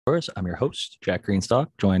I'm your host, Jack Greenstock,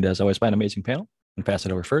 joined as always by an amazing panel. And pass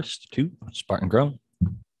it over first to Spartan Grown.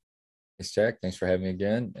 Thanks, Jack. Thanks for having me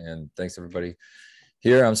again. And thanks, everybody.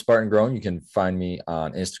 Here, I'm Spartan Grown. You can find me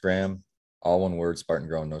on Instagram, all one word, Spartan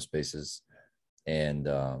Grown, no spaces. And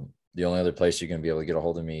the only other place you're going to be able to get a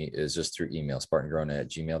hold of me is just through email,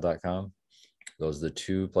 spartangrown@gmail.com. Those are the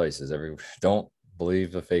two places. Don't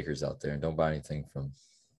believe the fakers out there and don't buy anything from.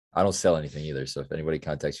 I don't sell anything either. So if anybody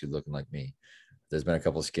contacts you looking like me, there's been a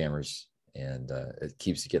couple of scammers and it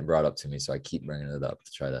keeps getting brought up to me. So I keep bringing it up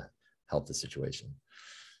to try to help the situation.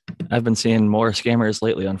 I've been seeing more scammers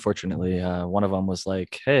lately, unfortunately. One of them was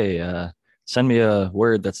like, hey, send me a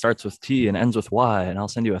word that starts with T and ends with Y, and I'll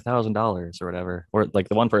send you $1,000 or whatever. Or like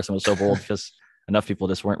the one person was so bold because enough people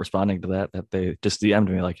just weren't responding to that they just DM'd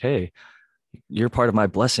me like, hey, you're part of my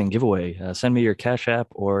blessing giveaway. Send me your Cash App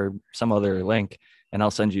or some other link, and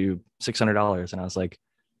I'll send you $600. And I was like,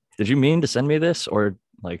 did you mean to send me this, or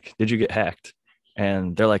like, did you get hacked?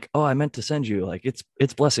 And they're like, oh, I meant to send you, like,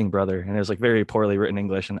 it's blessing, brother. And it was like very poorly written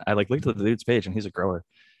English. And I like looked at the dude's page and he's a grower.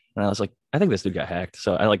 And I was like, I think this dude got hacked.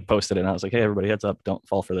 So I like posted it and I was like, hey, everybody, heads up, don't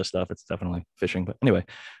fall for this stuff. It's definitely phishing. But anyway,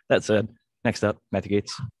 that said, next up, Matthew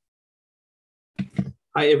Gates.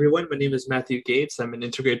 Hi, everyone. My name is Matthew Gates. I'm an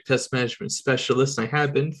integrated pest management specialist, and I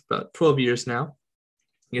have been for about 12 years now.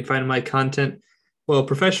 You can find my content,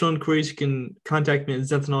 professional inquiries, you can contact me at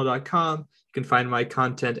zenthanol.com. You can find my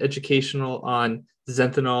content educational on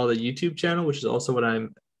Zenthanol, the YouTube channel, which is also what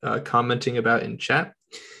I'm commenting about in chat.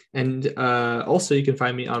 And also you can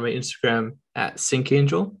find me on my Instagram at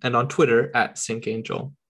SyncAngel and on Twitter at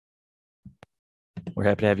SyncAngel. We're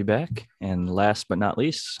happy to have you back. And last but not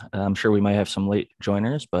least, I'm sure we might have some late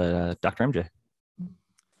joiners, but Dr. MJ.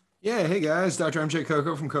 Yeah, hey guys, Dr. MJ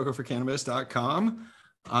Coco from cocoforcannabis.com.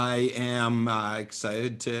 I am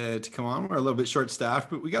excited to come on. We're a little bit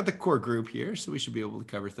short-staffed, but we got the core group here, so we should be able to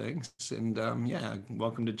cover things. And yeah,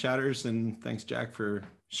 welcome to Chatters, and thanks, Jack, for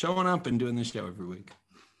showing up and doing this show every week.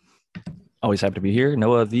 Always happy to be here.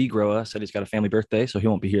 Noah the Grower said he's got a family birthday, so he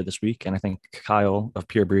won't be here this week. And I think Kyle of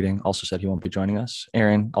Pure Breeding also said he won't be joining us.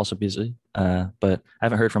 Aaron, also busy. But I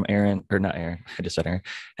haven't heard from Aaron, or not Aaron, I just said Aaron.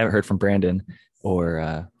 I haven't heard from Brandon or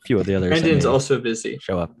a few of the others. Brandon's also busy.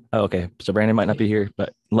 Show up. Oh, okay. So Brandon might not be here,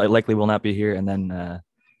 but likely will not be here. And then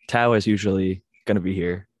Tao is usually going to be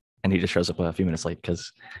here, and he just shows up a few minutes late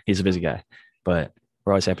because he's a busy guy. But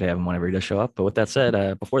we're always happy to have him whenever he does show up. But with that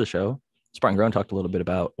said, before the show, Spartan Grown talked a little bit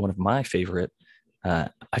about one of my favorite. I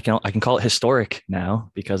can call it historic now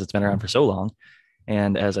because it's been around for so long.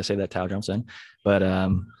 And as I say that, Tao jumps in. But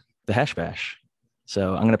the Hash Bash.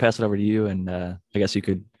 So I'm going to pass it over to you, and I guess you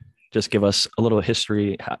could just give us a little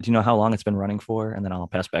history. Do you know how long it's been running for? And then I'll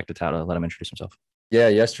pass back to Tao to let him introduce himself. Yeah,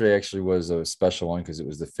 yesterday actually was a special one because it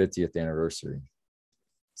was the 50th anniversary.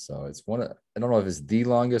 So it's I don't know if it's the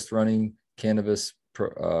longest running cannabis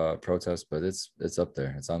protest, but it's up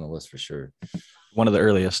there. It's on the list for sure. One of the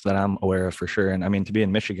earliest that I'm aware of for sure. And I mean, to be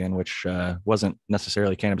in Michigan, which wasn't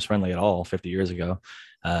necessarily cannabis friendly at all 50 years ago,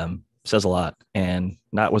 says a lot. And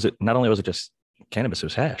not only was it just cannabis, it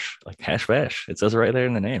was hash, like Hash Bash. It says it right there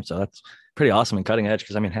in the name. So that's pretty awesome and cutting edge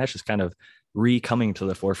because I mean, hash is kind of coming to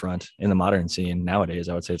the forefront in the modern scene nowadays.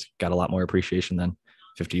 I would say it's got a lot more appreciation than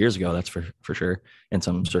 50 years ago. That's for sure in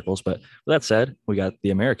some circles. But with that said, we got the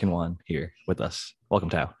American one here with us. Welcome,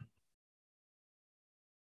 Tao.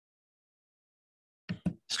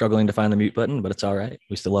 Struggling to find the mute button, but it's all right.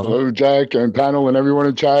 We still love him. Hello, Jack and panel and everyone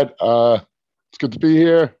in chat. It's good to be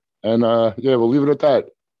here. And yeah, we'll leave it at that.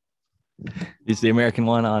 He's the American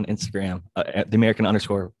one on Instagram, the American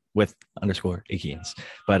 _ Akeens.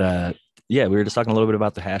 But yeah, we were just talking a little bit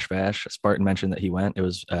about the Hash Bash. Spartan mentioned that he went. It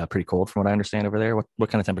was pretty cold from what I understand over there. What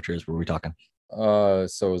kind of temperatures were we talking? So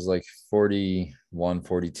it was like 41,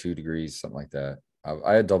 42 degrees, something like that.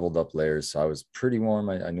 I had doubled up layers, so I was pretty warm.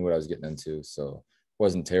 I knew what I was getting into, so it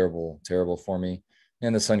wasn't terrible for me.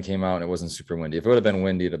 And the sun came out and it wasn't super windy. If it would have been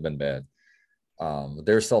windy, it'd have been bad. But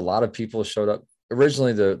there's still a lot of people showed up.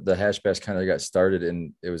 Originally, the Hash Bash kind of got started,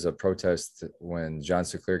 and it was a protest when John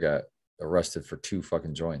Sinclair got arrested for 2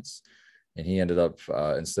 fucking joints. And he ended up,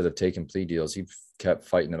 instead of taking plea deals, he kept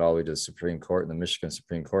fighting it all the way to the Supreme Court. And the Michigan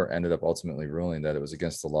Supreme Court ended up ultimately ruling that it was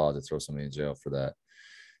against the law to throw somebody in jail for that,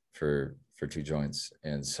 for 2 joints.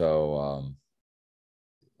 And so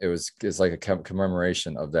it's like a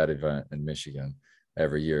commemoration of that event in Michigan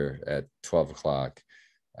every year at 12 o'clock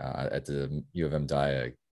at the U of M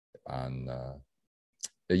Diag on,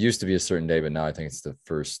 it used to be a certain day, but now I think it's it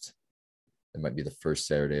might be the first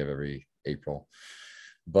Saturday of every April.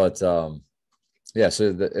 But yeah,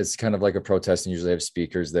 so it's kind of like a protest, and usually have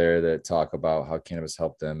speakers there that talk about how cannabis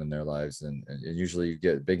helped them in their lives, and usually you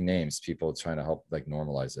get big names, people trying to help like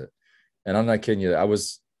normalize it. And I'm not kidding you, I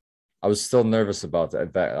was still nervous about that.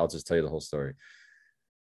 In fact, I'll just tell you the whole story.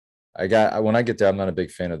 When I get there, I'm not a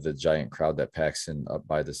big fan of the giant crowd that packs in up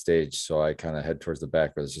by the stage. So I kind of head towards the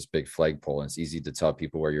back where there's just big flagpole, and it's easy to tell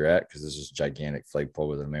people where you're at because there's just gigantic flagpole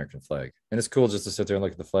with an American flag. And it's cool just to sit there and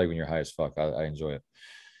look at the flag when you're high as fuck. I enjoy it.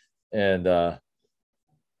 And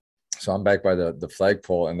so I'm back by the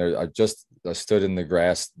flagpole, and I stood in the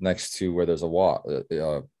grass next to where there's a walk,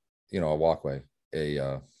 a walkway,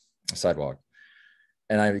 a sidewalk.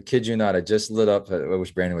 And I kid you not, I just lit up. I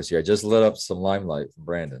wish Brandon was here. I just lit up some limelight from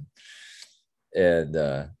Brandon, and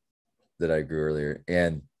that I grew earlier.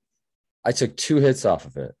 And I took 2 hits off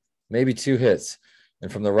of it, maybe 2 hits.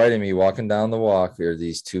 And from the right of me, walking down the walk, are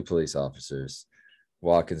these 2 police officers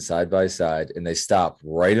walking side by side, and they stop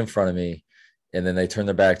right in front of me. And then they turn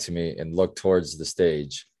their back to me and look towards the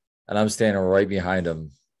stage. And I'm standing right behind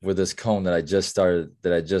them with this cone that I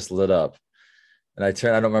just lit up. And I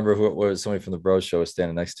don't remember who it was. Somebody from the Bro Show was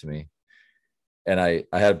standing next to me. And I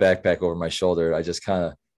had a backpack over my shoulder. I just kind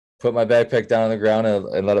of put my backpack down on the ground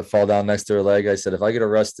and let it fall down next to her leg. I said, if I get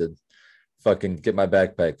arrested, fucking get my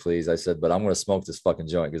backpack, please. I said, but I'm going to smoke this fucking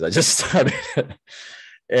joint because I just started it.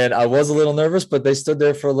 And I was a little nervous, but they stood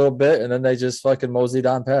there for a little bit, and then they just fucking moseyed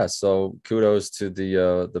on past. So kudos to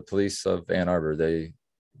the police of Ann Arbor. They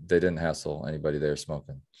didn't hassle anybody there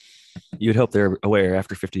smoking. You'd hope they're aware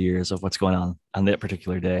after 50 years of what's going on that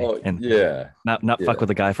particular day, and yeah, not fuck with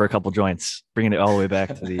the guy for a couple joints, bringing it all the way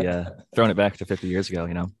back to the throwing it back to 50 years ago.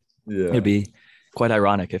 It'd be quite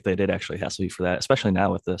ironic if they did actually hassle you for that, especially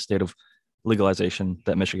now with the state of legalization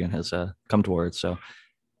that Michigan has come towards. So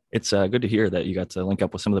it's good to hear that you got to link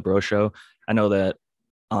up with some of the Bro Show. I know that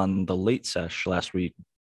on the late sesh last week,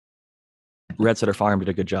 Red Setter Farm did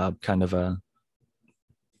a good job kind of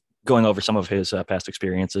going over some of his past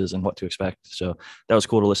experiences and what to expect. So that was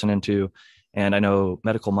cool to listen into. And I know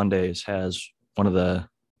Medical Mondays has one of the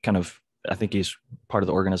I think he's part of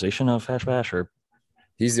the organization of Hash Bash, or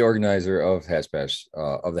he's the organizer of Hash Bash,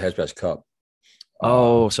 of the Hash Bash Cup.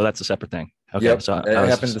 So that's a separate thing. Okay. Yep. So it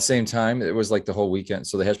happened at the same time. It was like the whole weekend.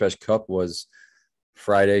 So the Hash Bash Cup was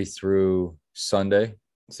Friday through Sunday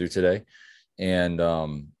through today. And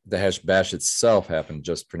the Hash Bash itself happened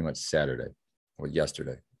just pretty much Saturday or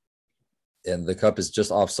yesterday. And the cup is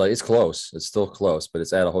just off site. It's close. It's still close, but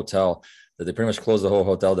it's at a hotel that they pretty much closed the whole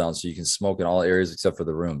hotel down. So you can smoke in all areas except for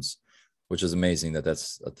the rooms, which is amazing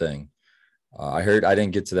that's a thing. I heard, I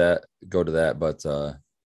didn't go to that, but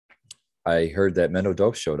I heard that Mendo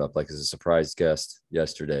Dope showed up like as a surprise guest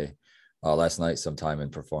yesterday, last night sometime,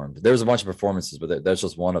 and performed. There was a bunch of performances, but that's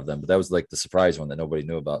just one of them. But that was like the surprise one that nobody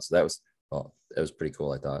knew about. So it was pretty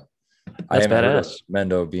cool, I thought. That's I haven't heard of badass.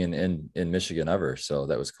 Mendo being in Michigan ever, so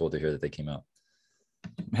that was cool to hear that they came out.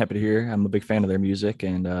 I'm happy to hear. I'm a big fan of their music,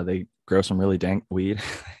 and they grow some really dank weed.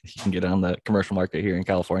 You can get it on the commercial market here in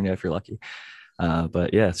California if you're lucky.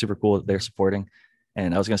 But yeah, super cool that they're supporting.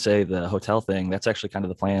 And I was going to say the hotel thing, that's actually kind of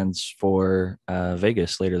the plans for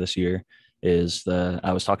Vegas later this year.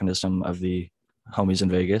 I was talking to some of the homies in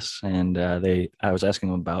Vegas, and I was asking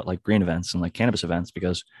them about like green events and like cannabis events,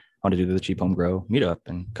 because I wanted to do the Cheap Home Grow meetup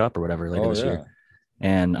and cup or whatever later this year.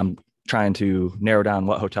 And I'm trying to narrow down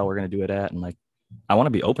what hotel we're going to do it at. And like, I want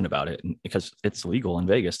to be open about it because it's legal in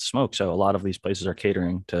Vegas to smoke. So a lot of these places are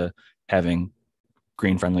catering to having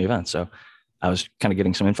green friendly events. So I was kind of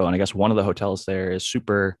getting some info, and I guess one of the hotels there is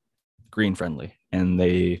super green friendly, and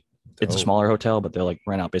it's a smaller hotel, but they'll like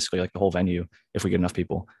rent out basically like the whole venue if we get enough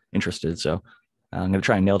people interested. So I'm going to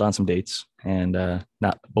try and nail down some dates and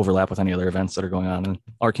not overlap with any other events that are going on in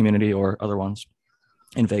our community or other ones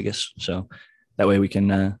in Vegas. So that way we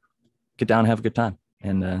can get down and have a good time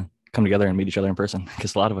and come together and meet each other in person,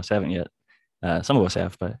 because a lot of us haven't yet. Some of us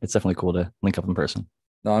have, but it's definitely cool to link up in person.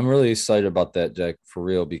 No, I'm really excited about that, Jack, for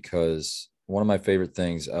real, because one of my favorite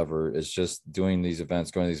things ever is just doing these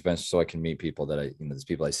events, going to these events so I can meet people that these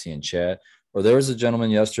people I see in chat. Or there was a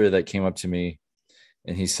gentleman yesterday that came up to me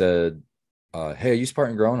and he said, hey, are you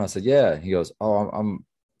Spartan Grown? I said, yeah. He goes, oh, I'm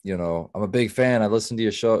a big fan. I listen to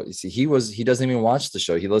your show. You see, he doesn't even watch the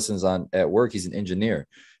show. He listens at work. He's an engineer,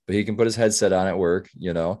 but he can put his headset on at work,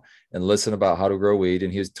 and listen about how to grow weed.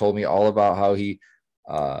 And he told me all about how he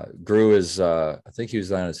grew his, I think he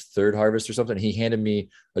was on his 3rd harvest or something. He handed me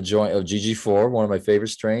a joint of GG4, one of my favorite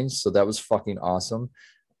strains. So that was fucking awesome.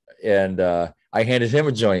 And I handed him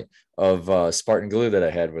a joint of Spartan glue that I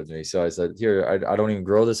had with me. So I said, here, I don't even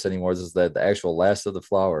grow this anymore. This is the actual last of the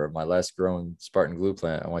flower of my last grown Spartan glue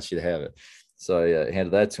plant. I want you to have it. So I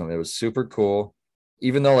handed that to him. It was super cool.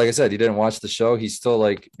 even though, like I said, he didn't watch the show, he's still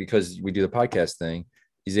like, because we do the podcast thing,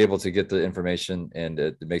 he's able to get the information, and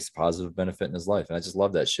it makes a positive benefit in his life. And I just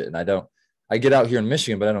love that shit. And I get out here in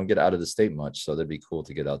Michigan, but I don't get out of the state much. So that'd be cool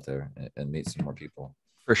to get out there and meet some more people.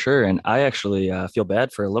 For sure. And I actually feel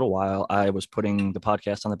bad. For a little while, I was putting the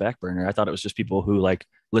podcast on the back burner. I thought it was just people who like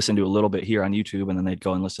listen to a little bit here on YouTube and then they'd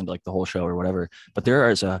go and listen to like the whole show or whatever. But there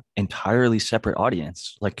is a entirely separate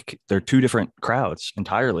audience. Like they're two different crowds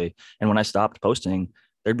entirely. And when I stopped posting,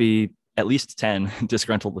 there'd be at least 10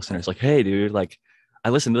 disgruntled listeners like, hey, dude, like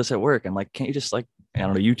I listened to this at work. I'm like, can't you just like, I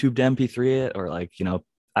don't know, YouTube to MP3 it, or like, you know,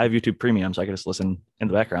 I have YouTube Premium, so I can just listen in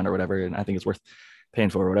the background or whatever. And I think it's worth paying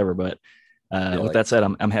for or whatever. But with that said,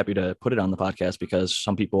 I'm happy to put it on the podcast because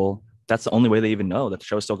some people, that's the only way they even know that the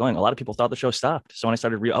show is still going. A lot of people thought the show stopped. So when I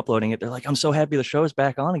started re-uploading it, they're like, I'm so happy the show is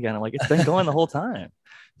back on again. I'm like, it's been going the whole time.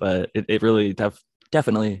 But it really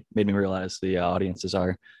definitely made me realize the audiences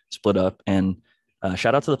are split up. And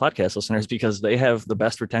shout out to the podcast listeners because they have the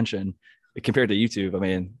best retention compared to YouTube. I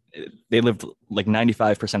mean, they lived like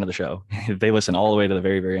 95% of the show. They listen all the way to the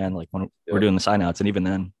very, very end. Like when we're doing the sign outs, and even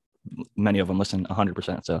then many of them listen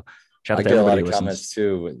 100%. So shout out to everybody. I get a lot of comments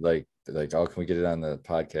too. Like, oh, can we get it on the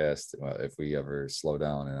podcast if we ever slow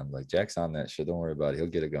down? And I'm like, Jack's on that shit. Don't worry about it. He'll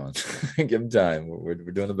get it going. Give him time. We're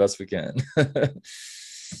doing the best we can.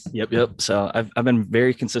 Yep. So I've been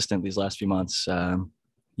very consistent these last few months.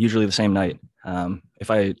 Usually the same night. If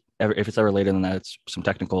it's ever later than that, it's some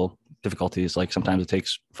technical difficulties. Like sometimes it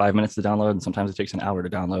takes 5 minutes to download and sometimes it takes an hour to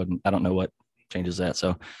download. And I don't know what changes that.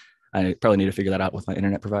 So I probably need to figure that out with my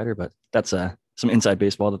internet provider, but that's some inside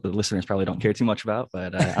baseball that the listeners probably don't care too much about.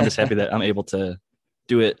 But I'm just happy that I'm able to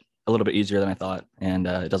do it a little bit easier than I thought. And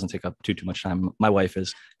it doesn't take up too much time. My wife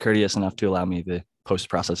is courteous enough to allow me the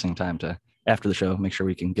post-processing time to, after the show, make sure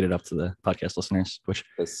we can get it up to the podcast listeners, which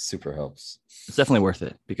that super helps. It's definitely worth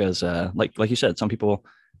it because like you said, some people,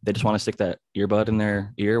 they just want to stick that earbud in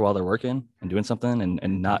their ear while they're working and doing something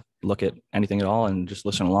and not look at anything at all and just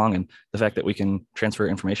listen along. And the fact that we can transfer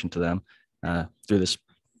information to them through this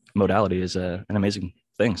modality is an amazing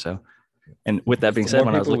thing. So, and with that being said,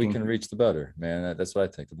 when I was looking, we can reach, the better, man. That's what I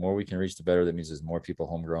think. The more we can reach, the better. That means there's more people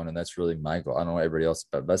homegrown, and that's really my goal. I don't know everybody else,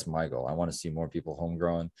 but that's my goal. I want to see more people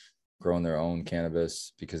homegrown, growing their own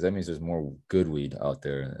cannabis, because that means there's more good weed out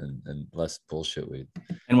there and less bullshit weed.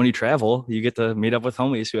 And when you travel, you get to meet up with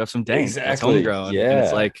homies who have some dank that's homegrown. Yeah, and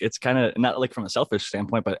it's like, it's kind of not like from a selfish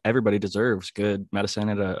standpoint, but everybody deserves good medicine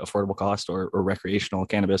at an affordable cost or recreational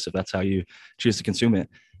cannabis if that's how you choose to consume it.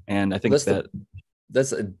 And I think that's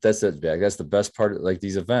it, Jack. That's the best part of like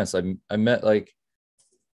these events. I met like,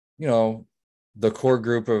 you know, the core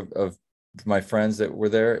group of my friends that were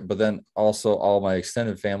there, but then also all my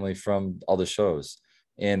extended family from all the shows.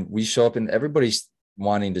 And we show up and everybody's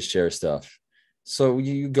wanting to share stuff. So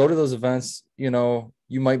you go to those events, you know,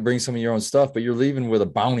 you might bring some of your own stuff, but you're leaving with a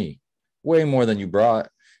bounty, way more than you brought,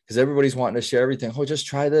 because everybody's wanting to share everything. Oh, just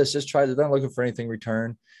try this, just try that. They're not looking for anything in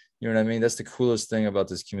return. You know what I mean? That's the coolest thing about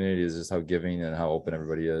this community is just how giving and how open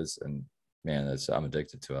everybody is. And man, I'm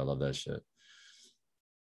addicted to it. I love that shit.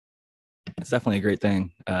 It's definitely a great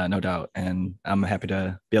thing, no doubt. And I'm happy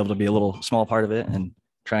to be able to be a little small part of it and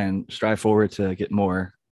try and strive forward to get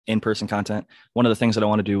more in-person content. One of the things that I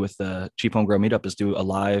want to do with the Cheap Home Grow Meetup is do a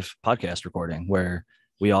live podcast recording where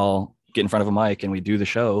we all get in front of a mic and we do the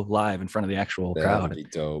show live in front of the actual crowd. That'd be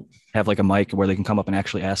dope. Have like a mic where they can come up and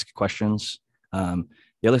actually ask questions.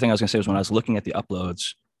 The other thing I was going to say was when I was looking at the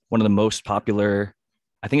uploads, one of the most popular,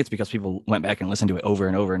 I think it's because people went back and listened to it over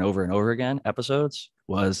and over and over and over again, episodes,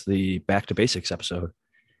 was the Back to Basics episode,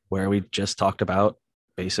 where we just talked about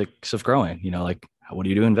basics of growing, you know, like what do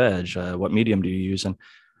you do in veg? What medium do you use? And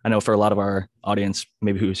I know for a lot of our audience,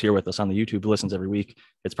 maybe who's here with us on the YouTube, listens every week,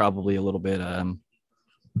 it's probably a little bit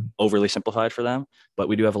overly simplified for them, but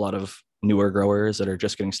we do have a lot of newer growers that are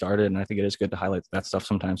just getting started. And I think it is good to highlight that stuff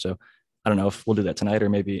sometimes. So I don't know if we'll do that tonight or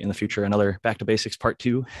maybe in the future, another Back to Basics part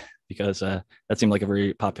 2, because that seemed like a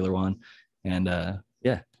very popular one. And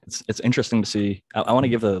yeah, it's interesting to see. I want to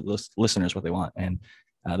give the listeners what they want. And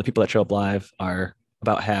the people that show up live are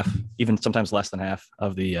about half, even sometimes less than half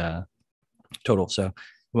of the total. So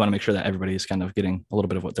we want to make sure that everybody is kind of getting a little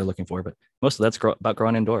bit of what they're looking for. But most of that's about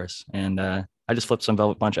growing indoors. And I just flipped some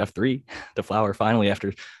Velvet Punch F3 to flower finally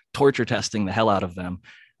after torture testing the hell out of them,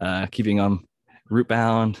 keeping them root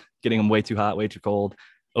bound, getting them way too hot, way too cold,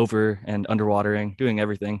 over and underwatering, doing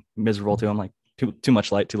everything miserable to them, like too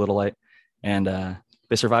much light, too little light. And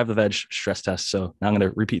they survived the veg stress test. So now I'm going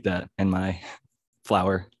to repeat that in my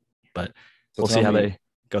flower, but we'll see how they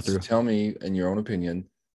go through. Tell me, in your own opinion,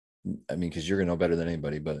 I mean, because you're going to know better than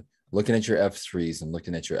anybody, but looking at your F3s and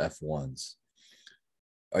looking at your F1s,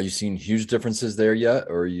 Are you seeing huge differences there yet,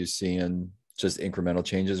 or are you seeing just incremental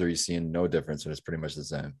changes, or are you seeing no difference and it's pretty much the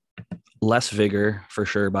same? Less vigor for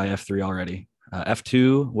sure by F3 already.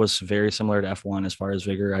 F2 was very similar to F1 as far as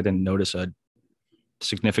vigor. I didn't notice a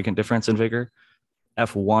significant difference in vigor.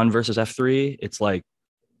 F1 versus F3, it's like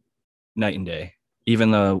night and day.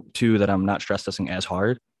 Even the two that I'm not stress testing as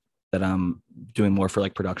hard, that I'm doing more for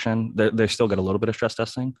like production, they still get a little bit of stress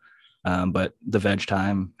testing, but the veg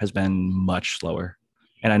time has been much slower.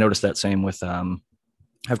 And I noticed that same with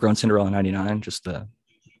I've grown Cinderella 99, just the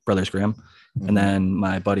Brothers Grimm. And then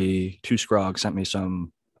my buddy Two Scrog sent me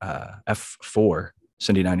some F4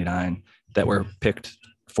 Cindy 99 that were picked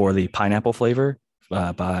for the pineapple flavor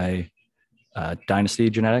by Dynasty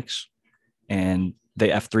Genetics. And they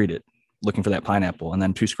F3'd it looking for that pineapple. And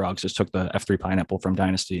then Two Scrogs just took the F3 pineapple from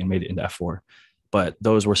Dynasty and made it into F4. But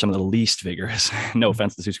those were some of the least vigorous. No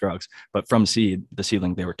offense to Two Scrogs, but from seed, the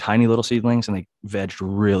seedling, they were tiny little seedlings and they vegged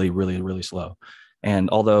really, really, really slow. And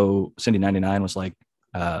although Cindy 99 was like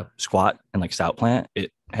squat and like stout plant,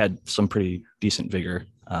 it had some pretty decent vigor,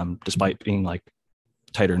 despite being like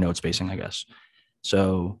tighter node spacing, I guess.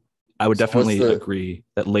 So I would definitely agree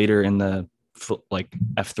that later in the like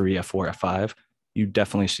F3, F4, F5, you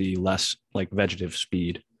definitely see less like vegetative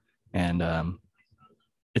speed, and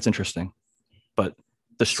it's interesting, but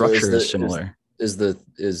the structure is similar. Is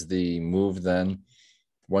the move then,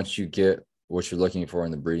 once you get what you're looking for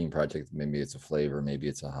in the breeding project, maybe it's a flavor, maybe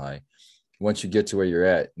it's a high. Once you get to where you're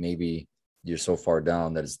at, maybe you're so far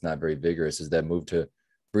down that it's not very vigorous. Is that move to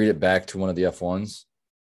breed it back to one of the F1s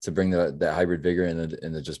to bring that hybrid vigor and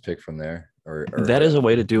then just pick from there? Or that is a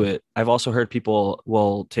way to do it. I've also heard people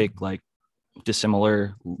will take like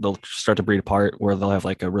dissimilar, they'll start to breed apart where they'll have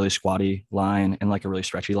like a really squatty line and like a really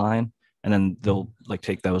stretchy line. And then they'll like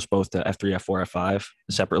take those both to F3, F4, F5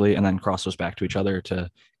 separately, and then cross those back to each other to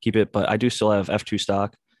keep it. But I do still have F2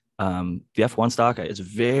 stock. The F1 stock is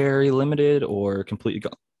very limited or completely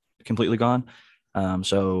gone.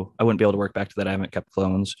 So I wouldn't be able to work back to that. I haven't kept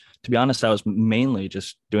clones. To be honest, I was mainly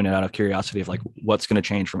just doing it out of curiosity of like what's going to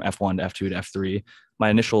change from F1 to F2 to F3.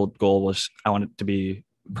 My initial goal was I wanted it to be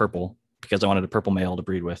purple because I wanted a purple male to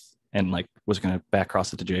breed with, and like was going to back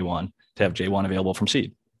cross it to J1 to have J1 available from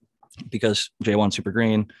seed, because J1 super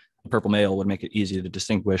green, a purple male would make it easy to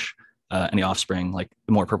distinguish any offspring. Like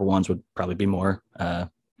the more purple ones would probably be more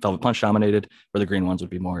Velvet Punch dominated, where the green ones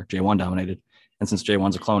would be more J1 dominated. And since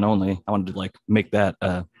J1's a clone only, I wanted to like make that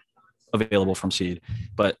available from seed.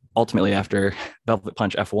 But ultimately, after Velvet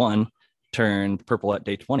Punch F1 turned purple at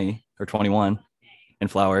day 20 or 21 in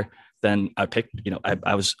flower, then I picked,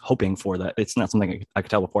 I was hoping for that. It's not something I could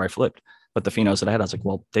tell before I flipped, but the phenos that I had, I was like,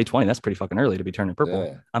 well, day 20, that's pretty fucking early to be turning purple.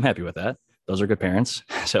 Yeah. I'm happy with that. Those are good parents.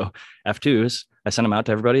 So F2s, I sent them out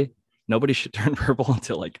to everybody. Nobody should turn purple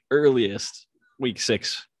until like earliest week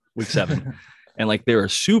 6, week 7. And like they were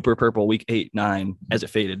super purple week 8, 9 as it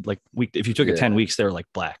faded. Like if you took it 10 weeks, they were like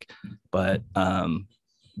black, but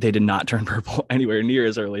they did not turn purple anywhere near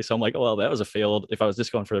as early. So I'm like, oh, well, that was a failed. If I was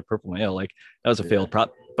just going for the purple male, like that was a failed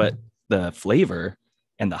prop. But the flavor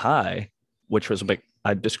and the high, which was a big,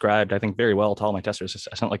 I described, I think very well to all my testers.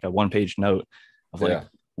 I sent like a 1-page note of like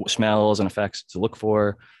smells and effects to look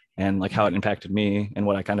for, and like how it impacted me and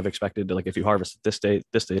what I kind of expected to, like, if you harvest at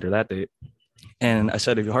this date or that date. And I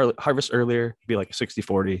said, if you harvest earlier, it'd be like a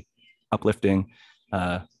 60-40 uplifting,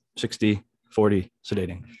 60-40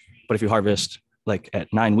 sedating. But if you harvest like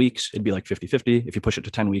at 9 weeks, it'd be like 50-50. If you push it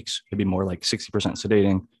to 10 weeks, it'd be more like 60%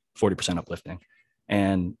 sedating, 40% uplifting.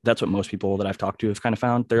 And that's what most people that I've talked to have kind of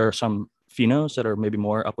found. There are some phenos that are maybe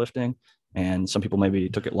more uplifting, and some people maybe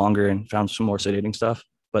took it longer and found some more sedating stuff.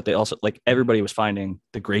 But they also, like, everybody was finding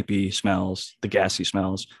the grapey smells, the gassy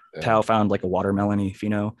smells. Yeah. Tao found like a watermelony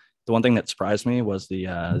pheno. The one thing that surprised me was the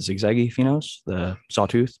zigzaggy phenos, the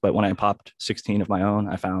sawtooth. But when I popped 16 of my own,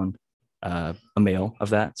 I found a male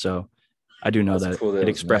of that. So I do know that it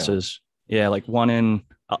expresses, like one in,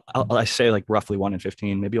 I say like roughly 1 in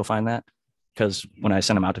 15. Maybe you'll find that, because when I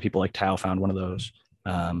sent them out to people, like Tao found one of those,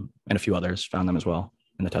 and a few others found them as well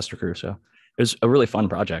in the tester crew. So it was a really fun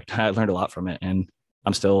project. I learned a lot from it, and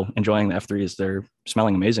I'm still enjoying the F3s. They're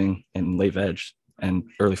smelling amazing in late veg and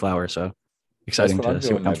early flower. So exciting to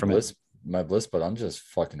see what comes from it. My bliss, but I'm just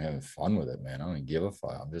fucking having fun with it, man. I don't give a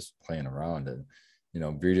fuck. I'm just playing around,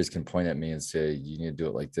 and breeders can point at me and say, you need to do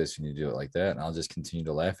it like this, you need to do it like that, and I'll just continue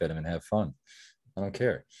to laugh at them and have fun. I don't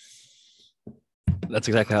care. That's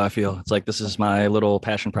exactly how I feel. It's like, this is my little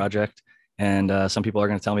passion project, and some people are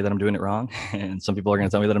going to tell me that I'm doing it wrong, and some people are going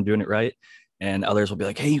to tell me that I'm doing it right, and others will be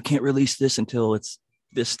like, hey, you can't release this until it's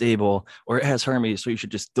this stable, or it has Hermes, so you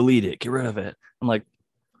should just delete it, get rid of it. I'm like,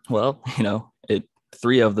 well,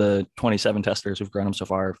 3 of the 27 testers who've grown them so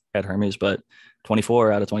far had Hermes, but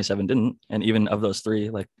 24 out of 27 didn't. And even of those 3,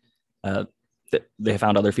 like they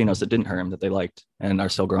found other phenos that didn't herm that they liked and are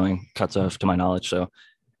still growing cuts of, to my knowledge. So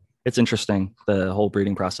it's interesting, the whole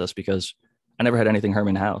breeding process, because I never had anything herm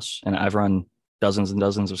in house, and I've run dozens and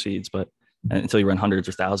dozens of seeds, but until you run hundreds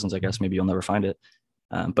or thousands, I guess maybe you'll never find it.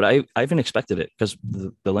 But I even expected it because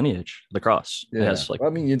the lineage, the cross, has like. Well,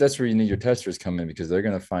 I mean, that's where you need your testers come in, because they're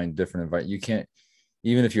going to find different environment. You can't,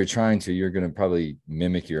 even if you're trying to, you're going to probably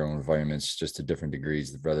mimic your own environments just to different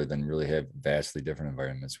degrees rather than really have vastly different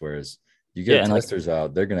environments. Whereas you get testers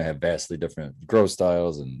out, they're going to have vastly different grow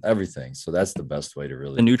styles and everything. So that's the best way to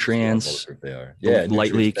really. The nutrients, they are. Yeah,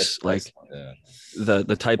 light leaks, like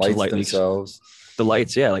the types lights of light themselves. Leaks. The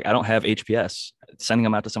lights, yeah. Like I don't have HPS. Sending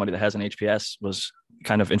them out to somebody that has an HPS was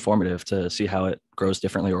kind of informative to see how it grows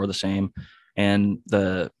differently or the same. And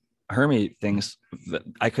the Hermy things that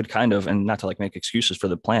I could kind of, and not to like make excuses for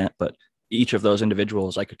the plant, but each of those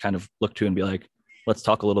individuals I could kind of look to and be like, let's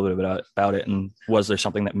talk a little bit about it. And was there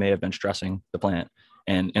something that may have been stressing the plant?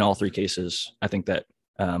 And in all 3 cases, I think that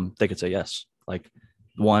they could say yes. Like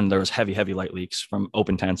one, there was heavy light leaks from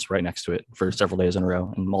open tents right next to it for several days in a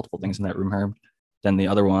row, and multiple things in that room hermed. Then the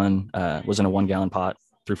other one was in a 1 gallon pot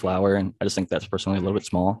through flower. And I just think that's personally a little bit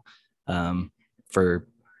small for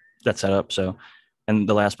that setup. So, and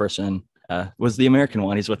the last person was the American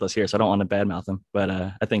one. He's with us here, so I don't want to badmouth him, but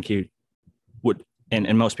I think he would,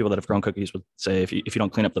 and most people that have grown cookies would say if you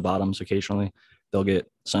don't clean up the bottoms occasionally, they'll get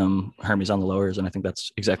some Hermes on the lowers. And I think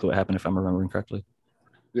that's exactly what happened, if I'm remembering correctly.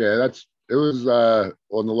 Yeah, it was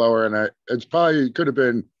on the lower, and it's probably could have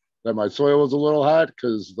been that my soil was a little hot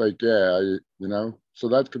because, like, so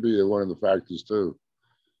that could be one of the factors too.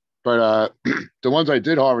 But the ones I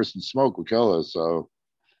did harvest and smoke were killers, so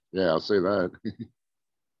yeah, I'll say that.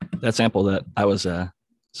 That sample that I was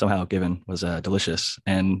somehow given was delicious,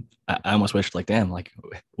 and I almost wished, like, damn, like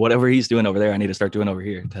whatever he's doing over there, I need to start doing over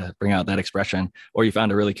here to bring out that expression. Or you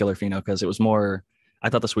found a really killer pheno, because it was more. I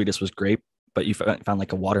thought the sweetest was grape, but you found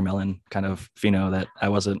like a watermelon kind of pheno that I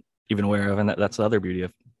wasn't even aware of, and that's the other beauty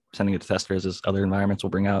of sending it to testers, is other environments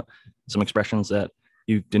will bring out some expressions that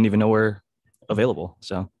you didn't even know were available.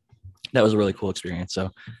 So that was a really cool experience.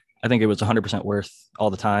 So I think it was 100% worth all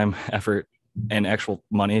the time, effort, and actual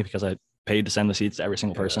money, because I paid to send the seeds to every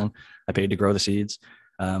single person. I paid to grow the seeds.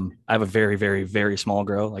 I have a very, very, very small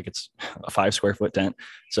grow. Like it's a 5 square foot tent.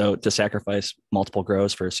 So to sacrifice multiple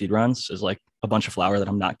grows for seed runs is like a bunch of flour that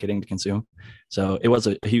I'm not getting to consume. So it was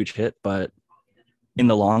a huge hit, but in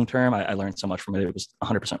the long term, I learned so much from it. It was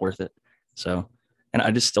 100% worth it. So, and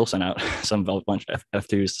I just still sent out some Velvet Punch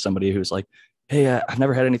F2s to somebody who's like, hey, I've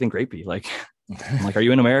never had anything grapey. Like, I'm like, are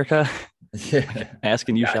you in America? Yeah. Ask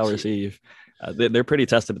and you shall receive. They're pretty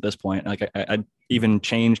tested at this point. Like I even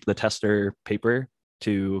changed the tester paper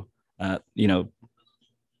to,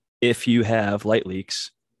 if you have light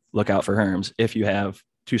leaks, look out for herms. If you have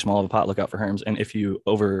too small of a pot, look out for herms. And if you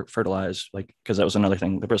over fertilize, like, because that was another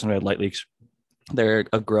thing, the person who had light leaks, they're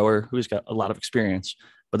a grower who's got a lot of experience,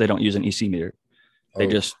 but they don't use an EC meter. They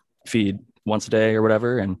just feed once a day or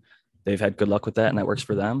whatever, and they've had good luck with that, and that works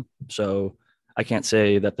for them. So I can't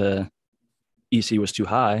say that the EC was too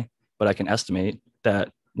high, but I can estimate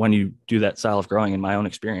that when you do that style of growing, in my own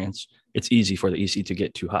experience, it's easy for the EC to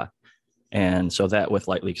get too high. And so that with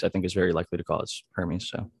light leaks, I think is very likely to cause Hermes.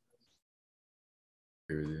 So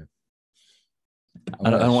Agree with you. I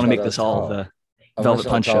don't want to make this all the Velvet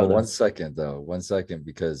Punch show. 1 second, though. 1 second,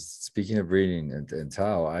 because speaking of breeding and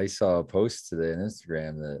Tao, I saw a post today on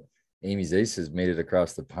Instagram that Amy's Aces made it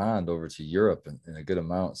across the pond over to Europe in a good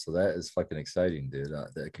amount. So that is fucking exciting, dude.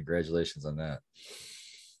 Congratulations on that.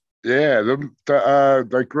 Yeah,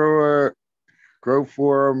 the grow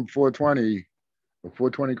forum 420, the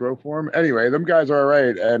 420 grow forum. Anyway, them guys are all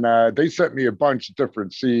right, and they sent me a bunch of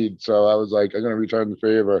different seeds. So I was like, I'm gonna return the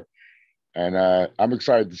favor, and I'm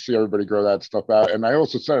excited to see everybody grow that stuff out. And I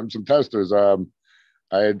also sent them some testers. I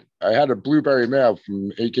had a blueberry male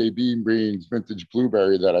from AK Bean Breeding's Vintage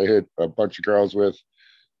Blueberry that I hit a bunch of girls with,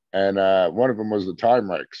 and one of them was the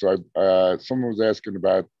Time Wreck. So someone was asking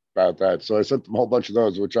about that, so I sent them a whole bunch of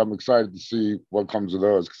those, which I'm excited to see what comes of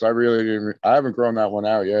those, because I haven't grown that one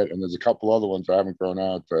out yet, and there's a couple other ones I haven't grown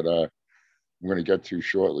out that I'm going to get to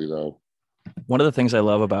shortly, though. One of the things I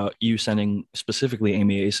love about you sending specifically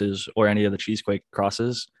Amy Aces or any of the Cheesequake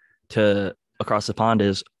crosses to across the pond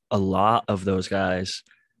is a lot of those guys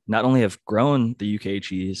not only have grown the UK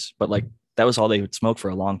cheese, but like that was all they would smoke for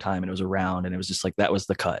a long time, and it was around, and it was just like that was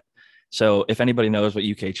the cut. So if anybody knows what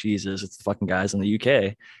UK cheese is, it's the fucking guys in the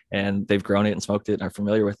UK, and they've grown it and smoked it and are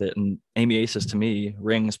familiar with it. And Amy Aces to me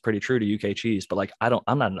rings pretty true to UK cheese, but like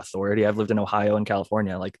I'm not an authority. I've lived in Ohio and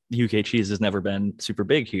California. Like UK cheese has never been super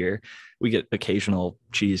big here. We get occasional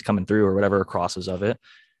cheese coming through or whatever crosses of it,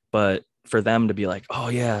 but for them to be like, oh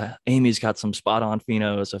yeah, Amy's got some spot on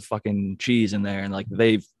phenos of fucking cheese in there, and like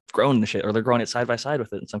they've grown the shit or they're growing it side by side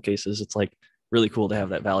with it. In some cases, it's like really cool to have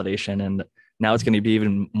that validation. And now it's going to be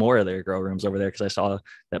even more of their grow rooms over there, because I saw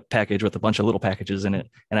that package with a bunch of little packages in it,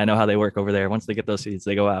 and I know how they work over there. Once they get those seeds,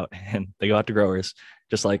 they go out and they go out to growers,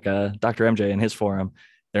 just like Dr. MJ and his forum.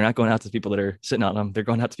 They're not going out to people that are sitting on them. They're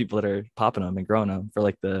going out to people that are popping them and growing them for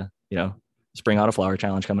like the, spring autoflower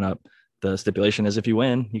challenge coming up. The stipulation is if you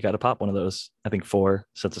win, you got to pop one of those, I think 4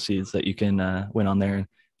 sets of seeds that you can win on there.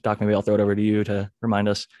 Doc, maybe I'll throw it over to you to remind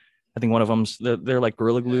us. I think one of them's they're like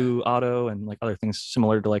Gorilla Glue Auto and like other things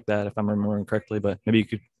similar to like that, if I'm remembering correctly. But maybe you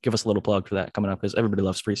could give us a little plug for that coming up, because everybody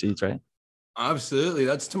loves free seeds, right? Absolutely.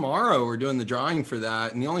 That's tomorrow. We're doing the drawing for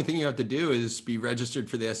that. And the only thing you have to do is be registered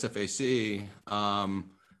for the SFAC.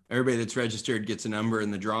 Everybody that's registered gets a number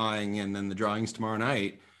in the drawing, and then the drawing's tomorrow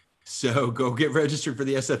night. So go get registered for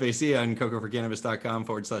the SFAC on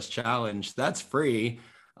cocoforcannabis.com/challenge. That's free.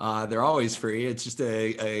 They're always free. It's just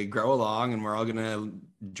a grow along, and we're all going to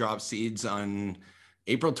drop seeds on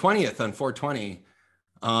April 20th on 420.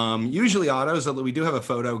 Usually autos, although we do have a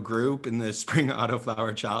photo group in the Spring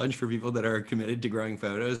Autoflower Challenge for people that are committed to growing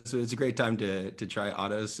photos. So it's a great time to try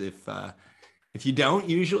autos if you don't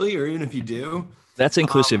usually, or even if you do. That's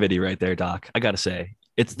inclusivity right there, Doc. I got to say,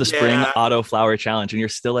 it's the Spring Autoflower Challenge, and you're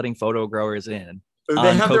still letting photo growers in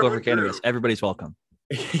on Coco for Cannabis. Everybody's welcome.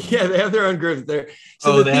 Yeah, they have their own group there.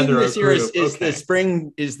 So the theme this year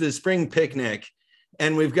is the spring picnic,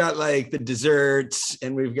 and we've got like the desserts,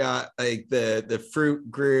 and we've got like the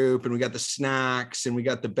fruit group, and we got the snacks, and we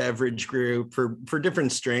got the beverage group for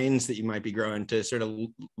different strains that you might be growing to sort of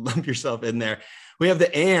lump yourself in there. We have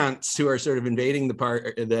the ants who are sort of invading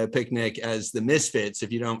the picnic as the misfits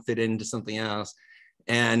if you don't fit into something else,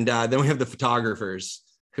 and then we have the photographers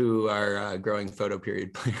who are growing photo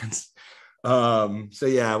period plants. So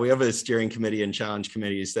yeah, we have a steering committee and challenge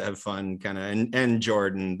committees that have fun kind of, and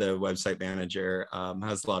Jordan, the website manager,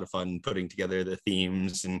 has a lot of fun putting together the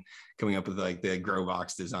themes and coming up with like the grow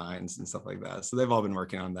box designs and stuff like that. So they've all been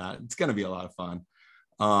working on that. It's going to be a lot of fun.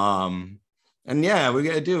 And yeah, we're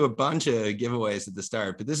going to do a bunch of giveaways at the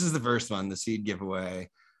start, but this is the first one, the seed giveaway.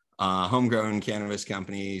 Homegrown Cannabis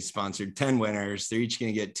Company sponsored 10 winners. They're each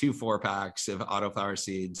going to get 2 4-packs of autoflower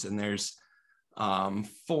seeds, and there's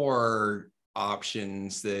 4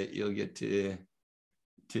 options that you'll get to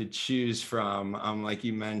choose from. Like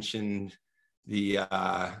you mentioned, the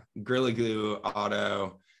Gorilla Glue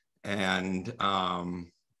Auto, and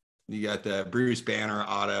you got the Bruce Banner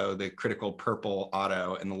Auto, the Critical Purple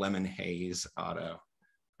Auto, and the Lemon Haze Auto.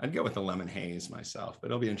 I'd go with the Lemon Haze myself, but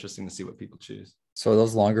it'll be interesting to see what people choose. So are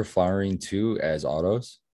those longer flowering too as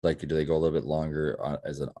autos? Like, do they go a little bit longer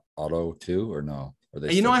as an auto too, or no?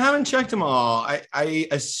 I haven't checked them all. I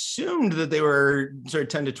assumed that they were sort of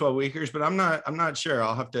 10 to 12 weekers, but I'm not sure.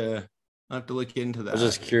 I'll have to look into that. I was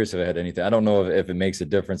just curious if it had anything. I don't know if it makes a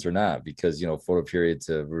difference or not, because photo period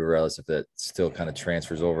to rurales, if that still kind of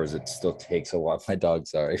transfers over, as it still takes a while. My dog,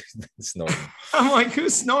 sorry, snoring. I'm like,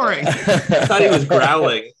 who's snoring? I thought he was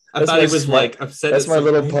growling. I thought he was like upset. That's my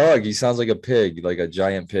little pug. He sounds like a pig, like a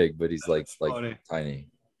giant pig, but he's like tiny.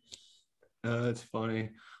 That's funny.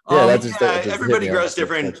 Yeah, everybody grows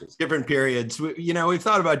different periods. We've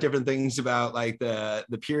thought about different things about like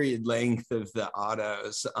the period length of the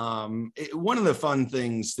autos. One of the fun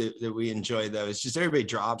things that we enjoy though is just everybody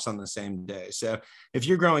drops on the same day. So if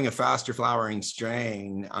you're growing a faster flowering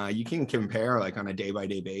strain, you can compare like on a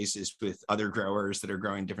day-by-day basis with other growers that are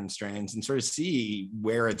growing different strains and sort of see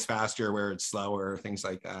where it's faster, where it's slower, things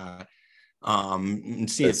like that. And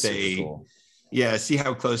see if they cool. Yeah, see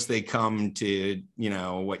how close they come to,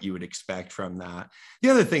 what you would expect from that. The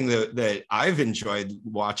other thing that I've enjoyed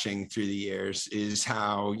watching through the years is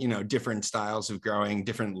how, different styles of growing,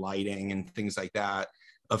 different lighting and things like that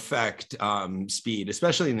affect speed,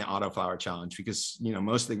 especially in the autoflower challenge, because,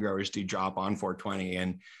 most of the growers do drop on 420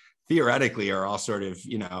 and theoretically are all sort of,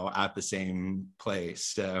 at the same place.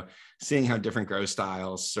 So seeing how different grow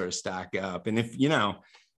styles sort of stack up. And if,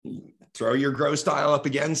 throw your grow style up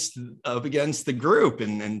against the group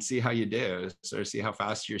and see how you do. So see how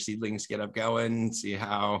fast your seedlings get up going, see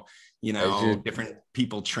how, different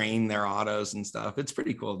people train their autos and stuff. It's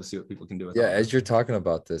pretty cool to see what people can do with autos. As you're talking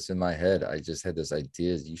about this in my head, I just had this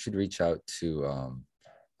idea. You should reach out to,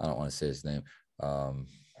 I don't want to say his name.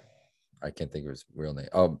 I can't think of his real name.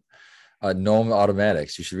 Gnome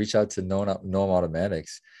Automatics. You should reach out to Gnome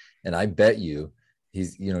Automatics, and I bet you he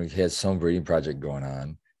has some breeding project going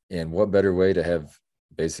on. And what better way to have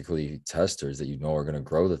basically testers that are going to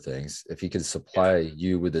grow the things if he could supply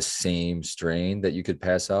you with the same strain that you could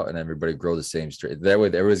pass out, and everybody grow the same strain. That way,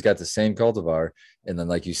 everybody's got the same cultivar, and then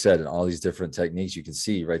like you said, and all these different techniques you can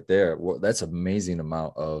see right there. Well, that's amazing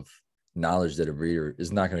amount of knowledge that a breeder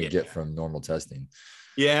is not going to get from normal testing.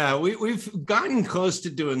 Yeah, we've gotten close to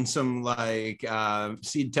doing some like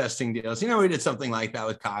seed testing deals. We did something like that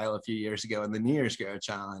with Kyle a few years ago in the New Year's Grow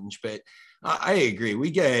Challenge. But I agree,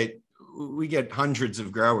 we get hundreds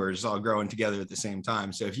of growers all growing together at the same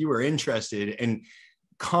time. So if you were interested and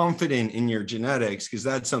confident in your genetics, because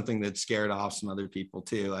that's something that scared off some other people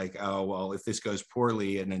too. Like, oh, well, if this goes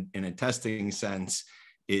poorly in a testing sense,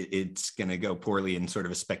 it's going to go poorly in sort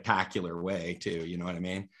of a spectacular way too. You know what I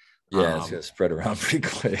mean? Yeah, it's going to spread around pretty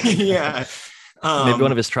quick. Yeah. Maybe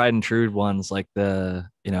one of his tried and true ones, like the,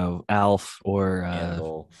 Alf or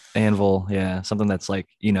Anvil. Yeah. Something that's like,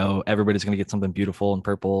 everybody's going to get something beautiful and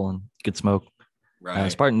purple and good smoke. Right.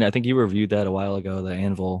 Spartan, I think you reviewed that a while ago, the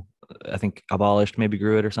Anvil. I think Abolished maybe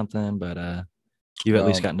grew it or something, but you've at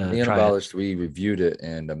least gotten to try Abolished, we reviewed it,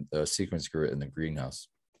 and Sequence grew it in the greenhouse.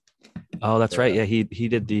 Oh, that's right. Yeah, he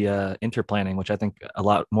did the interplanting, which I think a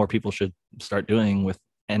lot more people should start doing with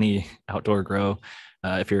any outdoor grow,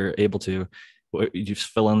 if you're able to. You just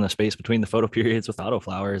fill in the space between the photo periods with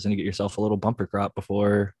autoflowers, and you get yourself a little bumper crop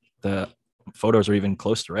before the photos are even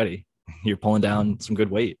close to ready. You're pulling down some good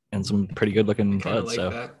weight and some pretty good looking buds. Like so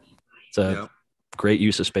that. It's a great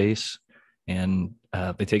use of space, and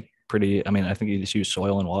they take pretty. I mean, I think you just use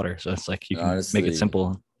soil and water, so it's like you can make it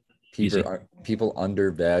simple. People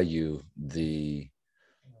undervalue the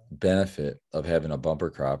benefit of having a bumper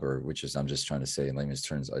crop, or which is, I'm just trying to say in layman's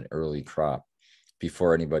terms, an early crop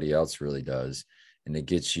before anybody else really does, and it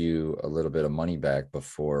gets you a little bit of money back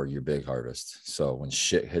before your big harvest. So when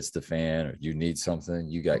shit hits the fan or you need something,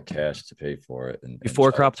 you got cash to pay for it. And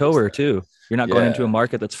before Croptober too, you're not going into a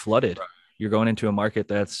market that's flooded. You're going into a market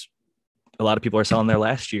that's a lot of people are selling their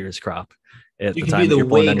last year's crop. You can be the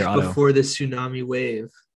wake before the tsunami wave.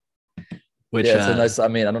 Which, it's a nice. I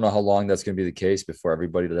mean, I don't know how long that's going to be the case before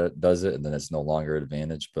everybody does it, and then it's no longer an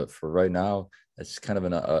advantage. But for right now, it's kind of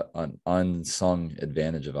an unsung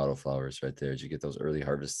advantage of autoflowers right there. As you get those early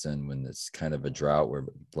harvests in when it's kind of a drought, where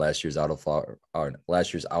last year's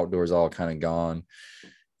outdoors all kind of gone,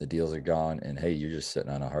 the deals are gone, and hey, you're just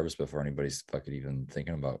sitting on a harvest before anybody's fucking even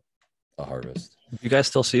thinking about a harvest. You guys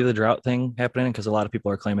still see the drought thing happening? Because a lot of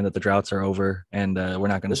people are claiming that the droughts are over, and we're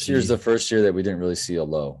not going to see. This year's the first year that we didn't really see a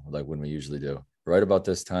low like when we usually do. Right about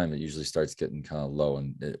this time, it usually starts getting kind of low,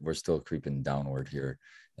 and we're still creeping downward here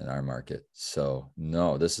in our market. So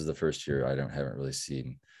no, this is the first year I haven't really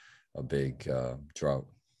seen a big drought.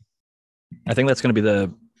 I think that's going to be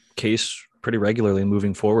the case pretty regularly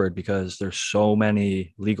moving forward, because there's so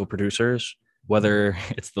many legal producers, whether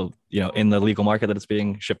it's the, in the legal market that it's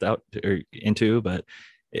being shipped out or into, but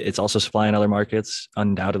it's also supplying other markets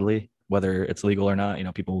undoubtedly, whether it's legal or not.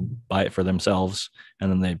 People buy it for themselves and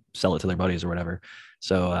then they sell it to their buddies or whatever.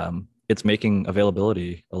 So it's making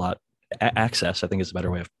availability a lot. Access, I think, is a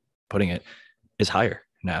better way of putting it, is higher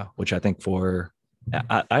now, which I think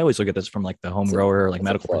I always look at this from like the home grower, like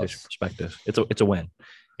medical producer perspective. It's a win.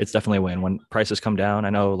 It's definitely a win when prices come down. I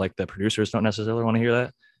know like the producers don't necessarily want to hear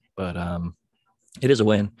that, but it is a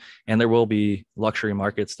win. And there will be luxury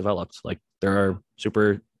markets developed. Like there are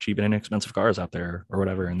super cheap and inexpensive cars out there or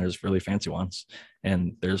whatever, and there's really fancy ones,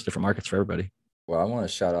 and there's different markets for everybody. Well, I want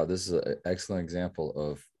to shout out, this is an excellent example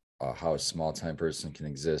of how a small time person can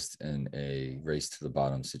exist in a race to the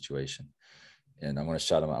bottom situation. And I want to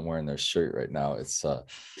shout them out. I'm wearing their shirt right now. It's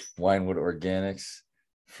Winewood Organics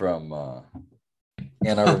from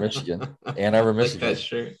Ann Arbor, Michigan. Ann Arbor, Michigan. Like that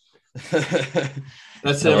shirt.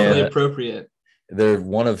 That's definitely appropriate. They're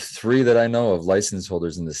one of 3 that I know of license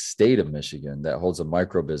holders in the state of Michigan that holds a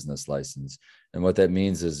micro business license. And what that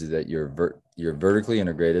means is that you're vertically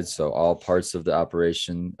integrated. So all parts of the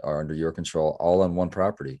operation are under your control, all on one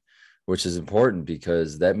property, which is important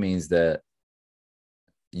because that means that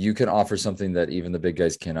you can offer something that even the big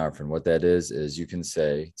guys can't offer. And what that is you can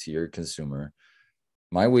say to your consumer,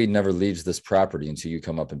 my weed never leaves this property until you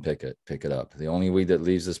come up and pick it up. The only weed that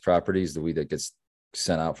leaves this property is the weed that gets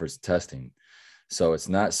sent out for testing. So it's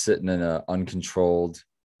not sitting in an uncontrolled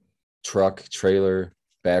truck, trailer,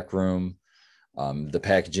 back room. The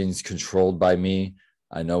packaging is controlled by me.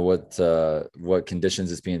 I know what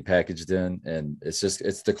conditions it's being packaged in. And it's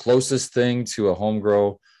the closest thing to a home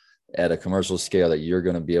grow at a commercial scale that you're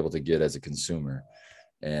going to be able to get as a consumer.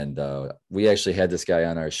 And we actually had this guy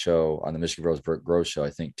on our show, on the Michigan Rose Grow Show, I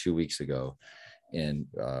think 2 weeks ago, and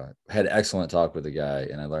had excellent talk with the guy.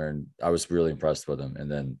 And I was really impressed with him.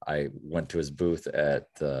 And then I went to his booth at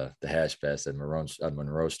the Hash Fest at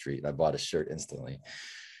Monroe Street. And I bought a shirt instantly.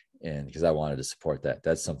 And because I wanted to support that.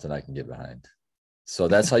 That's something I can get behind. So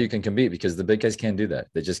that's how you can compete, because the big guys can't do that.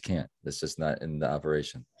 They just can't. That's just not in the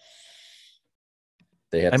operation.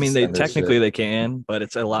 They have. I mean, they can, but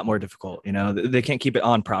it's a lot more difficult. You know, they can't keep it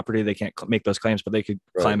on property. They can't make those claims, but they could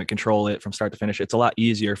climate control it from start to finish. It's a lot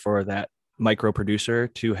easier for that micro producer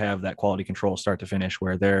to have that quality control start to finish,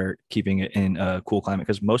 where they're keeping it in a cool climate,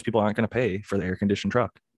 because most people aren't going to pay for the air conditioned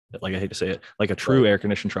truck. Like, I hate to say it, like a true air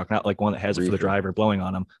conditioned truck, not like one that has it for the driver blowing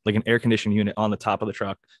on them, like an air conditioning unit on the top of the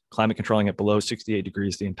truck, climate controlling it below 68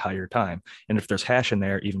 degrees the entire time. And if there's hash in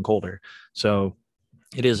there, even colder. So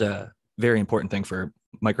it is a very important thing for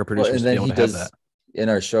micro producers to be able to have that. In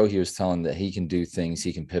our show, he was telling that he can do things,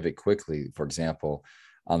 he can pivot quickly. For example,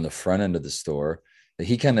 on the front end of the store,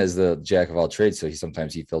 he kind of is the jack of all trades. So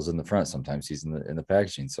sometimes he fills in the front, sometimes he's in the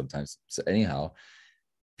packaging, sometimes. So anyhow,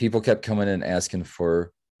 people kept coming in asking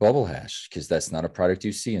for bubble hash, because that's not a product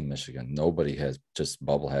you see in Michigan. Nobody has just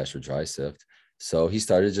bubble hash or dry sift. So he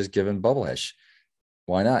started just giving bubble hash.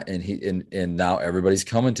 Why not? And now everybody's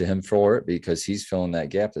coming to him for it, because he's filling that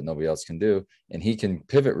gap that nobody else can do. And he can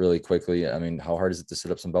pivot really quickly. I mean, how hard is it to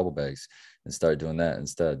set up some bubble bags and start doing that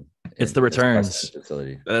instead? It's the returns.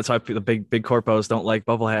 That's why the big corpos don't like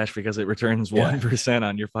bubble hash, because it returns 1%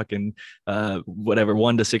 on your fucking whatever,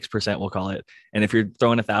 1 to 6%, we'll call it. And if you're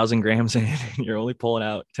throwing 1,000 grams in and you're only pulling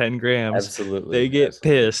out 10 grams, they get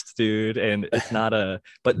pissed, dude. And it's not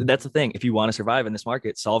but that's the thing. If you want to survive in this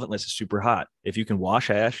market, solventless is super hot. If you can wash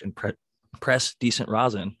hash and press decent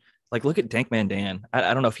rosin, like look at Dankman Dan.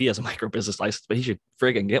 I don't know if he has a micro business license, but he should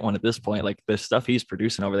friggin' get one at this point. Like the stuff he's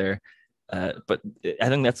producing over there. But I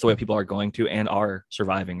think that's the way people are going to and are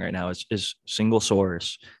surviving right now is single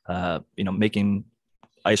source, making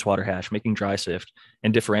ice water hash, making dry sift,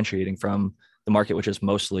 and differentiating from the market, which is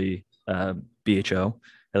mostly BHO,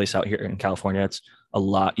 at least out here in California. It's a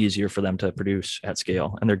lot easier for them to produce at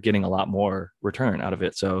scale, and they're getting a lot more return out of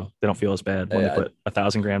it. So they don't feel as bad when they put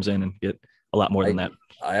 1,000 grams in and get a lot more than that.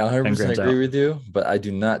 I 100% agree with you, but I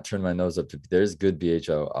do not turn my nose up to. There's good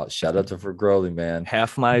BHO. Shout out to Growly, man.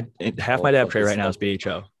 Half my dab tray right now is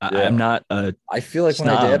BHO. I'm not I feel like when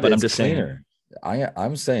I dab, but I'm just cleaner.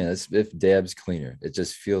 I'm saying if dab's cleaner, it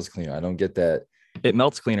just feels cleaner. I don't get that. It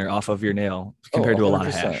melts cleaner off of your nail compared to a lot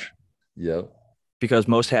of hash. Yep. Because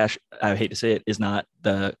most hash, I hate to say it, is not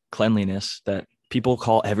the cleanliness that people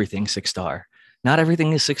call everything 6-star. Not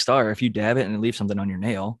everything is 6-star. If you dab it and leave something on your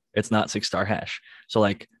nail, it's not 6-star hash. So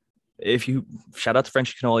like, if you shout out to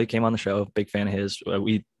Frenchy Cannoli, came on the show, big fan of his.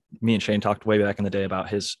 Me and Shane talked way back in the day about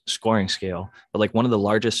his scoring scale, but like one of the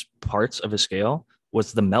largest parts of his scale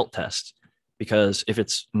was the melt test, because if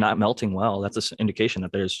it's not melting well, that's an indication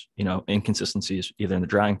that there's, inconsistencies either in the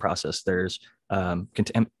drying process. There's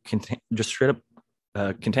just straight up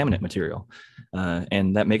contaminant material,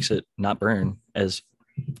 and that makes it not burn as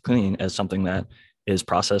clean as something that is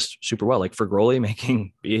processed super well. Like for Growly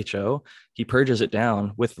making BHO, he purges it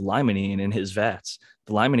down with limonene in his vats.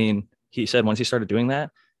 The limonene, he said, once he started doing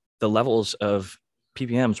that, the levels of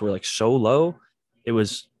ppms were like so low, it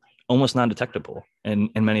was almost non-detectable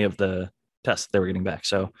in many of the tests they were getting back.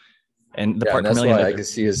 So, and the part per million, I can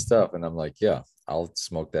see his stuff, and I'm like, yeah, I'll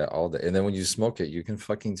smoke that all day. And then when you smoke it, you can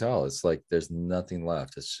fucking tell. It's like there's nothing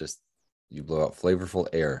left. It's just you blow out flavorful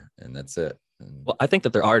air, and that's it. Well, I think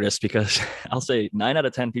that they're artists, because I'll say 9 out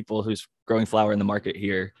of 10 people who's growing flower in the market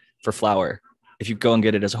here for flower, if you go and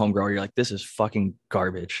get it as a home grower, you're like, this is fucking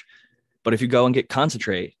garbage. But if you go and get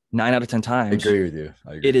concentrate 9 out of 10 times, I agree with you.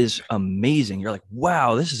 It is amazing. You're like,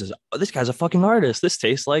 wow, this guy's a fucking artist. This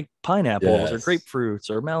tastes like pineapples or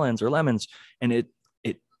grapefruits or melons or lemons. And it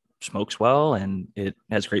smokes well, and it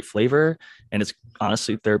has great flavor, and it's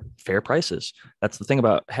honestly, they're fair prices. That's the thing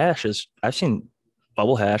about hash is I've seen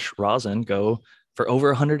bubble hash rosin go for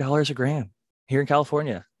over $100 a gram here in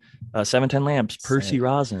California. 710 lamps, Percy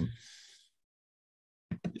rosin.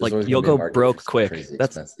 Like you'll go broke quick.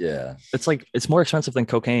 It's more expensive than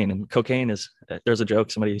cocaine, and cocaine is, there's a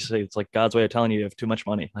joke somebody used to say, it's like God's way of telling you have too much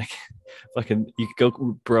money. Like fucking you could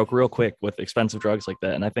go broke real quick with expensive drugs like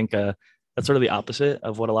that. And I think that's sort of the opposite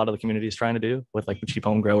of what a lot of the community is trying to do with like the cheap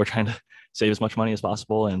home grow. We're trying to save as much money as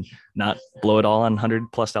possible and not blow it all on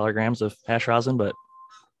 $100+ grams of hash rosin. But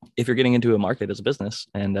if you're getting into a market as a business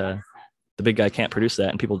and the big guy can't produce that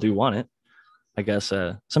and people do want it, I guess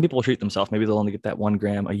some people will treat themselves. Maybe they'll only get that 1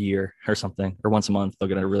 gram a year or something, or once a month they'll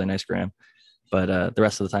get a really nice gram. But the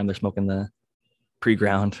rest of the time they're smoking the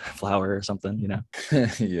pre-ground flour or something, you know.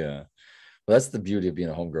 Yeah. Well, that's the beauty of being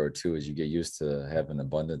a home grower too, is you get used to having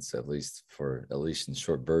abundance, at least in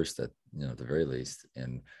short bursts, at at the very least.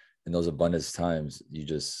 And in those abundance times, you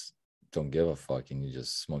just don't give a fuck and you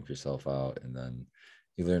just smoke yourself out. And then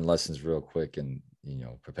you learn lessons real quick and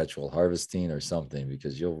perpetual harvesting or something,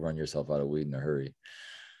 because you'll run yourself out of weed in a hurry.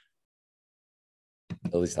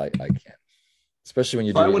 At least I can. Especially when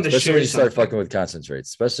you So I want to especially share when you start something. fucking with concentrates,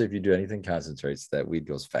 especially if you do anything concentrates, that weed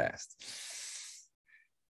goes fast.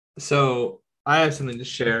 So I have something to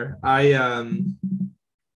share. I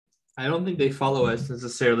don't think they follow us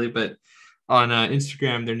necessarily, but on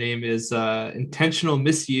Instagram, their name is Intentional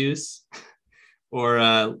Misuse,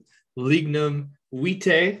 or Lignum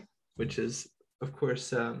vitae, which is, of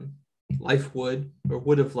course, life wood, or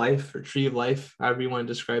wood of life, or tree of life, however you want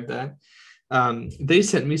to describe that. They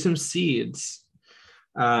sent me some seeds.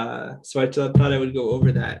 So I thought I would go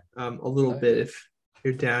over that a little bit if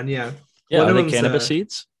you're down. Yeah. Yeah, One are of they them's, cannabis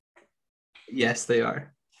seeds? Yes, they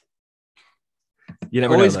are. You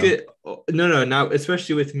never Always know, though. good. No, not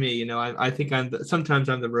especially with me. I think sometimes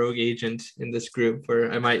I'm the rogue agent in this group,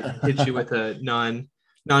 where I might hit you with a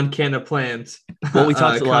non-canna plant. Well, we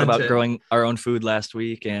talked a lot about content. growing our own food last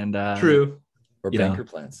week, and True. Or You know, banker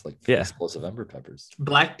plants, like yeah. explosive ember peppers.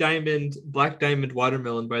 Black diamond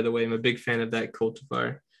watermelon, by the way. I'm a big fan of that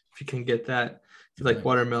cultivar. If you can get that, if you like Nice.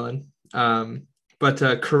 watermelon. But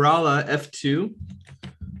Kerala F2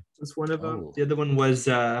 was one of them. Oh. The other one was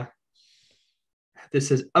this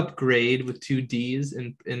says upgrade with 2 D's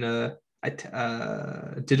in ditto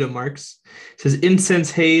marks. It says incense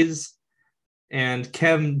haze and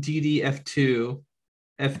Chem DD F2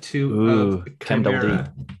 Ooh, of Chem double D.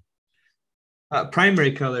 Chimera.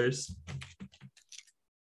 Primary colors: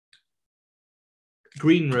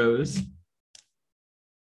 green rose,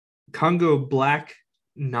 Congo black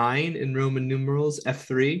 9 in Roman numerals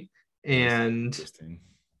F3, and Interesting.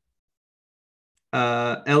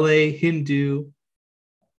 LA Hindu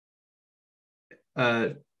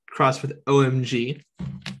crossed with OMG.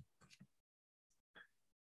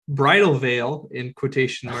 Bridal veil in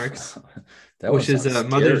quotation marks, That which one is sounds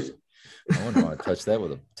mother's. scary. I wouldn't want to touch that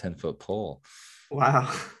with a 10-foot pole. Wow.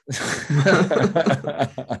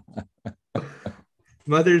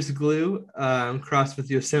 Mother's glue crossed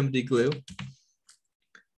with Yosemite glue.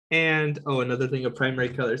 And another thing of primary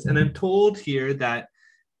colors. And I'm told here that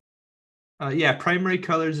primary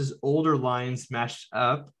colors is older lines mashed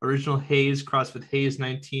up. Original haze crossed with haze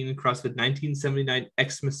 19 crossed with 1979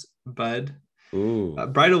 Xmas bud. Ooh.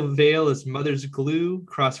 Bridal veil is mother's glue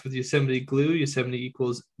crossed with Yosemite glue. Yosemite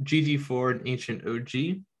equals GG4 and ancient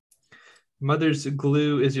OG. Mother's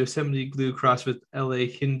glue is Yosemite glue crossed with LA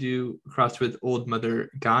Hindu crossed with old mother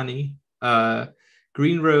Ghani.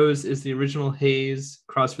 Green rose is the original haze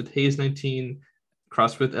crossed with haze 19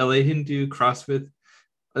 crossed with LA Hindu crossed with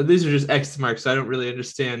these are just X marks, so I don't really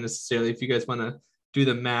understand necessarily if you guys want to do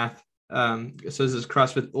the math. So this is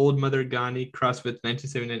crossed with old mother Ghani crossed with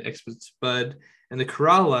 1979 Xmas bud, and the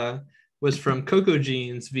Kerala was from Cocoa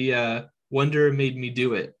Jeans via Wonder Made Me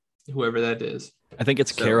Do It, whoever that is. I think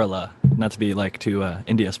it's So- Kerala, not to be like too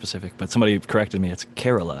India specific, but somebody corrected me. It's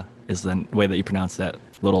Kerala is the way that you pronounce that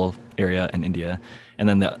little area in India. And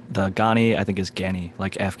then the Ghani, I think, is Ghani,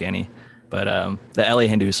 like Afghani. But the LA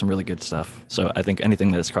Hindu is some really good stuff. So I think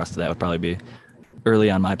anything that's crossed to that would probably be early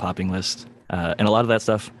on my popping list. And a lot of that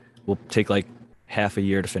stuff will take like half a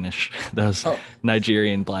year to finish. Those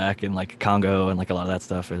Nigerian black and like Congo and like a lot of that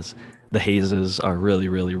stuff is the hazes are really,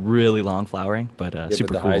 really, really long flowering, but Yeah, super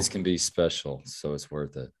but the cool. highs can be special, so it's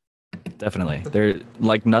worth it. Definitely. They're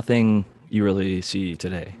like nothing you really see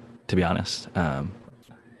today, to be honest.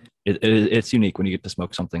 It's unique when you get to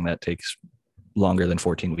smoke something that takes longer than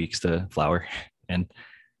 14 weeks to flower. And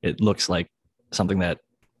it looks like something that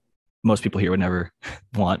most people here would never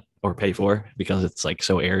want or pay for because it's like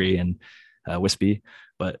so airy and wispy.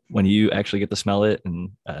 But when you actually get to smell it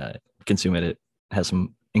and consume it, it has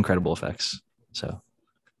some incredible effects. So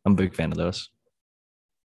I'm a big fan of those.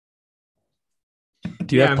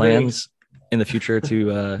 Do you have plans in the future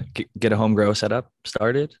to get a home grow setup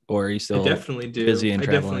started, or are you still I definitely do. busy and I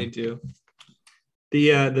traveling? definitely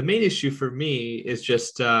do. The main issue for me is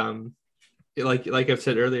just like I've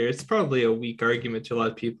said earlier, it's probably a weak argument to a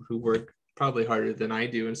lot of people who work probably harder than I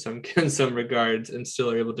do in some regards and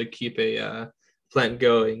still are able to keep a plant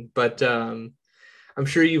going. But I'm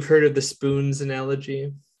sure you've heard of the spoons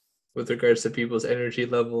analogy with regards to people's energy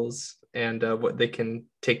levels and what they can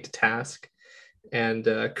take to task. And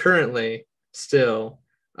currently, still,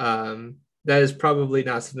 that is probably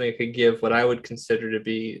not something I could give what I would consider to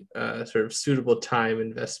be sort of suitable time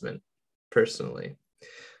investment personally.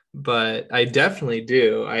 but I definitely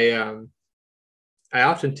do. I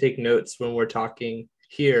often take notes when we're talking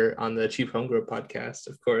here on the Cheap Home Grow podcast,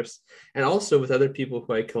 of course, and also with other people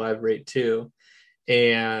who I collaborate too.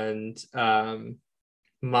 And I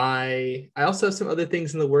also have some other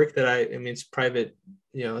things in the work that I mean, it's private,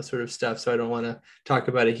 sort of stuff, so I don't want to talk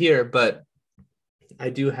about it here, but I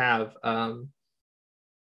do have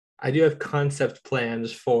concept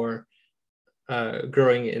plans for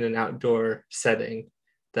growing in an outdoor setting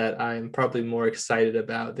that I'm probably more excited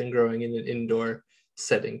about than growing in an indoor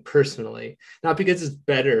setting personally. Not because it's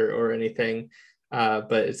better or anything,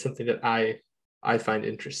 but it's something that I find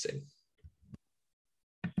interesting.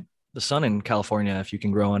 The sun in California, if you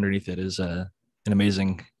can grow underneath it, is an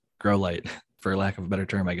amazing grow light, for lack of a better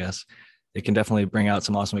term, I guess. It can definitely bring out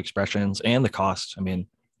some awesome expressions, and the cost. I mean,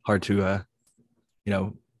 hard to,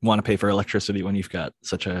 want to pay for electricity when you've got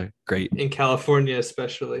such a great. In California,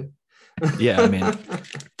 especially. Yeah, I mean,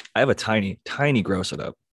 I have a tiny, tiny grow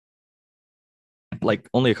setup, like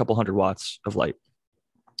only a couple hundred watts of light,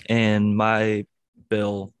 and my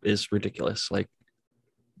bill is ridiculous. Like,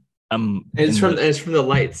 it's from the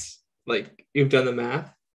lights. Like, you've done the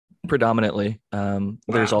math. Predominantly.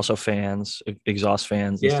 There's also fans, exhaust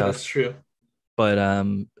fans and yeah, stuff. That's true. But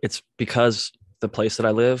it's because the place that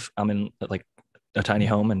I live, I'm in like a tiny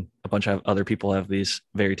home, and a bunch of other people have these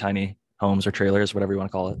very tiny homes or trailers, whatever you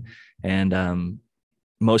want to call it. And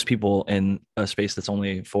most people in a space that's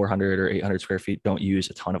only 400 or 800 square feet don't use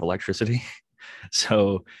a ton of electricity.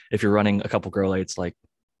 So if you're running a couple grow lights, like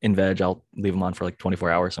in veg, I'll leave them on for like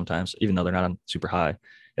 24 hours sometimes, even though they're not on super high.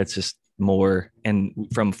 It's just more. And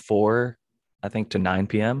from 4, I think, to 9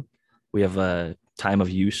 p.m., we have a time of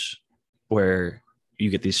use where you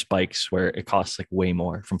get these spikes where it costs like way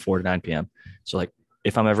more from 4 to 9 p.m. So like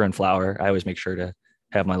if I'm ever in flower, I always make sure to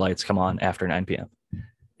have my lights come on after 9 p.m.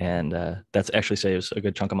 And that's actually saves a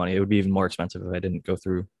good chunk of money. It would be even more expensive if I didn't go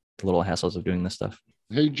through the little hassles of doing this stuff.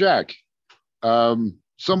 Hey, Jack,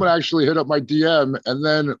 someone actually hit up my DM, and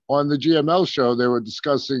then on the GML show, they were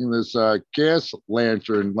discussing this gas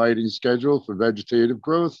lantern lighting schedule for vegetative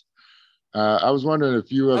growth. I was wondering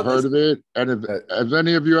if you have heard of it, and if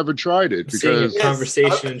any of you ever tried it. Because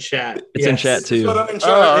conversation in chat. It's in chat too.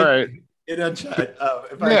 All right. In chat.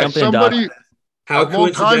 Somebody how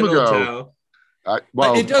coincidental.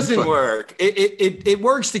 Well, it doesn't work. It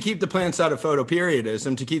works to keep the plants out of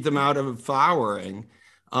photoperiodism, to keep them out of flowering,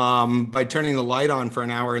 by turning the light on for an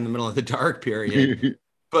hour in the middle of the dark period.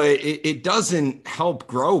 But it doesn't help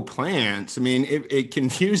grow plants. I mean, it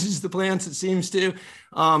confuses the plants, it seems to.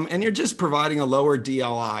 And you're just providing a lower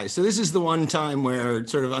DLI. So this is the one time where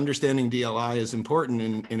sort of understanding DLI is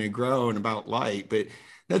important in a grow and about light. But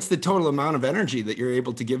that's the total amount of energy that you're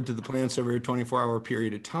able to give to the plants over a 24-hour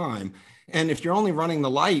period of time. And if you're only running the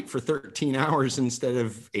light for 13 hours instead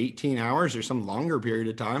of 18 hours or some longer period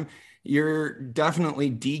of time, you're definitely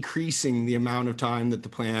decreasing the amount of time that the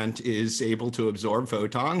plant is able to absorb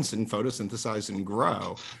photons and photosynthesize and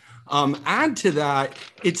grow. Add to that,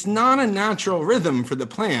 it's not a natural rhythm for the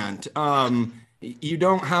plant. You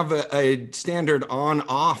don't have a standard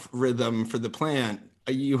on-off rhythm for the plant.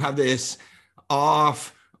 You have this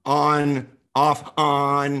off, on, off,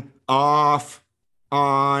 on, off,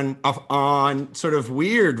 on, off, on sort of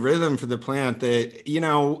weird rhythm for the plant that,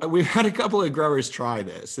 we've had a couple of growers try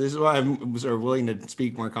this. This is why I'm sort of willing to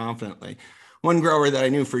speak more confidently. One grower that I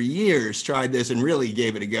knew for years tried this and really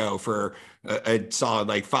gave it a go for a solid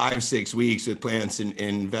like 5-6 weeks with plants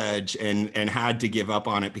in veg and had to give up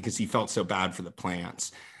on it because he felt so bad for the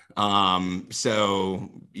plants. So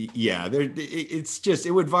yeah, it's just,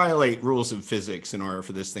 it would violate rules of physics in order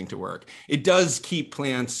for this thing to work. It does keep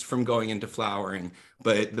plants from going into flowering,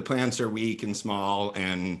 but the plants are weak and small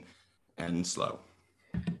and slow.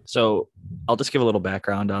 So I'll just give a little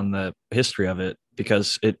background on the history of it,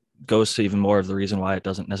 because it goes to even more of the reason why it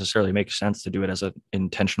doesn't necessarily make sense to do it as an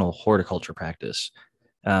intentional horticulture practice.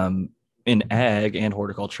 In ag and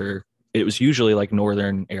horticulture, it was usually like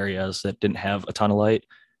northern areas that didn't have a ton of light,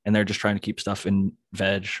 and they're just trying to keep stuff in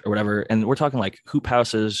veg or whatever. And we're talking like hoop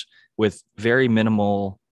houses with very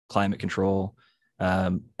minimal climate control.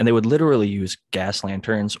 And they would literally use gas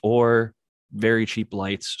lanterns or very cheap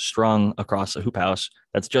lights strung across a hoop house.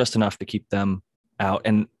 That's just enough to keep them out.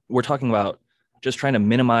 And we're talking about just trying to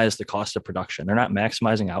minimize the cost of production. They're not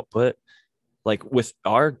maximizing output. Like with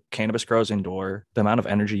our cannabis grows indoor, the amount of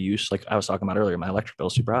energy use, like I was talking about earlier, my electric bill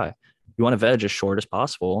is super high. You want to veg as short as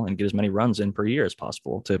possible and get as many runs in per year as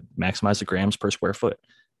possible to maximize the grams per square foot,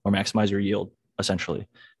 or maximize your yield essentially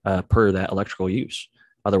per that electrical use.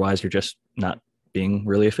 Otherwise, you're just not being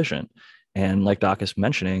really efficient. And like Doc is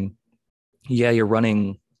mentioning, yeah, you're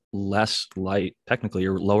running less light, technically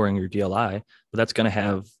you're lowering your DLI, but that's going to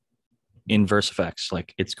have inverse effects.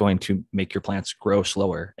 Like it's going to make your plants grow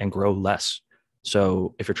slower and grow less.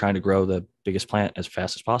 So if you're trying to grow the biggest plant as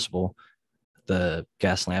fast as possible, the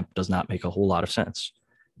gas lamp does not make a whole lot of sense.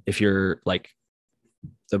 If you're like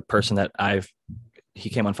the person that he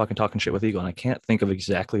came on fucking Talking Shit with Eagle, and I can't think of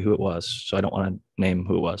exactly who it was, so I don't want to name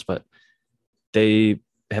who it was, but they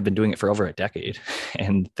have been doing it for over a decade,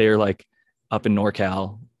 and they're like up in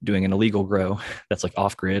NorCal doing an illegal grow that's like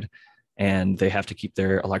off grid, and they have to keep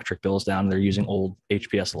their electric bills down. They're using old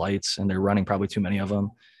HPS lights, and they're running probably too many of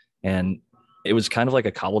them. And it was kind of like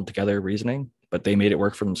a cobbled together reasoning, but they made it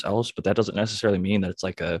work for themselves. But that doesn't necessarily mean that it's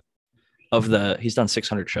like he's done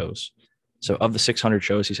 600 shows. So of the 600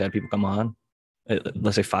 shows he's had people come on,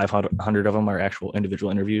 let's say 500 of them are actual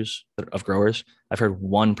individual interviews of growers. I've heard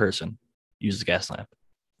one person use the gas lamp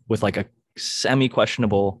with like a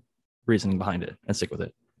semi-questionable reasoning behind it and stick with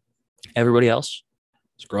it. Everybody else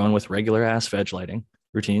is growing with regular ass veg lighting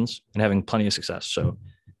routines and having plenty of success. So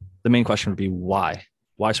the main question would be why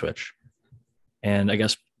switch? And I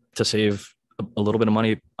guess to save a little bit of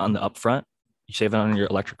money on the upfront, you save it on your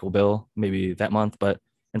electrical bill maybe that month, but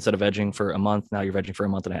instead of vegging for a month, now you're vegging for a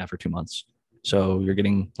month and a half or 2 months. So you're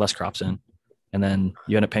getting less crops in, and then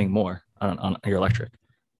you end up paying more on your electric.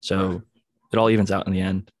 So it all evens out in the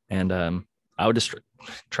end. And I would just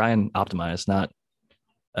try and optimize.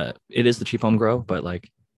 It is the cheap home grow, but like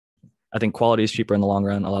I think quality is cheaper in the long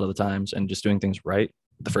run a lot of the times, and just doing things right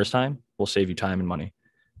the first time will save you time and money.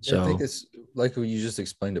 So yeah, I think it's like you just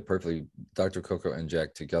explained it perfectly. Dr. Coco and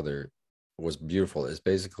Jack together was beautiful. It's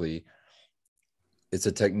basically, it's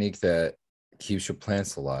a technique that keeps your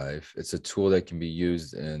plants alive. It's a tool that can be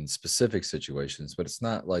used in specific situations, but it's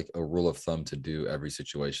not like a rule of thumb to do every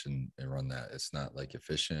situation and run that. It's not like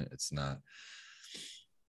efficient. It's not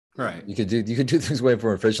right. You could do things way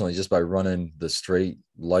more efficiently just by running the straight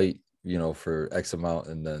light, for X amount,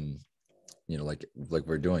 and then like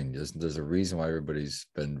we're doing. There's a reason why everybody's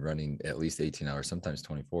been running at least 18 hours, sometimes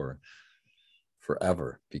 24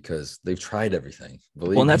 forever, because they've tried everything.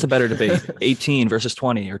 And that's a better debate. 18 versus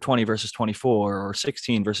 20, or 20 versus 24, or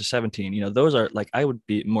 16 versus 17. Those are like, I would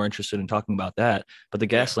be more interested in talking about that. But the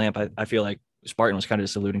gas lamp, I feel like Spartan was kind of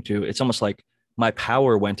just alluding to. It's almost like my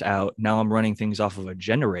power went out. Now I'm running things off of a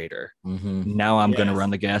generator. Mm-hmm. Now I'm going to run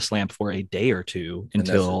the gas lamp for a day or two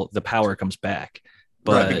until the power comes back.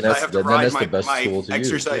 But I have to ride my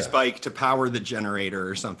exercise bike to power the generator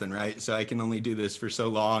or something, right? So I can only do this for so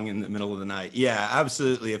long in the middle of the night. Yeah,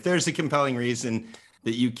 absolutely. If there's a compelling reason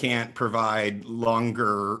that you can't provide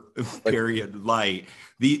longer period light,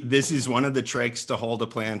 this is one of the tricks to hold a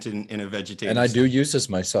plant in a vegetative. And I do use this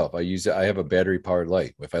myself. I have a battery powered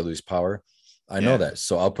light. If I lose power, I know that.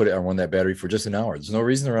 So I'll run that battery for just an hour. There's no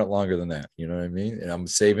reason to run it longer than that. You know what I mean? And I'm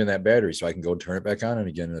saving that battery so I can go turn it back on and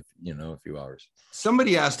again in a few hours.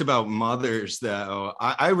 Somebody asked about mothers, though.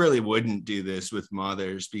 I really wouldn't do this with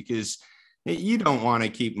mothers, because you don't want to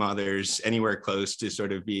keep mothers anywhere close to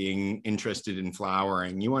sort of being interested in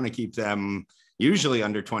flowering. You want to keep them usually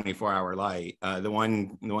under 24-hour light. The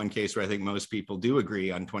one case where I think most people do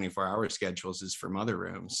agree on 24-hour schedules is for mother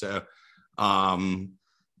rooms. So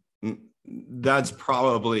that's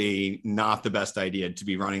probably not the best idea to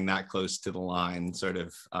be running that close to the line, sort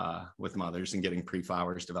of with mothers and getting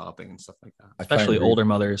pre-flowers developing and stuff like that. Especially older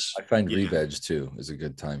mothers. I find re-veg too is a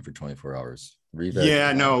good time for 24 hours. Re-veg.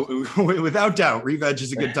 Yeah, no, without doubt, re-veg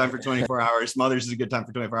is a good time for 24 hours. Mothers is a good time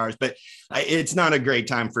for 24 hours, but it's not a great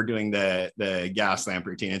time for doing the gas lamp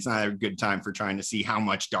routine. It's not a good time for trying to see how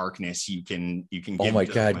much darkness you can get. Oh my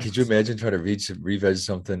God, could you imagine trying to re-veg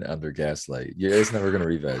something under gaslight? Yeah, it's never going to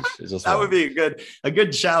re-veg. That would be a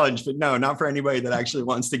good challenge, but no, not for anybody that actually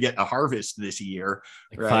wants to get a harvest this year.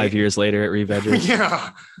 Like right? 5 years later, it re-veges.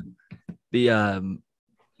 Yeah. The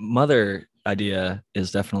mother idea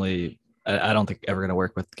is definitely, I don't think ever going to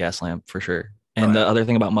work with gas lamp for sure. And the other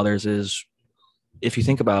thing about mothers is, if you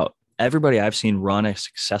think about everybody I've seen run a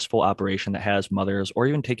successful operation that has mothers or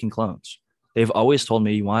even taking clones, they've always told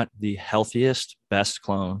me you want the healthiest, best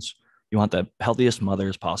clones. You want the healthiest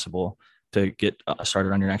mothers possible to get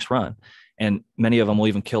started on your next run. And many of them will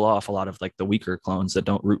even kill off a lot of like the weaker clones that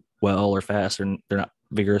don't root well or fast, or they're not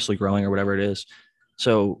vigorously growing or whatever it is.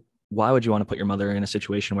 So why would you want to put your mother in a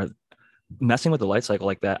situation where messing with the light cycle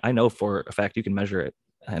like that? I know for a fact you can measure it,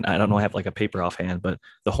 and I don't know, I have like a paper offhand, but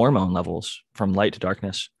the hormone levels from light to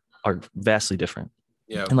darkness are vastly different.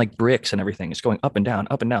 Yeah. And like bricks and everything is going up and down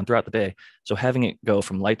throughout the day. So having it go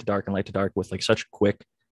from light to dark and light to dark with like such quick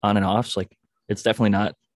on and offs, like it's definitely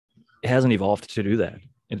not, it hasn't evolved to do that.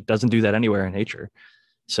 It doesn't do that anywhere in nature.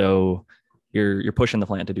 So you're pushing the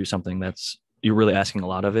plant to do something that's you're really asking a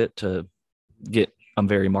lot of it to get a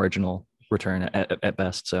very marginal return at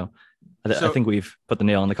best. So I think we've put the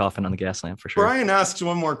nail in the coffin on the gas lamp for sure. Brian asks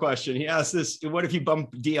one more question. He asks this: what if you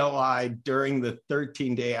bump DLI during the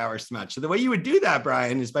 13-day hours match? So the way you would do that,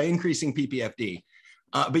 Brian, is by increasing PPFD.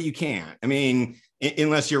 But you can't. I mean,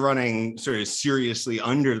 unless you're running sort of seriously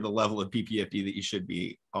under the level of PPFD that you should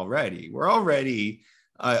be already. We're already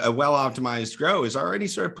a well-optimized grow is already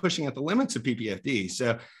sort of pushing at the limits of PPFD.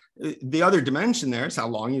 So the other dimension there is how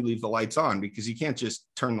long you leave the lights on, because you can't just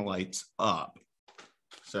turn the lights up.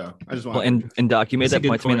 So I just want. Well, and Doc, you made that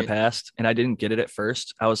point to me in the past, and I didn't get it at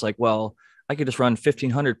first. I was like, well, I could just run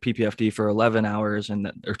 1500 PPFD for 11 hours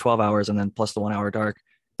or 12 hours, and then plus the 1 hour dark.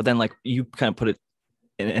 But then, like, you kind of put it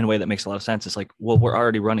in a way that makes a lot of sense. It's like, well, we're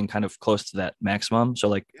already running kind of close to that maximum. So,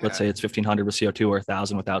 like, let's say it's 1500 with CO2 or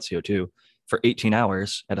 1000 without CO2 for 18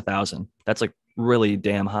 hours at 1000. That's like really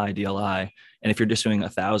damn high DLI. And if you're just doing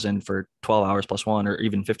 1000 for 12 hours plus 1, or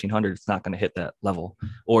even 1500, it's not going to hit that level.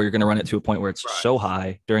 Or you're going to run it to a point where it's so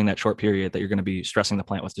high during that short period that you're going to be stressing the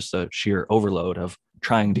plant with just a sheer overload of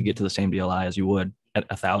trying to get to the same DLI as you would at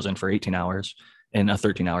 1000 for 18 hours in a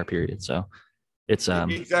 13-hour period. So it's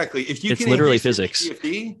exactly. If you it's literally physics,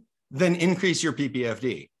 PPFD, then increase your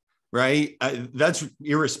PPFD. Right. That's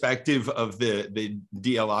irrespective of the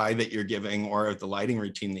DLI that you're giving or of the lighting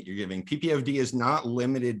routine that you're giving. PPFD is not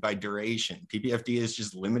limited by duration. PPFD is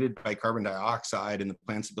just limited by carbon dioxide and the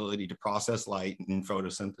plant's ability to process light and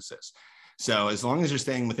photosynthesis. So as long as you're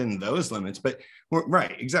staying within those limits, but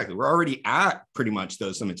right, exactly. We're already at pretty much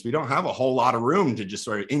those limits. We don't have a whole lot of room to just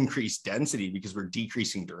sort of increase density because we're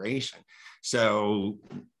decreasing duration. So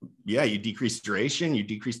yeah, you decrease duration, you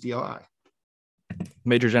decrease DLI.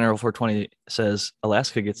 Major General 420 says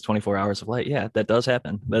Alaska gets 24 hours of light. Yeah, that does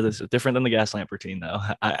happen. That is different than the gas lamp routine, though.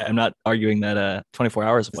 I'm not arguing that 24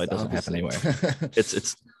 hours of light doesn't happen anywhere.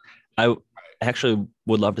 I actually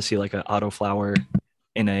would love to see like an auto flower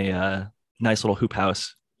in a nice little hoop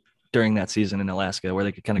house during that season in Alaska, where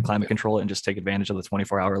they could kind of climate control it and just take advantage of the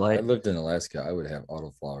 24-hour light. I lived in Alaska. I would have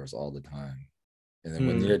auto flowers all the time. And then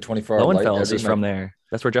when you get 24-hour light, Lowenfels is from there.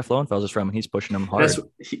 That's where Jeff Lowenfels is from, and he's pushing them hard.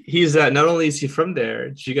 He's not only is he from there.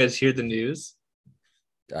 Did you guys hear the news?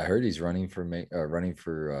 I heard he's running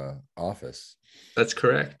for office. That's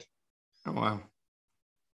correct. Oh wow!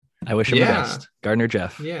 I wish him the best, Gardner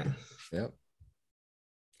Jeff. Yeah. Yep.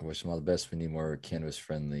 I wish him all the best. We need more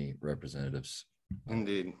cannabis-friendly representatives.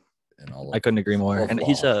 Indeed. And all. I couldn't agree more. And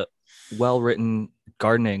he's a well-written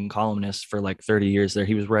gardening columnist for like 30 years there.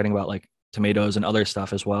 He was writing about like tomatoes and other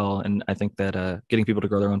stuff as well. And I think that getting people to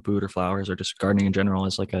grow their own food or flowers or just gardening in general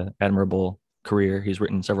is like an admirable career. He's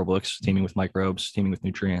written several books, Teaming with Microbes, Teaming with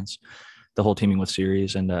Nutrients, the whole Teaming with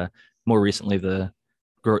series, and more recently the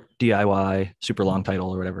DIY, super long title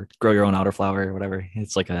or whatever, Grow Your Own Autoflower or whatever.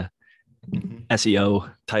 It's like a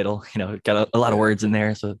SEO title, got a lot of words in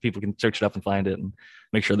there so people can search it up and find it and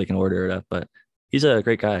make sure they can order it up. But he's a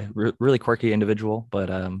great guy, really quirky individual, but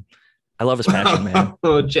I love his passion, man.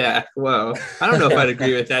 Oh, Jack. Whoa. I don't know if I'd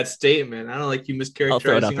agree with that statement. I don't like you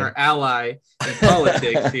mischaracterizing our ally in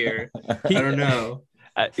politics here. I don't know.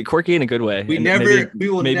 Quirky in a good way. Maybe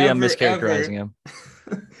I'm mischaracterizing him.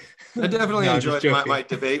 I definitely enjoyed my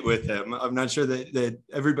debate with him. I'm not sure that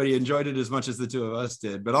everybody enjoyed it as much as the two of us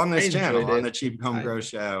did, but on this channel, on the Cheap Home Grow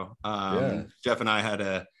Show, Jeff and I had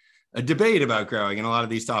a debate about growing, and a lot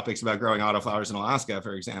of these topics about growing autoflowers in Alaska,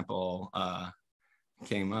 for example,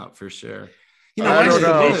 came up for sure. I don't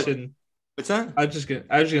know. What's that? I was just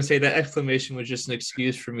gonna say that exclamation was just an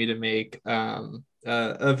excuse for me to make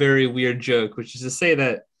a very weird joke, which is to say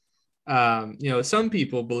that some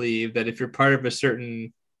people believe that if you're part of a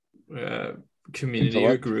certain community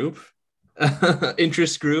or group,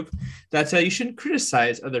 interest group, that's how you shouldn't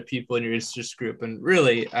criticize other people in your interest group. And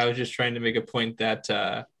really, I was just trying to make a point that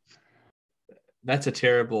that's a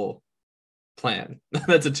terrible plan.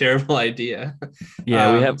 That's a terrible idea.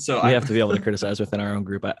 Yeah, we have to be able to criticize within our own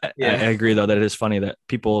group. I agree though that it is funny that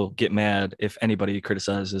people get mad if anybody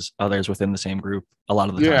criticizes others within the same group a lot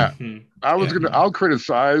of the time. I'll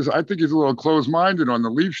criticize. I think he's a little closed-minded on the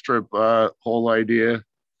leaf strip whole idea.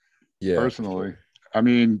 Yeah, personally. I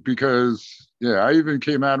mean, because I even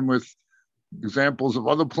came at him with examples of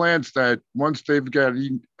other plants that once they've got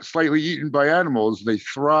slightly eaten by animals, they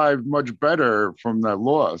thrive much better from that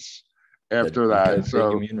loss after that.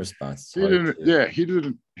 So immune response. He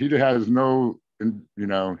has no,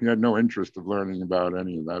 he had no interest of learning about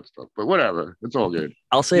any of that stuff, but whatever, it's all good.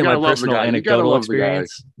 I'll say my personal anecdotal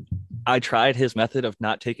experience. I tried his method of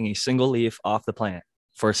not taking a single leaf off the plant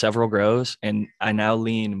for several grows, and I now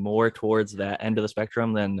lean more towards that end of the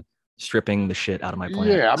spectrum than stripping the shit out of my plant.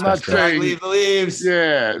 Yeah, I'm not Stress drip. saying- Leave the leaves.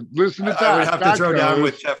 Yeah, listen to I would Doc. have Doc to throw down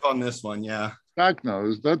knows. with Jeff on this one. Yeah. Doc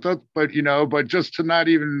knows that, but just to not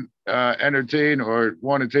even entertain or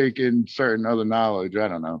want to take in certain other knowledge, I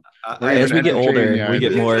don't know. As we get older, we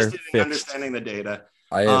get more interested in fixed. understanding the data,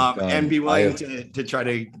 I have and be I willing have- to try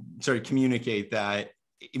to sort of communicate that,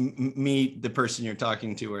 meet the person you're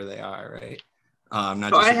talking to where they are, right?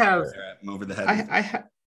 Not So just I have- stare at them over the head.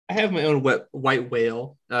 I have my own white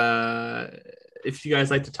whale. If you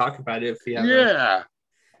guys like to talk about it, if you have Yeah.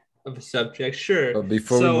 of a subject, sure. But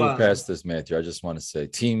before So, we move past this, Matthew, I just want to say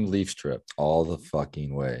Team Leaf Strip all the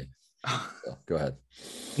fucking way. So, go ahead.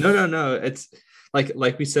 No. It's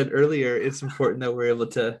like we said earlier, it's important that we're able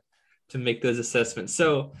to make those assessments.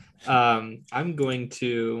 So I'm going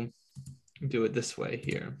to do it this way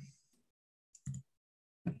here.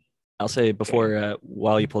 I'll say before,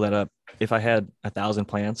 while you pull that up, if I had 1,000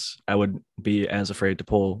 plants, I would be as afraid to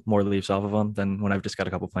pull more leaves off of them than when I've just got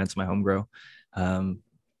a couple plants in my home grow.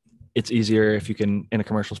 It's easier if you can, in a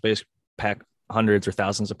commercial space, pack hundreds or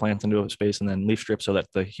thousands of plants into a space and then leaf strip so that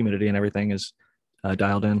the humidity and everything is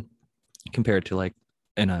dialed in, compared to like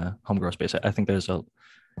in a home grow space. I think there's a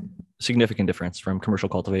significant difference from commercial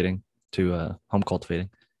cultivating to home cultivating.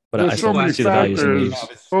 But There's I so still many see the values in factors.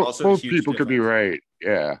 leaves. Also a Both huge people could be difference. right.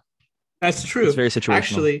 Yeah. That's true. It's very situational.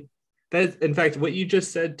 Actually, in fact, what you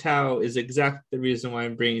just said, Tao, is exactly the reason why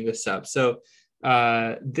I'm bringing this up. So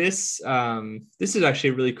this is actually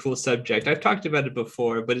a really cool subject. I've talked about it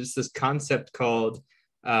before, but it's this concept called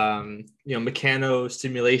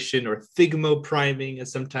mechanostimulation, or thigmopriming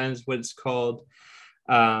is sometimes what it's called.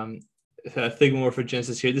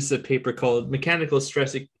 Thigmomorphogenesis here. This is a paper called Mechanical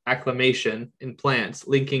Stress Acclimation in Plants,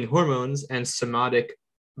 Linking Hormones and Somatic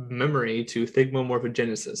Memory to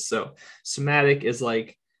Thigmomorphogenesis. So somatic is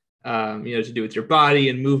like, to do with your body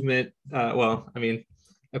and movement. I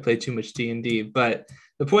play too much D&D, but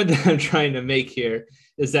the point that I'm trying to make here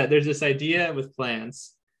is that there's this idea with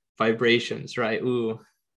plants, vibrations, right? Ooh,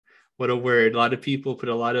 what a word. A lot of people put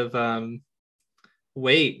a lot of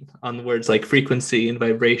weight on the words like frequency and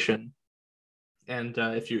vibration. And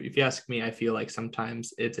if you ask me, I feel like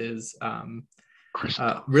sometimes it is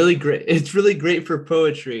really great. It's really great for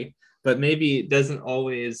poetry, but maybe it doesn't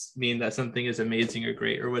always mean that something is amazing or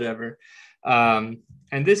great or whatever. And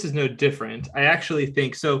this is no different. I actually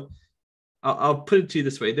think so. I'll put it to you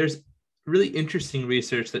this way. There's really interesting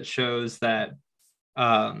research that shows that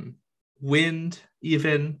wind,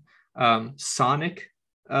 even sonic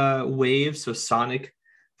waves, so sonic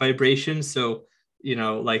vibrations, so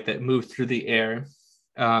like that move through the air,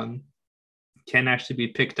 can actually be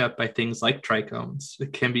picked up by things like trichomes.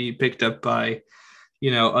 It can be picked up by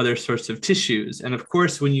other sorts of tissues. And of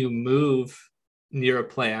course, when you move near a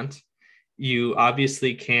plant, you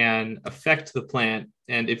obviously can affect the plant.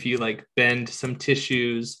 And if you like bend some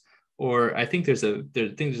tissues, or I think there's a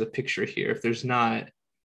picture here. If there's not,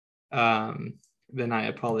 then I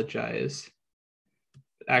apologize.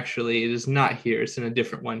 Actually, it is not here. It's in a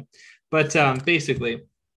different one. But basically,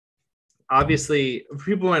 obviously,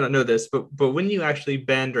 people might not know this, but when you actually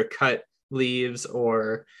bend or cut leaves,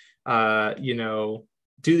 or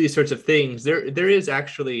do these sorts of things, there is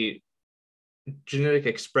actually genetic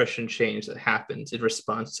expression change that happens in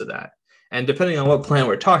response to that. And depending on what plant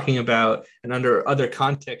we're talking about and under other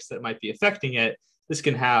contexts that might be affecting it, this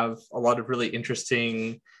can have a lot of really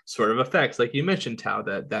interesting sort of effects. Like you mentioned, Tao,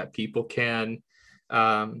 that people can,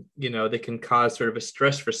 they can cause sort of a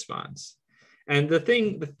stress response. And the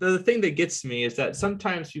thing that gets me is that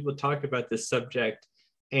sometimes people talk about this subject,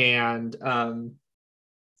 and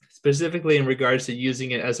specifically in regards to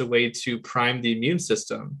using it as a way to prime the immune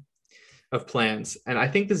system of plants. And I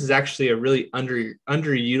think this is actually a really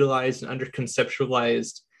underutilized and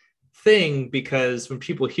underconceptualized thing, because when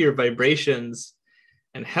people hear vibrations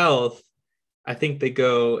and health, I think they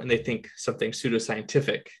go and they think something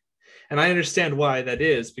pseudoscientific. And I understand why that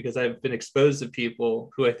is, because I've been exposed to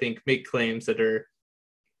people who I think make claims that are,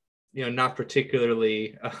 not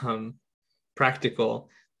particularly practical,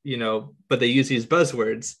 but they use these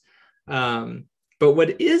buzzwords. But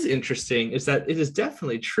what is interesting is that it is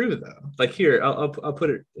definitely true, though. Like here, I'll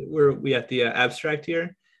put it where we at the abstract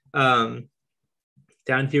here. Down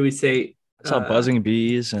here we say I saw buzzing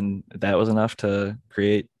bees, and that was enough to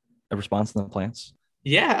create a response in the plants.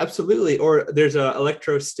 Yeah, absolutely. Or there's a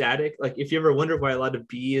electrostatic. Like if you ever wonder why a lot of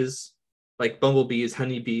bees, like bumblebees,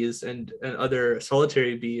 honeybees, and other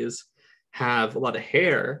solitary bees have a lot of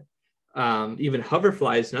hair, even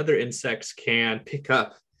hoverflies and other insects can pick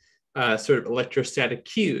up sort of electrostatic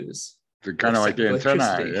cues. They're kind of like the antennae,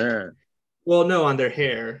 electricity. yeah. Well, no, on their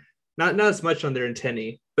hair, not as much on their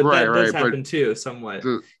antennae, but Right, that does right, but happen too, somewhat.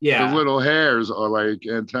 the Yeah. little hairs are like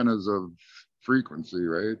antennas of frequency,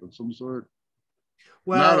 right? Of some sort.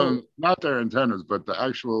 Well, Not their antennas, but the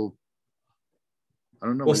actual. I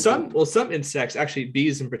don't know what you call it. some insects, actually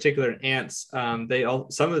bees in particular, and ants,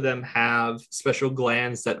 some of them have special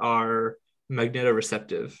glands that are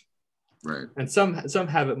magnetoreceptive, Right. and some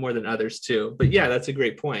have it more than others too. But yeah, that's a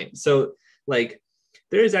great point. So like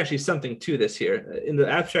there is actually something to this here. In the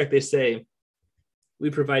abstract, they say we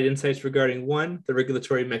provide insights regarding one, the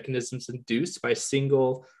regulatory mechanisms induced by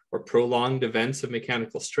single or prolonged events of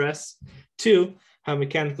mechanical stress. Two, how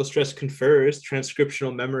mechanical stress confers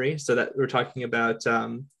transcriptional memory. So that we're talking about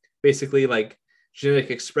basically like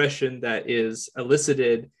genetic expression that is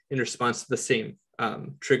elicited in response to the same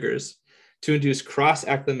triggers. To induce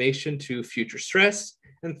cross-acclimation to future stress.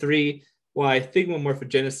 And three, why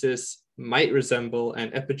thigmomorphogenesis might resemble an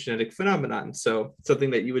epigenetic phenomenon. So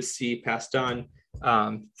something that you would see passed on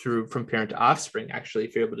from parent to offspring, actually,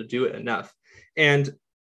 if you're able to do it enough. And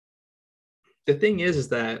the thing is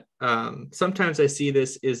that sometimes I see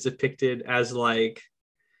this is depicted as like,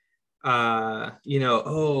 the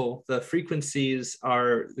frequencies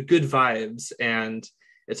are good vibes and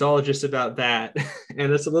it's all just about that.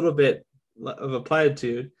 And it's a little bit of a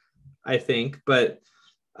platitude, I think. But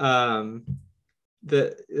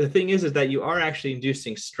the thing is that you are actually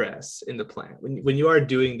inducing stress in the plant when you are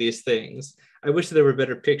doing these things. I wish there were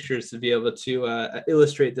better pictures to be able to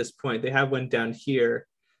illustrate this point. They have one down here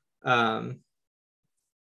that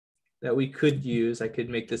we could use. I could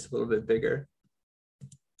make this a little bit bigger.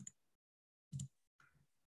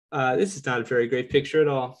 This is not a very great picture at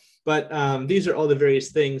all, but these are all the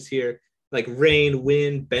various things here, like rain,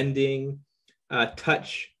 wind, bending,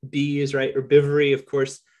 touch, bees, right? Herbivory, of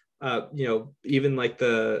course, even like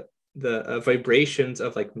the vibrations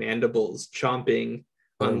of like mandibles chomping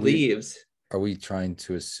on leaves. Are we trying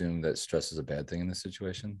to assume that stress is a bad thing in this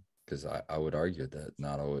situation? Because I would argue that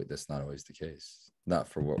that's not always the case. Not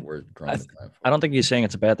for what we're growing the plant for. I don't think he's saying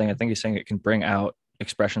it's a bad thing. I think he's saying it can bring out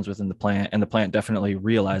expressions within the plant, and the plant definitely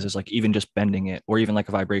realizes, like even just bending it or even like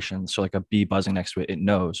a vibration. So like a bee buzzing next to it, it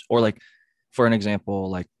knows. Or like, for an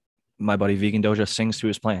example, like my buddy Vegan Doja sings to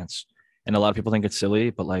his plants, and a lot of people think it's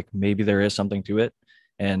silly, but like maybe there is something to it.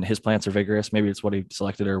 And his plants are vigorous. Maybe it's what he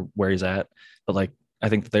selected or where he's at. But like I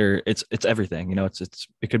think that it's everything.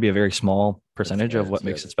 It could be a very small percentage of what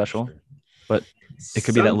makes it special, sure. But it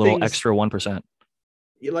could be that little extra 1%.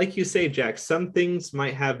 Like you say, Jack, some things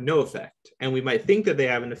might have no effect, and we might think that they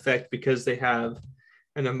have an effect because they have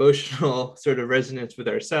an emotional sort of resonance with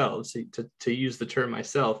ourselves. To use the term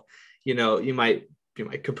myself, you might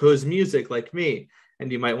compose music like me,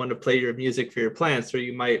 and you might want to play your music for your plants, or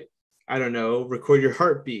you might, I don't know, record your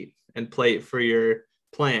heartbeat and play it for your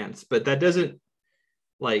plants. But that doesn't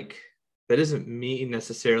mean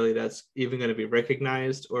necessarily that's even going to be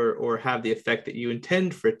recognized or have the effect that you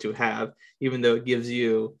intend for it to have, even though it gives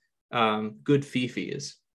you good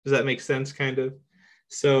fifis. Does that make sense, kind of?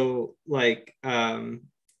 So like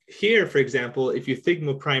here, for example, if you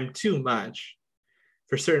thigmoprime too much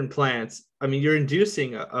for certain plants, I mean, you're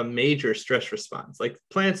inducing a major stress response. Like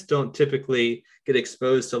plants don't typically get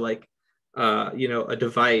exposed to like, a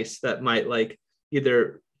device that might like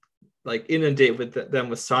either like inundate them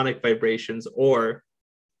with sonic vibrations or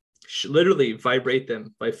literally vibrate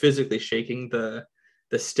them by physically shaking the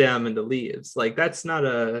stem and the leaves. Like that's not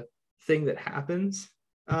a thing that happens.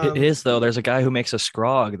 It is though. There's a guy who makes a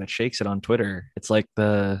scrog that shakes it on Twitter. It's like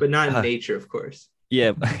but not in nature, of course.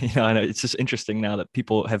 Yeah, I know. It's just interesting now that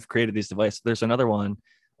people have created these devices. There's another one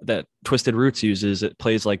that Twisted Roots uses. It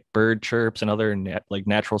plays like bird chirps and other like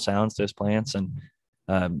natural sounds to his plants, and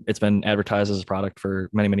it's been advertised as a product for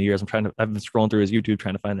many, many years. I've been scrolling through his YouTube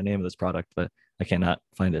trying to find the name of this product, but I cannot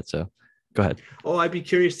find it. So go ahead. Oh, I'd be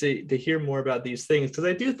curious to hear more about these things, because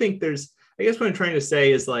I do think I guess what I'm trying to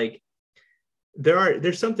say is like,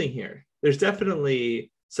 there's something here. There's definitely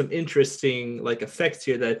some interesting like effects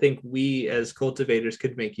here that I think we as cultivators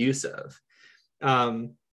could make use of.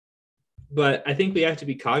 But I think we have to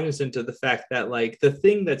be cognizant of the fact that like the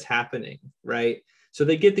thing that's happening, right? So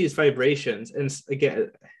they get these vibrations, and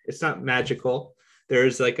again, it's not magical.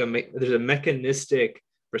 There's a mechanistic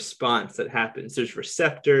response that happens. There's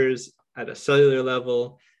receptors at a cellular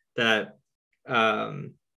level that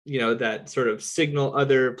that sort of signal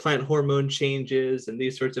other plant hormone changes and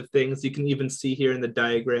these sorts of things. You can even see here in the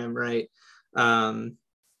diagram, right? Where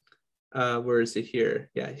is it here?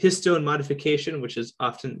 Yeah, histone modification, which is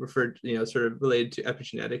often referred, sort of related to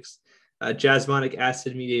epigenetics. Jasmonic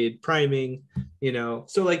acid mediated priming, so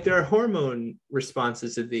like there are hormone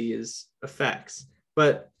responses to these effects,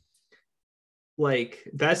 but like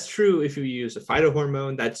that's true if you use a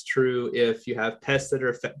phytohormone. That's true if you have pests that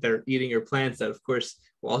are eating your plants. That of course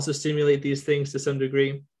will also stimulate these things to some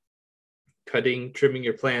degree. Trimming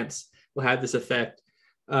your plants will have this effect.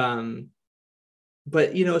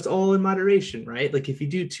 But it's all in moderation, right? Like if you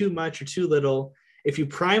do too much or too little, if you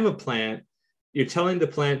prime a plant, you're telling the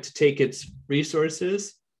plant to take its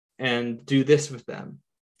resources and do this with them.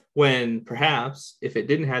 When perhaps if it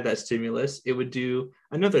didn't have that stimulus, it would do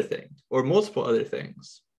another thing or multiple other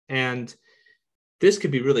things. And this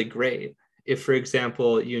could be really great if, for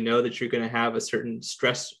example, you know that you're going to have a certain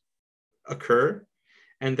stress occur,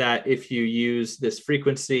 and that if you use this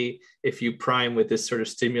frequency, if you prime with this sort of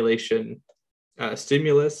stimulus,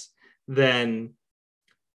 then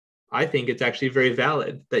I think it's actually very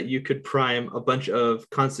valid that you could prime a bunch of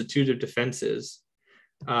constitutive defenses.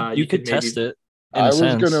 You could test it. I was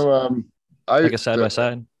gonna like a side by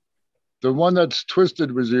side. The one that's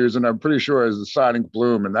Twisted was using, I'm pretty sure, is the Sonic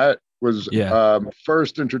Bloom, and that was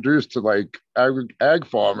first introduced to like ag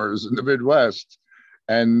farmers in the Midwest.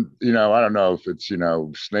 And I don't know if it's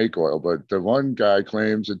snake oil, but the one guy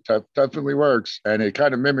claims it definitely works, and it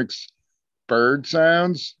kind of mimics bird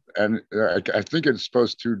sounds, and I think it's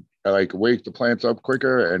supposed to like wake the plants up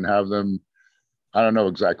quicker and have them. I don't know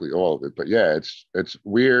exactly all of it, but yeah, it's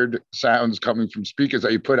weird sounds coming from speakers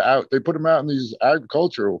that you put out. They put them out in these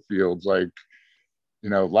agricultural fields, like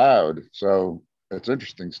loud. So it's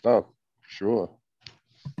interesting stuff, for sure.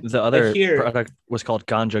 The other product was called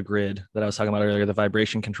Ganja Grid that I was talking about earlier, the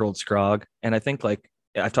vibration controlled scrog. And I think like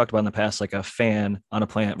I've talked about in the past, like a fan on a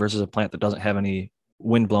plant versus a plant that doesn't have any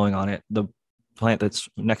wind blowing on it. The plant that's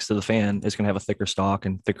next to the fan is going to have a thicker stalk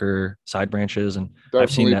and thicker side branches. And Definitely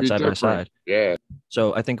I've seen that side by side. Yeah.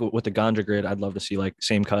 So I think with the Ganja Grid, I'd love to see like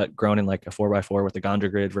same cut grown in like a 4x4 with the Ganja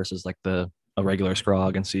Grid versus like a regular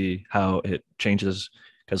scrog, and see how it changes.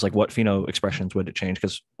 Because like what pheno expressions would it change?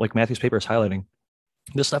 Because like Matthew's paper is highlighting,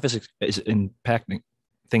 this stuff is impacting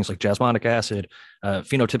things like jasmonic acid,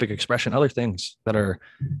 phenotypic expression, other things that are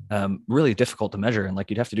really difficult to measure. And like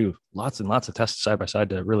you'd have to do lots and lots of tests side by side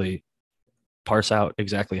to really parse out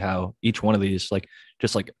exactly how each one of these, like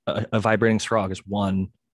just like a vibrating scrog is one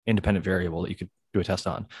independent variable that you could do a test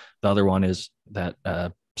on. The other one is that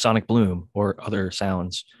sonic bloom or other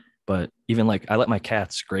sounds. But even like I let my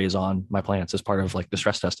cats graze on my plants as part of like the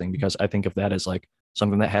stress testing, because I think of that as like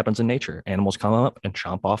something that happens in nature. Animals come up and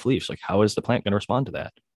chomp off leaves. Like, how is the plant going to respond to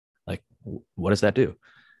that? Like, what does that do?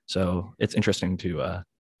 So it's interesting to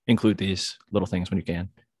include these little things when you can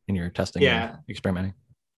in your testing and experimenting.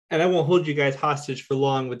 And I won't hold you guys hostage for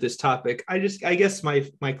long with this topic. I guess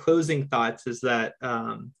my closing thoughts is that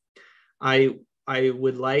I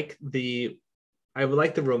would like the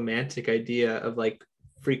romantic idea of like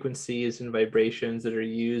frequencies and vibrations that are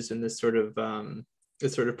used in this sort of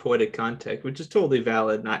poetic context, which is totally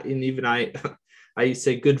valid. And even I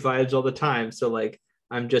say good vibes all the time, so like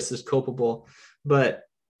I'm just as culpable. But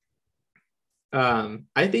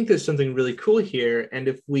I think there's something really cool here, and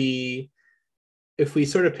if we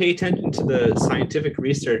sort of pay attention to the scientific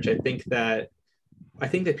research, I think that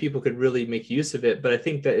people could really make use of it. But I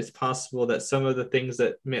think that it's possible that some of the things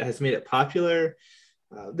that has made it popular,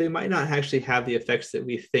 they might not actually have the effects that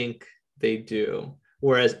we think they do,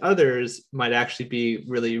 whereas others might actually be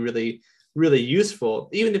really, really, really useful,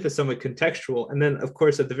 even if it's somewhat contextual. And then, of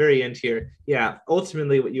course, at the very end here,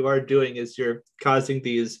 ultimately what you are doing is you're causing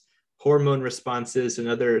these hormone responses and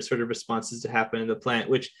other sort of responses to happen in the plant,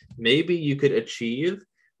 which maybe you could achieve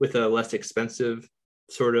with a less expensive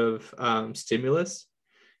sort of stimulus,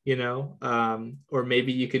 or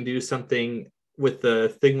maybe you can do something with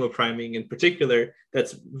the thigmopriming in particular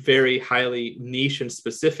that's very highly niche and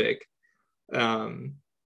specific.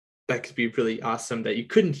 That could be really awesome that you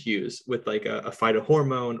couldn't use with like a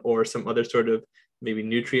phytohormone or some other sort of maybe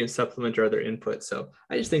nutrient supplement or other input. So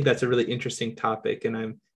I just think that's a really interesting topic, and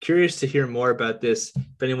I'm curious to hear more about this.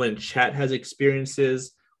 If anyone in chat has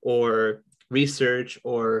experiences or research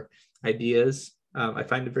or ideas, I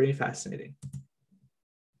find it very fascinating.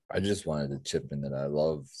 I just wanted to chip in that I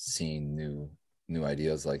love seeing new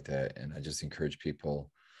ideas like that, and I just encourage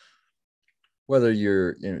people, whether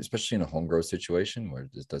you're especially in a home grow situation where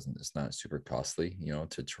it's not super costly,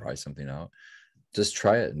 to try something out. Just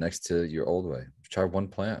try it next to your old way. Try one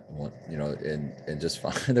plant, and just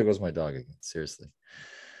find. There goes my dog again. Seriously,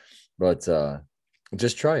 but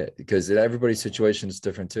just try it, because everybody's situation is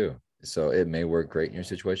different too. So it may work great in your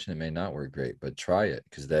situation, it may not work great, but try it,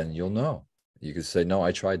 because then you'll know. You could say, no,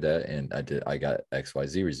 I tried that and I got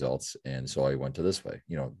XYZ results, and so I went to this way.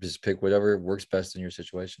 Just pick whatever works best in your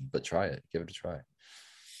situation, but try it. Give it a try.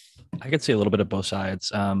 I could see a little bit of both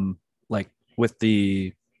sides. Like with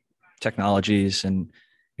the technologies and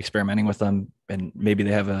experimenting with them, and maybe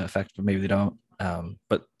they have an effect, but maybe they don't.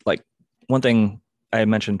 But like one thing I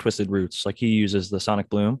mentioned, Twisted Roots, like he uses the Sonic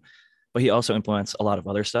Bloom, but he also implements a lot of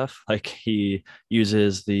other stuff. Like he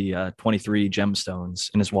uses the 23 gemstones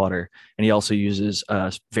in his water, and he also uses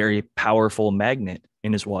a very powerful magnet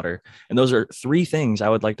in his water. And those are three things I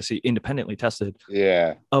would like to see independently tested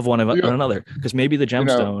Yeah. of one of You know- another, because maybe the You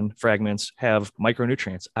know- gemstone fragments have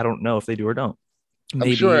micronutrients. I don't know if they do or don't.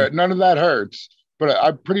 I'm sure none of that hurts, but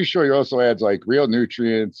I'm pretty sure he also adds like real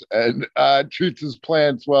nutrients and treats his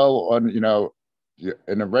plants well on, in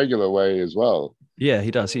a regular way as well. Yeah, he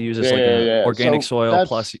does. He uses Yeah, like yeah. organic So soil that's-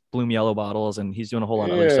 plus Bloom Yellow bottles, and he's doing a whole lot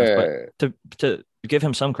of other stuff. But to give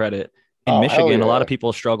him some credit, in Oh, hell Michigan, a lot yeah. of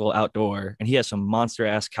people struggle outdoor, and he has some monster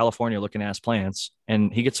ass California looking ass plants,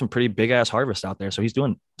 and he gets some pretty big ass harvest out there. So he's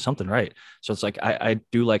doing something right. So it's like I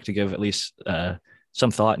do like to give at least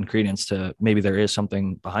some thought and credence to maybe there is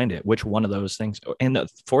something behind it. Which one of those things? And the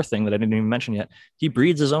fourth thing that I didn't even mention yet, he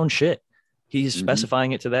breeds his own shit. He's Mhm.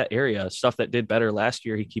 specifying it to that area. Stuff that did better last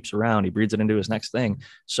year, he keeps around. He breeds it into his next thing.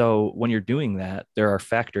 So when you're doing that, there are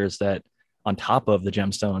factors that, on top of the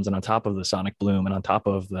gemstones and on top of the Sonic Bloom and on top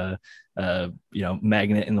of the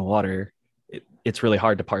magnet in the water, it's really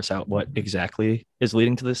hard to parse out what exactly is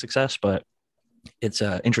leading to the success. But it's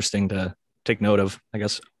interesting to take note of, I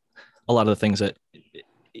guess, a lot of the things that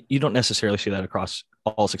you don't necessarily see that across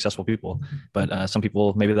all successful people, but some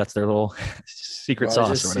people, maybe that's their little secret Well, I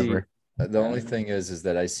sauce just or whatever. The only thing is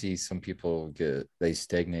that I see some people they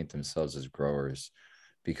stagnate themselves as growers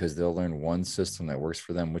because they'll learn one system that works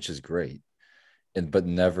for them, which is great, but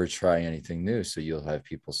never try anything new. So you'll have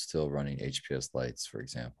people still running HPS lights, for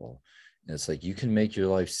example. And it's like, you can make your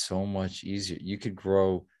life so much easier. You could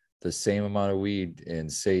grow the same amount of weed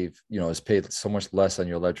and save, it's paid so much less on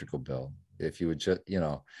your electrical bill if you would just,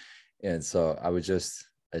 and so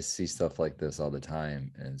I see stuff like this all the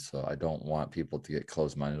time. And so I don't want people to get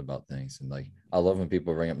closed-minded about things. And like, I love when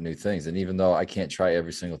people bring up new things. And even though I can't try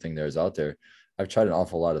every single thing there's out there, I've tried an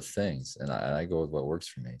awful lot of things, and I go with what works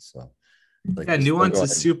for me. So like, Yeah, nuance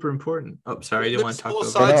is super important. Oh, sorry, I didn't want to talk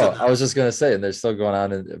There's over. full sides it. of I was just gonna say, and they're still going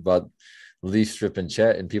on about leaf strip and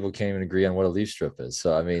chat, and people can't even agree on what a leaf strip is.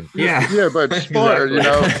 So I mean, Yeah, but smart,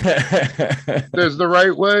 there's the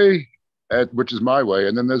right way, which is my way,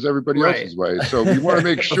 and then there's everybody Right. else's way. So we want to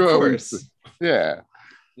make Of sure. course. Yeah.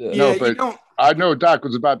 Yeah, No, you but don't. I know Doc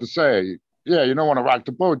was about to say, yeah, you don't want to rock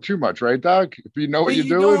the boat too much, right, Doc? If you know what you're You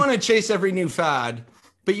doing. don't want to chase every new fad,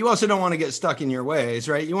 but you also don't want to get stuck in your ways,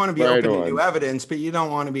 right? You want to be Right open on. to new evidence, but you don't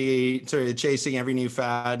want to be sort of chasing every new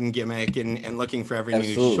fad and gimmick and looking for every new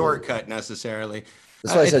Absolutely. shortcut necessarily.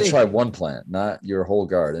 That's why I said think- try one plant, not your whole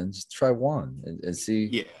garden. Just try one and see.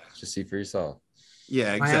 Yeah. Just see for yourself.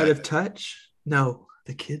 Yeah, Am I out exactly. of touch? No,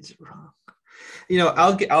 the kids are wrong.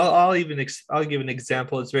 I'll give an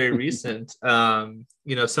example. It's very recent.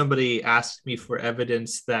 Somebody asked me for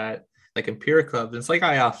evidence that, like empirical evidence, like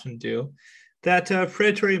I often do, that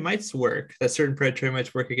predatory mites work. That certain predatory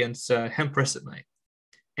mites work against hemp russet mite.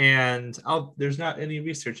 And there's not any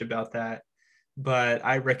research about that, but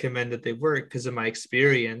I recommend that they work because of my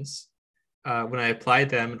experience. When I applied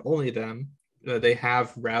them, and only them, they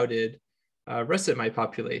have routed russet mite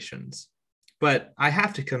populations. But I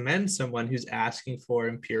have to commend someone who's asking for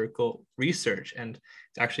empirical research. And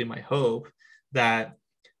it's actually my hope that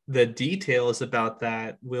the details about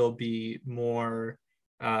that will be more,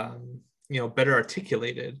 better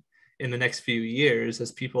articulated in the next few years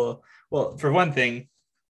as people, well, for one thing,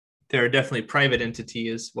 there are definitely private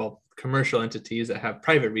entities, commercial entities that have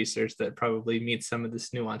private research that probably meet some of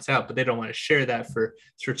this nuance out, but they don't want to share that for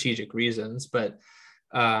strategic reasons. But,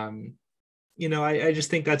 I just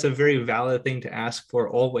think that's a very valid thing to ask for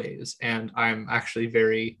always. And I'm actually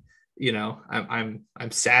very,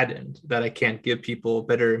 I'm saddened that I can't give people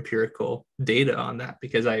better empirical data on that,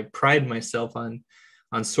 because I pride myself on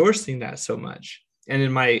sourcing that so much. And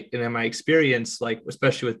in my experience, like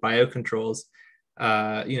especially with biocontrols,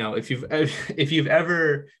 if you've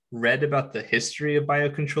ever read about the history of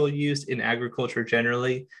biocontrol use in agriculture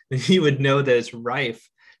generally, then you would know that it's rife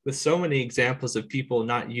with so many examples of people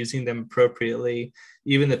not using them appropriately,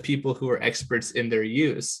 even the people who are experts in their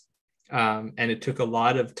use. And it took a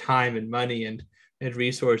lot of time and money and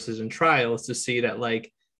resources and trials to see that,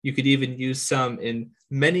 like, you could even use some in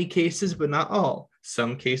many cases, but not all.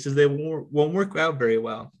 Some cases they won't work out very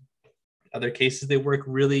well. Other cases they work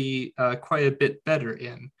really quite a bit better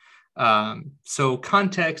in. So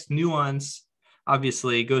context, nuance,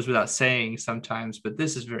 obviously goes without saying sometimes, but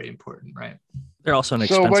this is very important, right? They're also an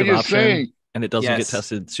So what expensive you're option, saying- and it doesn't get Yes.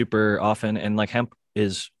 tested super often. And like hemp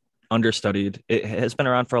is understudied. It has been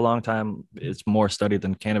around for a long time. It's more studied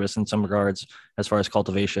than cannabis in some regards as far as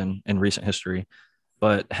cultivation in recent history.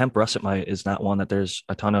 But hemp russet mite is not one that there's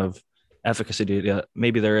a ton of efficacy data.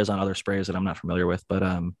 Maybe there is on other sprays that I'm not familiar with, but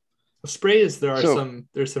Sprays, So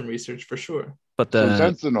there's some research for sure. but so the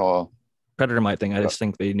Sentinel. predator mite thing, I just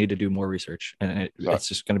think they need to do more research, and it's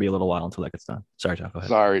just going to be a little while until that gets done. Sorry, John, go ahead.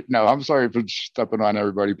 Sorry. No, I'm sorry for stepping on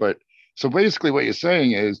everybody. But so basically, what you're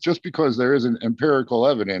saying is just because there isn't empirical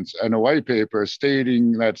evidence and a white paper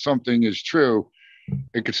stating that something is true,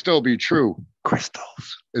 it could still be true.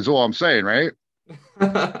 Crystals is all I'm saying, right?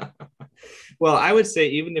 Well, I would say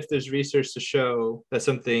even if there's research to show that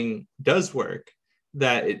something does work,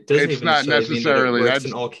 that it doesn't It's even not necessarily mean that it works necessarily.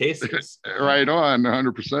 in all cases. Right on,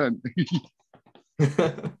 100%.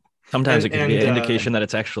 Sometimes it could be an And, indication that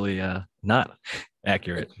it's actually not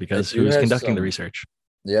accurate because I do who's have conducting the some- research?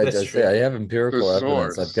 Yeah, That's I true. say I have empirical The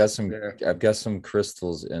evidence. source. I've got some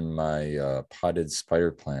crystals in my potted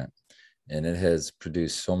spider plant, and it has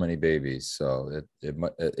produced so many babies. So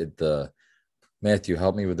the Matthew,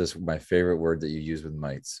 help me with this. My favorite word that you use with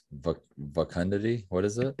mites, fecundity. What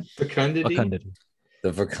is it? Fecundity. Fecundity.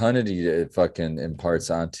 The fecundity it fucking imparts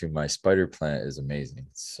onto my spider plant is amazing.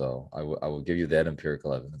 So I will give you that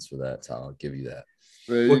empirical evidence for that. So I'll give you that.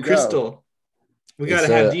 There you What go. crystal? We It's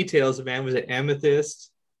gotta have a- details, man. Was it amethyst?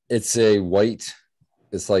 It's a white.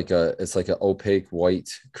 It's like an opaque white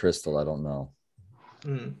crystal. I don't know.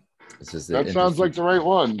 Hmm. It's just That sounds like the right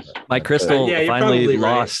one. My crystal Yeah, you're finally probably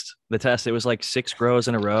right. lost the test. It was like 6 grows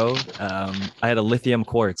in a row. I had a lithium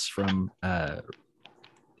quartz from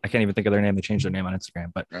I can't even think of their name. They changed their name on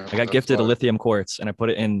Instagram, but I got gifted a lithium quartz and I put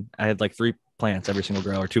it in. I had like 3 plants every single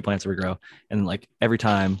grow or 2 plants every grow. And like every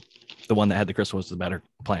time the one that had the crystal was the better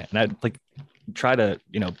plant. And I'd like try to,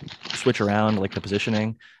 switch around like the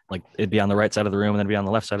positioning, like it'd be on the right side of the room and then be on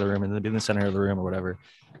the left side of the room and then be in the center of the room or whatever.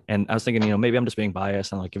 And I was thinking, maybe I'm just being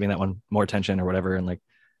biased and like giving that one more attention or whatever. And like,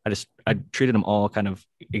 I treated them all kind of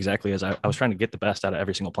exactly as I was trying to get the best out of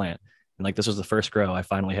every single plant. And like, this was the first grow I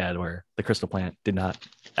finally had where the crystal plant did not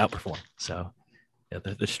outperform. So yeah,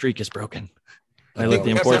 the streak is broken. My I think lithium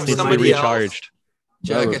we have to quartz have needs to be somebody else. recharged.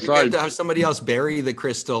 Jack, I think you have Right. to have somebody else bury the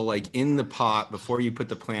crystal like in the pot before you put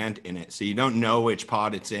the plant in it, so you don't know which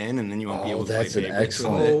pot it's in, and then you won't be Oh, able to that's play an favorites with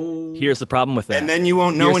excellent- it. Oh, Here's the problem with that. And then you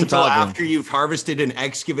won't know Here's the until problem. after you've harvested and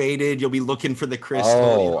excavated. You'll be looking for the crystal.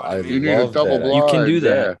 Oh, you know what I I mean? You need a love double that. blind. You can do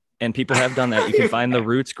that. yeah. And people have done that. You can find the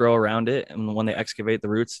roots grow around it. And when they excavate the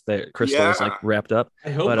roots, the crystal is like Yeah. wrapped up.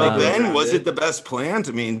 I hope. But, they But go then, around was it the best plant?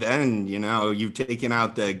 I mean, then you've taken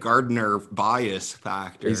out the gardener bias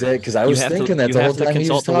factor. Exactly, because I You was have to- thinking that you the have whole to time he was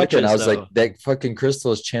consult the talking. I witches, was like, though. that fucking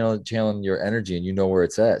crystal is channeling your energy, and you know where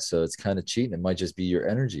it's at. So it's kind of cheating. It might just be your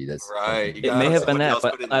energy. That's Right. fucking- You It gotta may have have been somebody that, else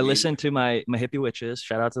but put it in I the listened to my hippie witches.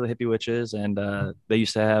 Shout out to the hippie witches, and they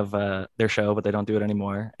used to have their show, but they don't do it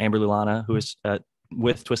anymore. Amber Lulana, who is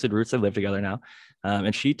with Twisted Roots, they live together now,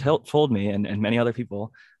 and she told me and many other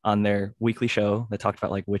people on their weekly show that talked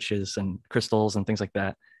about like witches and crystals and things like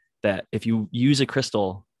that. That if you use a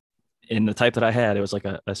crystal in the type that I had, it was like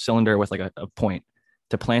a cylinder with like a point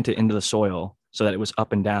to plant it into the soil so that it was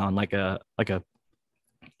up and down like a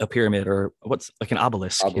pyramid or what's like an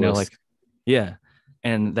obelisk. Obelisk. Yeah.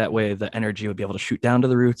 And that way the energy would be able to shoot down to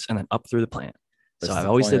the roots and then up through the plant. That's So I the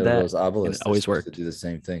always point did of that. Those obelisks, it always they're supposed worked. to do the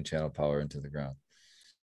same thing, channel power into the ground.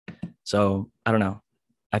 So I don't know.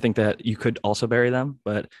 I think that you could also bury them,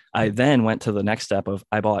 but I then went to the next step of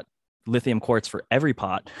I bought lithium quartz for every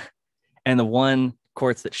pot. And the one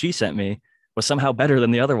quartz that she sent me was somehow better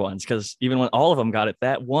than the other ones. Cause even when all of them got it,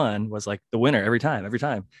 that one was like the winner every time. And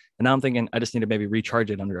now I'm thinking I just need to maybe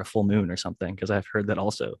recharge it under a full moon or something. Cause I've heard that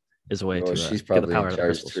also is a way Well, to she's get the probably power in out of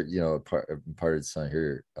the charge, crystals. imparted some of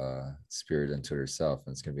her spirit into herself,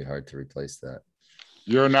 and it's gonna be hard to replace that.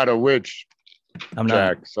 You're not a witch, I'm not.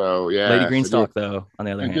 Jack. So yeah. Lady so Greenstock, though, on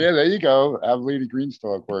the other hand. yeah, there you go. Have Lady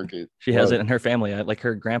Greenstock work it. She has Well- it in her family. Like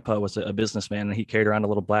her grandpa was a businessman and he carried around a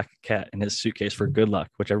little black cat in his suitcase for good luck,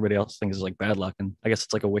 which everybody else thinks is like bad luck. And I guess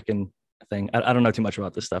it's like a Wiccan thing. I don't know too much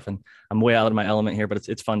about this stuff and I'm way out of my element here, but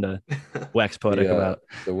it's fun to wax poetic about.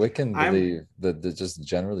 The Wiccan I'm- believe the just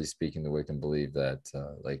generally speaking, the Wiccan believe that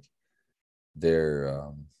like their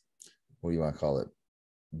what do you want to call it?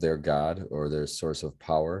 Their God or their source of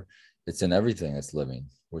power. It's in everything that's living,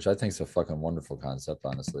 which I think is a fucking wonderful concept,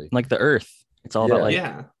 honestly. Like the earth. It's all about Yeah. like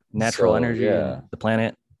Yeah. natural So, energy, yeah. and the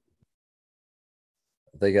planet.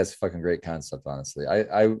 I think that's a fucking great concept, honestly.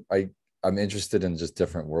 I'm interested in just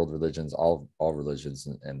different world religions, all religions,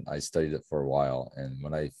 and I studied it for a while. And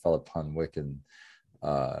when I fell upon Wiccan,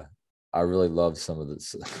 I really loved some of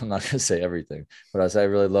this. I'm not gonna say everything, but I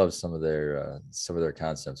really loved some of their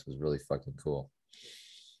concepts. Was really fucking cool.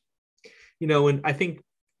 when I think,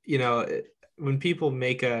 when people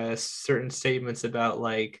make a certain statements about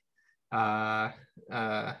like, how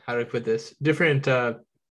do I put this? Different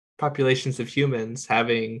populations of humans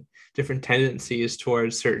having different tendencies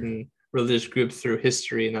towards certain religious groups through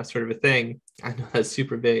history and that sort of a thing. I know that's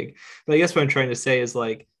super big, but I guess what I'm trying to say is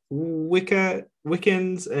like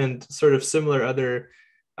Wiccans and sort of similar other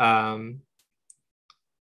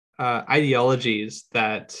ideologies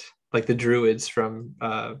that, like the Druids from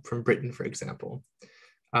Britain, for example,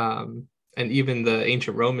 and even the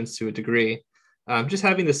ancient Romans to a degree, just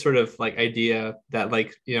having this sort of like idea that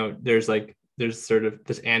like there's sort of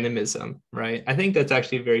this animism, right? I think that's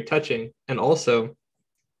actually very touching, and also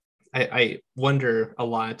I wonder a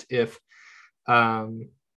lot if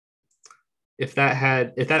that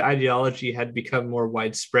ideology had become more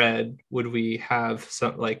widespread, would we have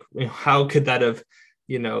some like, how could that have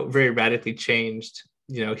very radically changed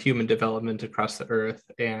human development across the earth,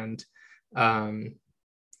 and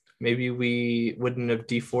maybe we wouldn't have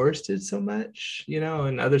deforested so much,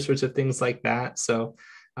 and other sorts of things like that. So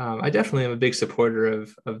I definitely am a big supporter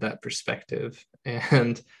of that perspective,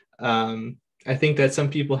 and I think that some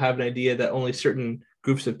people have an idea that only certain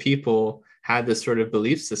groups of people had this sort of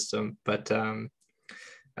belief system, but no,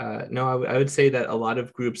 I would say that a lot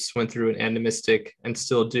of groups went through an animistic, and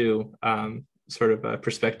still do, sort of a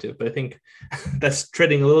perspective. But I think that's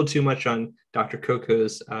treading a little too much on Dr.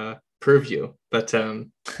 Coco's purview. But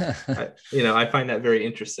I find that very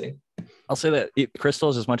interesting. I'll say that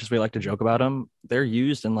crystals, as much as we like to joke about them, they're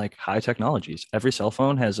used in like high technologies. Every cell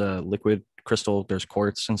phone has a liquid crystal. There's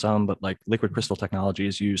quartz in some, but like liquid crystal technology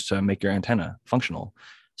is used to make your antenna functional.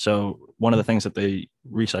 So one of the things that they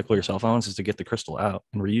recycle your cell phones is to get the crystal out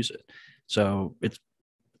and reuse it. So it's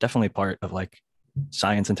definitely part of like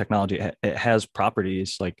science and technology. It has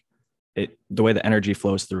properties like the way the energy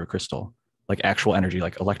flows through a crystal, like actual energy,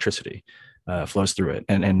 like electricity flows through it,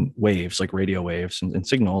 and waves like radio waves and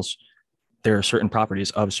signals. There are certain properties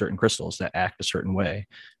of certain crystals that act a certain way.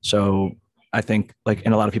 So I think like,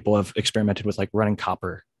 and a lot of people have experimented with like running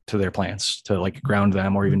copper to their plants to like ground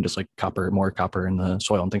them, or even just like more copper in the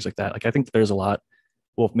soil and things like that. Like, I think that there's a lot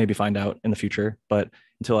we'll maybe find out in the future, but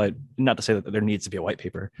not to say that there needs to be a white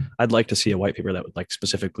paper. I'd like to see a white paper that would like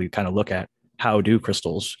specifically kind of look at how do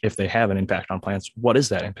crystals, if they have an impact on plants, what is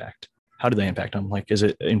that impact? How do they impact them? Like, is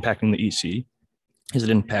it impacting the EC? Is it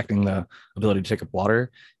impacting the ability to take up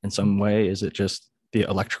water in some way? Is it just the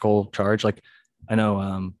electrical charge? Like, I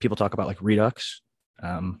know people talk about like redox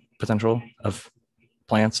potential of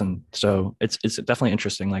plants, and so it's definitely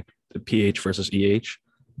interesting, like the pH versus EH.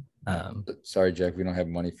 Sorry, Jack, we don't have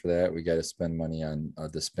money for that. We got to spend money on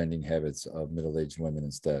the spending habits of middle-aged women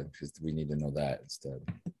instead, because we need to know that instead.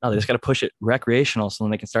 Oh, they just got to push it recreational, so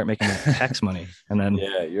then they can start making tax money, and then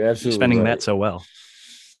yeah, you're absolutely spending right. that so well.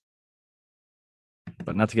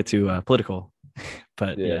 But not to get too political,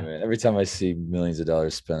 but yeah, man. Every time I see millions of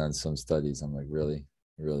dollars spent on some studies, I'm like, really,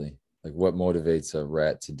 like, what motivates a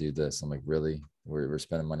rat to do this? I'm like, really, we're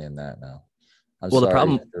spending money on that now. I'm sorry, the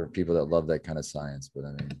problem, there are people that love that kind of science, but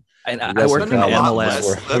I mean, and I work in animal labs.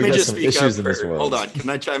 Let me just speak up. Hold on, can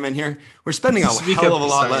I chime in here? We're spending a hell of a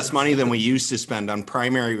lot less money than we used to spend on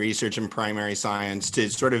primary research and primary science to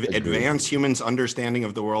sort of advance humans' understanding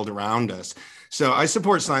of the world around us. So I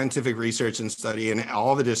support scientific research and study in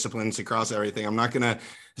all the disciplines across everything. I'm not going to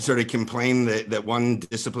sort of complain that one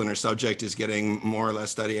discipline or subject is getting more or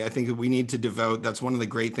less study. I think that we need to devote, that's one of the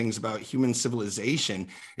great things about human civilization,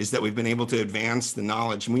 is that we've been able to advance the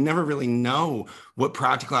knowledge. And we never really know what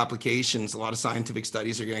practical applications a lot of scientific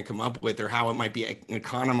studies are going to come up with, or how it might be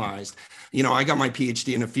economized. I got my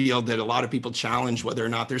PhD in a field that a lot of people challenge whether or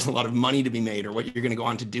not there's a lot of money to be made, or what you're going to go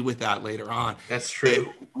on to do with that later on. That's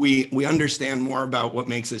true. We understand more about what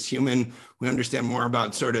makes us human. We understand more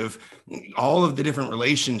about sort of all of the different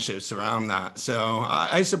relationships around that. So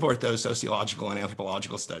I support those sociological and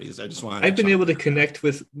anthropological studies. I've been able to connect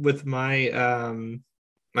with my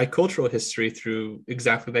my cultural history through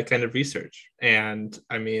exactly that kind of research. And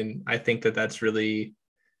I mean, I think that that's really,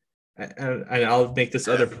 and I'll make this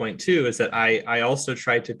other point too, is that I also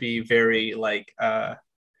try to be very like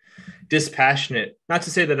dispassionate, not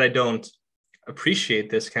to say that I don't appreciate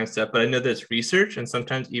this kind of stuff, but I know there's research, and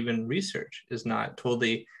sometimes even research is not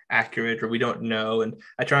totally accurate, or we don't know. And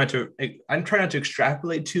I'm trying not to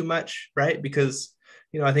extrapolate too much, right? Because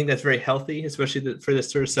I think that's very healthy, especially for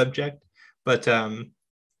this sort of subject. But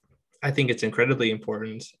I think it's incredibly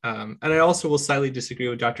important. And I also will slightly disagree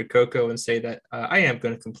with Dr. Coco and say that I am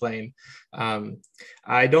going to complain.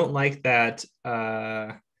 I don't like that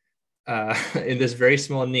in this very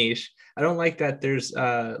small niche. I don't like that there's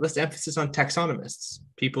less emphasis on taxonomists,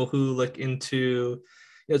 people who look into,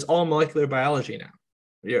 It's all molecular biology now.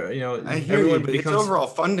 Yeah, I hear you, but its overall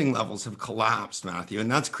funding levels have collapsed, Matthew,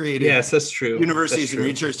 and that's created that's true. Universities and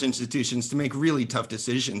research institutions to make really tough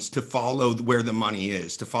decisions to follow where the money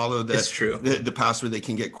is, to follow the paths where they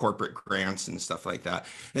can get corporate grants and stuff like that.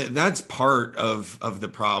 That's part of the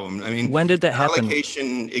problem. I mean, when did that happen?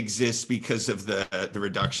 Allocation exists because of the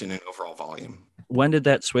reduction in overall volume. When did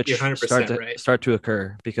that switch start to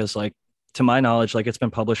occur? Because, like, to my knowledge, like, it's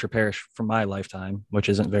been publish or perish for my lifetime, which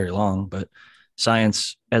isn't very long, but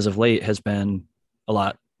science as of late has been a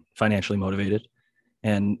lot financially motivated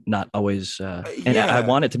and not always and I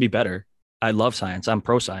want it to be better. I love science. I'm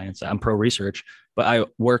pro science. I'm pro research, but I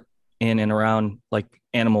work in and around like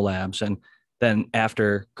animal labs. And then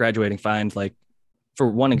after graduating, find, like, for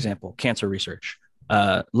one example, cancer research,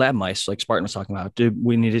 lab mice, like Spartan was talking about. Do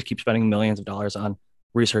we need to keep spending millions of dollars on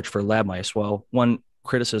research for lab mice? Well, one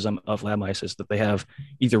criticism of lab mice is that they have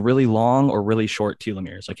either really long or really short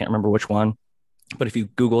telomeres. I can't remember which one. But if you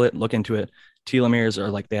Google it, look into it, telomeres are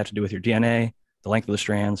like, they have to do with your DNA, the length of the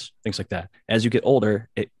strands, things like that. As you get older,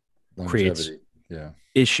 it creates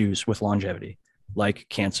issues with longevity, like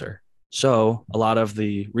cancer. So a lot of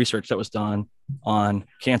the research that was done on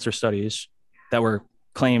cancer studies that were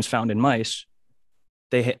claims found in mice,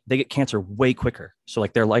 they get cancer way quicker. So,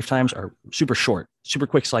 like, their lifetimes are super short, super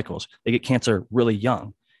quick cycles. They get cancer really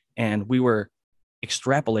young. And we were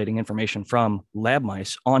extrapolating information from lab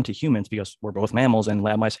mice onto humans because we're both mammals, and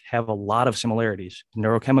lab mice have a lot of similarities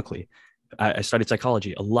neurochemically. I studied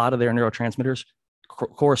psychology. A lot of their neurotransmitters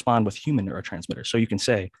correspond with human neurotransmitters. So you can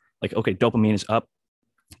say, like, okay, dopamine is up,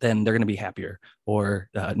 then they're going to be happier, or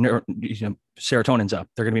serotonin's up,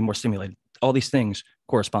 they're going to be more stimulated. All these things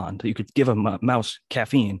correspond. You could give a mouse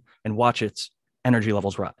caffeine and watch its energy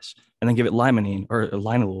levels rise, and then give it limonene or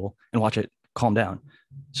linalool and watch it calm down.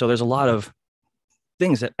 So there's a lot of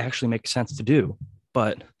things that actually make sense to do.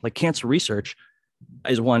 But, like, cancer research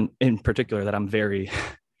is one in particular that I'm very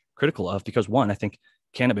critical of, because, one, I think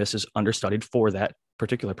cannabis is understudied for that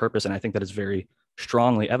particular purpose. And I think that is very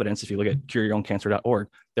strongly evidenced. If you look at cureyourowncancer.org,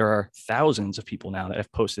 there are thousands of people now that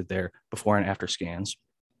have posted their before and after scans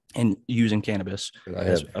and using cannabis. I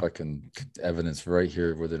have fucking evidence right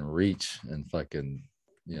here within reach, and fucking,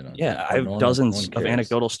 I have dozens of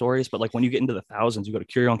anecdotal stories, but, like, when you get into the thousands, you go to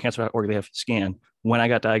cureyourowncancer.org, they have scan. When I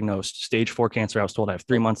got diagnosed, stage 4 cancer, I was told I have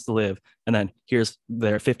 3 months to live. And then here's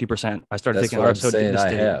their 50%. I started taking what I'm saying.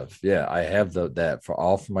 I have that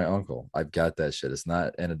for my uncle. I've got that shit. It's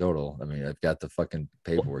not anecdotal. I mean, I've got the fucking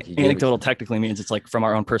paperwork. Anecdotal technically means it's, like, from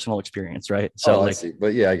our own personal experience, right? So, I see.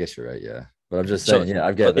 But yeah, I guess you're right. Yeah. But I'm just saying,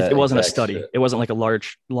 I've got that. It wasn't a study. Shit. It wasn't like a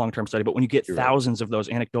large long-term study. But when you get thousands of those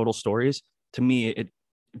anecdotal stories, to me, it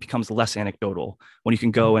becomes less anecdotal when you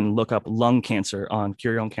can go and look up lung cancer on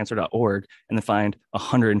cureyourowncancer.org and then find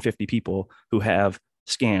 150 people who have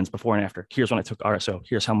scans before and after. Here's when I took RSO.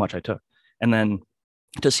 Here's how much I took. And then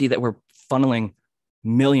to see that we're funneling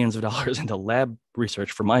millions of dollars into lab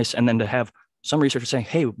research for mice, and then to have some researchers saying,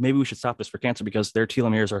 hey, maybe we should stop this for cancer because their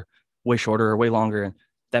telomeres are way shorter or way longer. And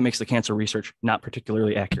that makes the cancer research not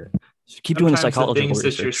particularly accurate. So keep doing the psychological things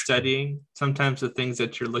research. That you're studying, sometimes the things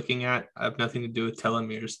that you're looking at have nothing to do with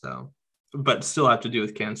telomeres, though, but still have to do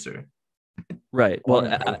with cancer. Right.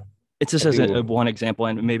 Well, it's just as one example,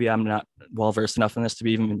 and maybe I'm not well versed enough in this to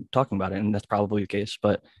be even talking about it, and that's probably the case.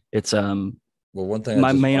 But it's one thing.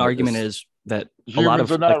 My main argument is that a lot of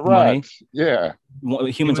money. Yeah,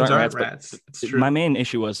 humans aren't rats. But my main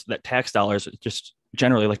issue was that tax dollars, just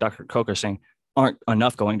generally, like Dr. Coker is saying, aren't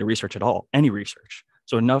enough going to research at all, any research.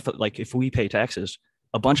 So enough, like, if we pay taxes,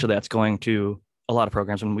 a bunch of that's going to a lot of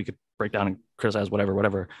programs, and we could break down and criticize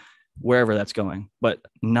wherever that's going, but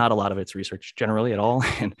not a lot of it's research generally at all.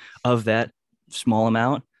 And of that small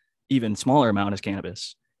amount, even smaller amount is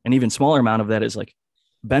cannabis. And even smaller amount of that is, like,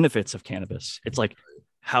 benefits of cannabis. It's like,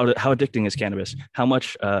 how addicting is cannabis? How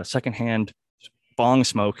much secondhand bong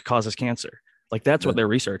smoke causes cancer? Like, that's what they're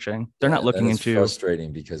researching. They're not looking into.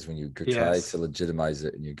 Frustrating, because when you try to legitimize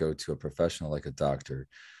it and you go to a professional like a doctor,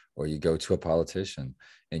 or you go to a politician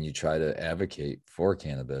and you try to advocate for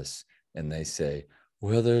cannabis, and they say,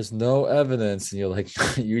 well, there's no evidence, and you're like,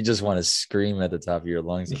 you just want to scream at the top of your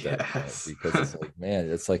lungs at that point, because it's like, man,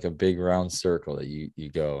 it's like a big round circle that you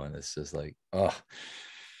go, and it's just like, oh.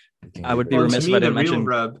 I would be remiss if I didn't mention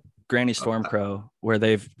Granny Storm Crow, where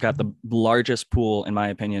they've got the largest pool, in my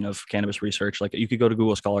opinion, of cannabis research. Like, you could go to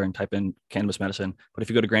Google Scholar and type in cannabis medicine, but if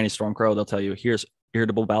you go to Granny Storm Crow, they'll tell you, here's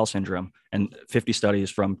irritable bowel syndrome, and 50 studies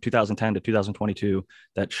from 2010 to 2022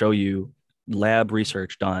 that show you lab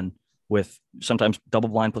research done with sometimes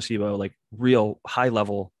double-blind placebo, like real high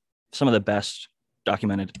level, some of the best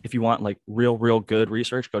documented. If you want like real good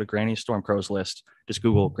research, go to Granny Storm Crow's list. Just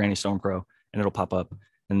Google Granny Storm Crow and it'll pop up,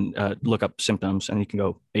 and look up symptoms, and you can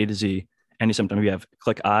go A to Z. Any symptom if you have,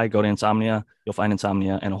 click I, go to insomnia, you'll find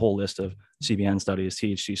insomnia and a whole list of CBN studies,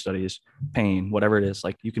 THC studies, pain, whatever it is,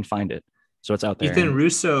 like you can find it. So it's out there. Ethan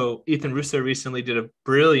Russo recently did a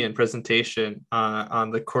brilliant presentation on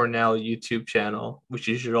the Cornell YouTube channel, which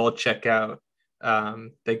you should all check out,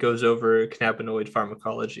 that goes over cannabinoid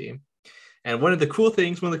pharmacology. And one of the cool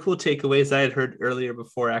takeaways I had heard earlier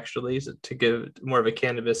before, actually, to give more of a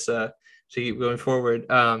cannabis to keep going forward,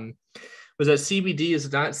 was that CBD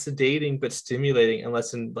is not sedating but stimulating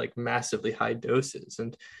unless in like massively high doses.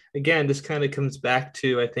 And again, this kind of comes back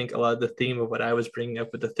to, I think, a lot of the theme of what I was bringing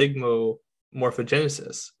up with the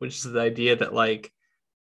thigmomorphogenesis, which is the idea that like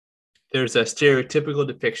there's a stereotypical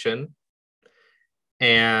depiction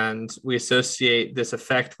and we associate this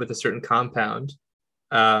effect with a certain compound.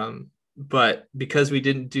 But because we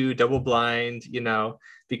didn't do double blind,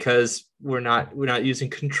 because we're not using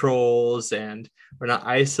controls and we're not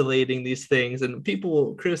isolating these things, and people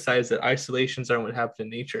will criticize that isolations aren't what happen in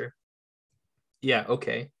nature. Yeah,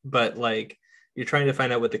 okay. But like you're trying to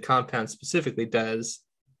find out what the compound specifically does.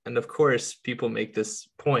 And of course, people make this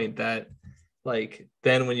point that like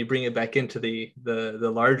then when you bring it back into the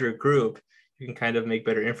larger group, you can kind of make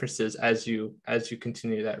better inferences as you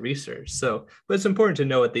continue that research. So, but it's important to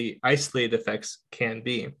know what the isolated effects can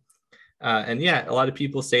be. And yeah, a lot of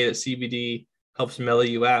people say that CBD helps mellow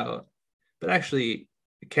you out, but actually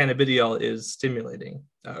cannabidiol is stimulating,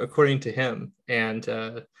 according to him. And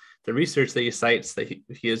the research that he cites that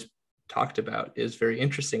he has talked about is very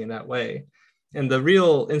interesting in that way. And the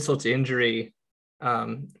real insult to injury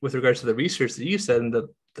with regards to the research that you said and the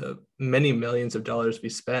many millions of dollars we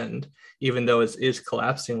spend, even though it is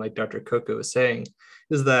collapsing, like Dr. Coco was saying,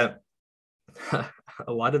 is that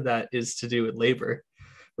a lot of that is to do with labor,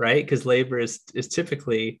 right? Because labor is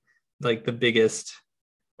typically like the biggest,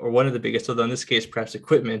 or one of the biggest, although in this case, perhaps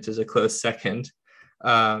equipment is a close second,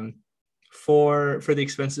 for the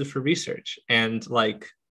expenses for research. And like,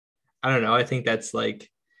 I don't know, I think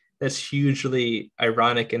that's hugely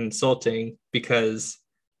ironic and insulting, because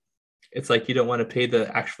it's like you don't want to pay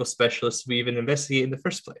the actual specialists to even investigate in the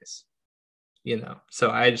first place, So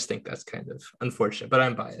I just think that's kind of unfortunate, but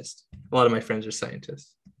I'm biased. A lot of my friends are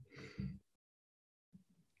scientists.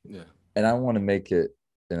 Yeah. And I want to make it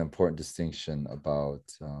an important distinction about,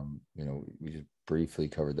 we just briefly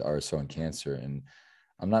covered the RSO and cancer, and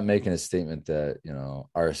I'm not making a statement that,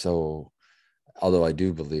 RSO, although I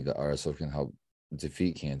do believe that RSO can help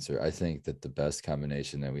defeat cancer. I think that the best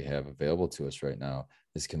combination that we have available to us right now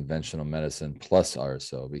is conventional medicine plus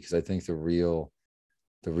RSO, because I think the real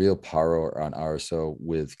power on RSO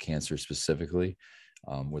with cancer specifically,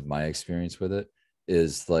 with my experience with it,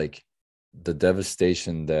 is like the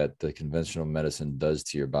devastation that the conventional medicine does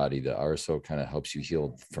to your body. The RSO kind of helps you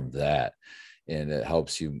heal from that, and it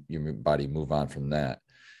helps your body move on from that.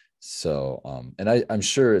 So, and I'm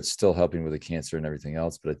sure it's still helping with the cancer and everything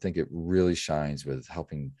else, but I think it really shines with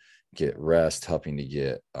helping get rest, helping to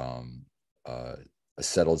get a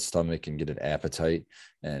settled stomach and get an appetite,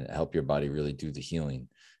 and help your body really do the healing.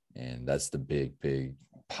 And that's the big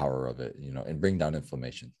power of it, and bring down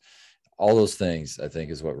inflammation. All those things, I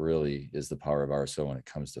think, is what really is the power of RSO when it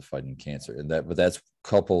comes to fighting cancer. And but that's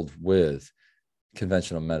coupled with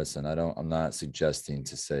conventional medicine. I'm not suggesting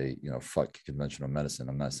to say, fuck conventional medicine.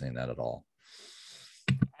 I'm not saying that at all.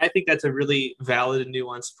 I think that's a really valid and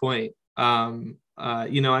nuanced point.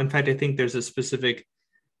 In fact, I think there's a specific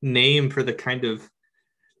name for the kind of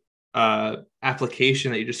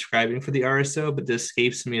application that you're describing for the RSO, but this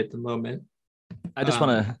escapes me at the moment. I just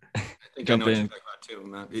want to jump in.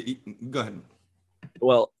 Go ahead.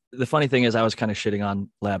 Well, the funny thing is I was kind of shitting on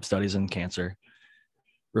lab studies in cancer.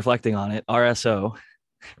 Reflecting on it, RSO,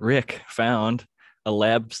 Rick found a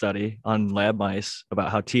lab study on lab mice about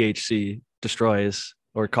how THC destroys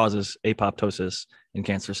or causes apoptosis in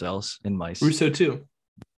cancer cells in mice. Russo too.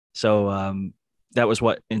 So that was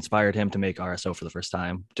what inspired him to make RSO for the first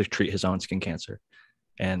time, to treat his own skin cancer.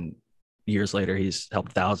 And years later, he's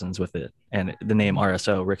helped thousands with it. And the name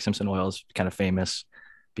RSO, Rick Simpson Oil, is kind of famous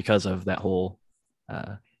because of that whole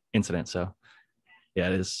incident. So yeah,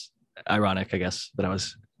 it is ironic, I guess, that I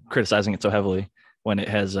was criticizing it so heavily when it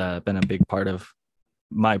has been a big part of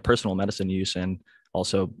my personal medicine use, and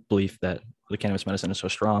also belief that the cannabis medicine is so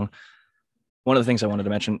strong. One of the things I wanted to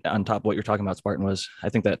mention on top of what you're talking about, Spartan, was I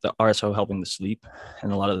think that the RSO helping the sleep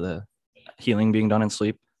and a lot of the healing being done in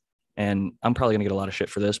sleep. And I'm probably going to get a lot of shit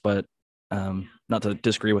for this, but not to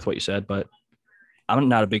disagree with what you said, but I'm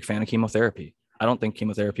not a big fan of chemotherapy. I don't think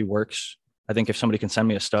chemotherapy works. I think if somebody can send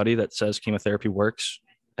me a study that says chemotherapy works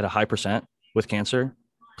at a high percent with cancer,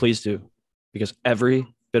 please do, because every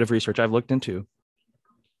bit of research I've looked into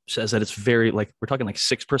says that it's very, like, we're talking like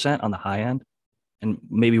 6% on the high end and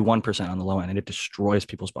maybe 1% on the low end, and it destroys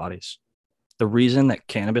people's bodies. The reason that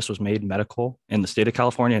cannabis was made medical in the state of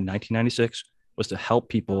California in 1996 was to help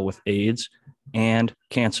people with AIDS and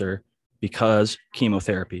cancer, because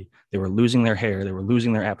chemotherapy, they were losing their hair, they were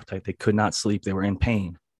losing their appetite, they could not sleep, they were in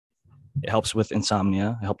pain. It helps with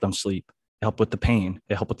insomnia, it helped them sleep, it helped with the pain,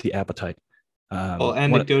 it helped with the appetite. Well,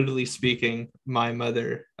 anecdotally speaking, my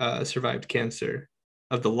mother survived cancer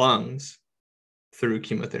of the lungs through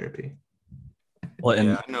chemotherapy. Well,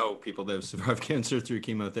 and I know people that have survived cancer through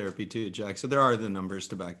chemotherapy too, Jack. So there are the numbers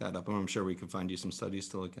to back that up. And I'm sure we can find you some studies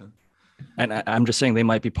to look at. And I'm just saying they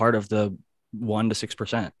might be part of the 1 to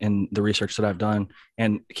 6% in the research that I've done.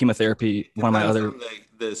 And chemotherapy, one of my other...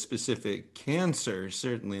 The specific cancer,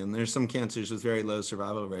 certainly. And there's some cancers with very low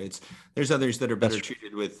survival rates. There's others that are better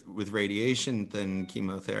treated with radiation than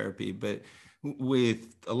chemotherapy. But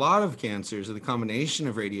with a lot of cancers, the combination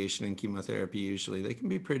of radiation and chemotherapy, usually they can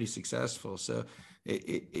be pretty successful. So,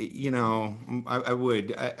 I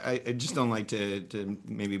just don't like to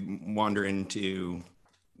maybe wander into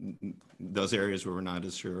those areas where we're not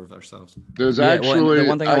as sure of ourselves. There's actually the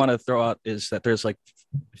one thing I want to throw out is that there's like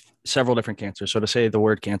several different cancers. So to say the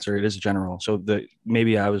word cancer, it is general. So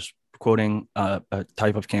maybe I was quoting a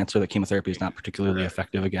type of cancer that chemotherapy is not particularly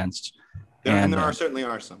effective against. And there certainly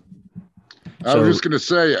are some. I was just going to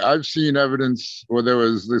say, I've seen evidence where there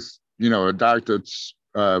was this, a doctor that's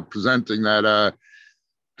presenting that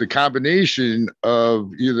the combination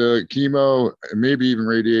of either chemo and maybe even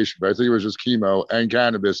radiation, but I think it was just chemo and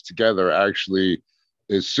cannabis together actually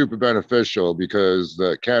is super beneficial, because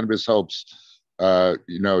the cannabis helps,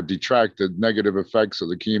 detract the negative effects of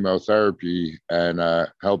the chemotherapy and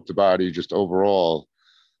help the body just overall.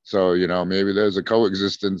 So, maybe there's a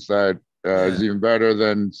coexistence that is even better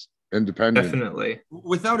than independent. Definitely.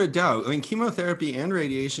 Without a doubt. I mean, chemotherapy and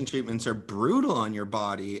radiation treatments are brutal on your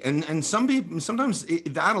body. And some people, sometimes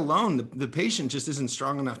that alone, the patient just isn't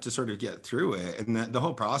strong enough to sort of get through it. And the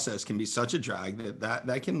whole process can be such a drag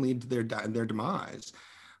that can lead to their demise.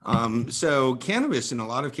 So cannabis in a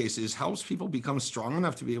lot of cases helps people become strong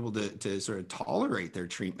enough to be able to sort of tolerate their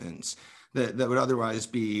treatments that would otherwise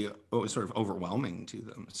be sort of overwhelming to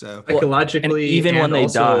them. So psychologically, even when they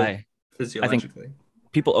die, physiologically. I think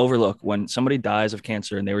people overlook when somebody dies of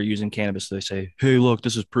cancer and they were using cannabis. They say, hey, look,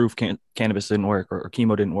 this is proof cannabis didn't work, or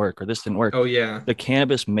chemo didn't work, or this didn't work. Oh, yeah. The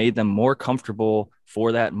cannabis made them more comfortable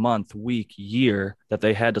for that month, week, year that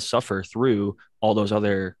they had to suffer through all those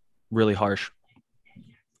other really harsh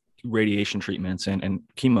radiation treatments and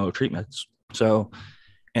chemo treatments. So,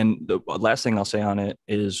 and the last thing I'll say on it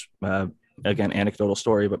is, again, anecdotal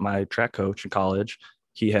story, but my track coach in college,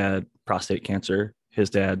 he had prostate cancer. His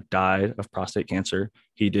dad died of prostate cancer.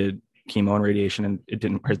 He did chemo and radiation, and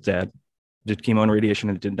his dad did chemo and radiation,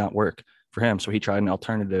 and it did not work for him. So he tried an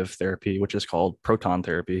alternative therapy, which is called proton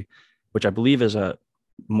therapy, which I believe is a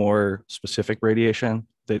more specific radiation.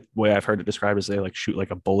 The way I've heard it described is they like shoot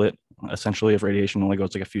like a bullet, essentially, of radiation, only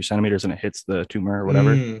goes like a few centimeters and it hits the tumor or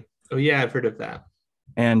whatever. Oh yeah, I've heard of that.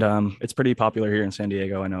 And it's pretty popular here in San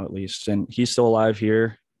Diego, I know, at least. And he's still alive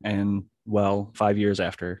here, and 5 years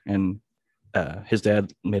after. And his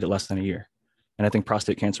dad made it less than a year. And I think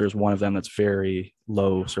prostate cancer is one of them that's very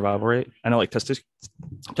low survival rate. I know like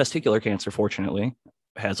testicular cancer, fortunately,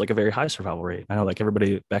 has like a very high survival rate. I know like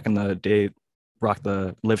everybody back in the day rocked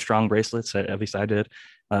the Live Strong bracelets, at least I did.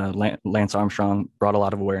 Lance Armstrong brought a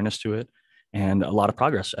lot of awareness to it, and a lot of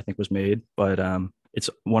progress I think was made. But it's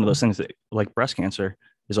one of those things that, like breast cancer,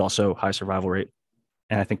 is also high survival rate.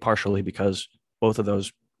 And I think partially because both of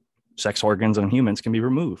those sex organs in humans can be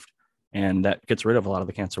removed. And that gets rid of a lot of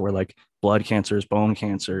the cancer, where like blood cancers, bone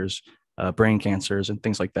cancers, brain cancers, and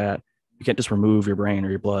things like that. You can't just remove your brain or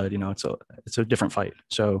your blood. It's a different fight.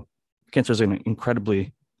 So cancer is an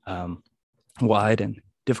incredibly wide and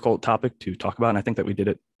difficult topic to talk about. And I think that we did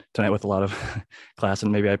it tonight with a lot of class,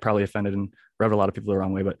 and maybe I probably offended and rubbed a lot of people the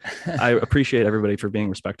wrong way, but I appreciate everybody for being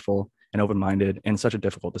respectful and open-minded in such a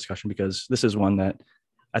difficult discussion, because this is one that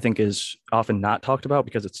I think is often not talked about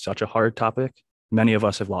because it's such a hard topic. Many of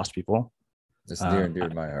us have lost people. It's near and dear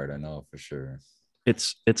to my heart, I know for sure. It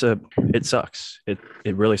sucks. It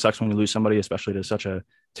really sucks when you lose somebody, especially to such a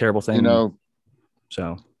terrible thing.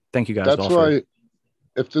 So thank you guys. That's why,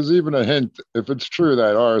 if there's even a hint, if it's true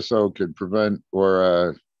that RSO can prevent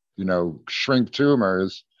or shrink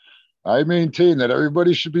tumors, I maintain that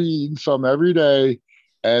everybody should be eating some every day,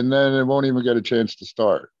 and then it won't even get a chance to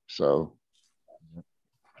start. So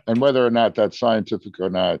And whether or not that's scientific or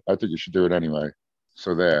not, I think you should do it anyway.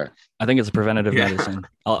 So there. I think it's a preventative medicine.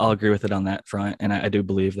 I'll agree with it on that front. And I do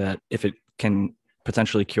believe that if it can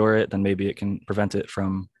potentially cure it, then maybe it can prevent it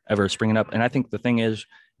from ever springing up. And I think the thing is,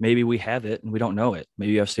 maybe we have it and we don't know it.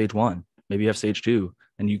 Maybe you have stage 1, maybe you have stage 2,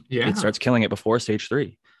 and it starts killing it before stage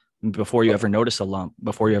 3, before you ever notice a lump,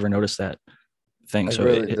 before you ever notice that thing. I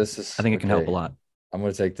think it can help a lot. I'm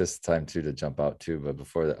going to take this time too to jump out too, but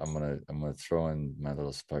before that, I'm going to throw in my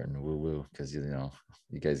little Spartan woo woo, because you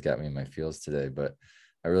guys got me in my feels today. But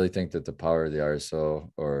I really think that the power of the RSO,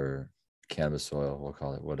 or cannabis oil, we'll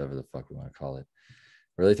call it whatever the fuck we want to call it.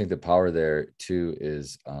 I really think the power there too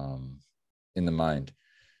is in the mind.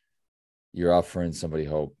 You're offering somebody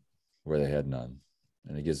hope where they had none,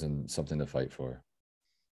 and it gives them something to fight for.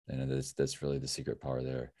 And that's really the secret power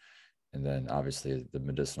there. And then obviously the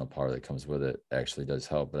medicinal power that comes with it actually does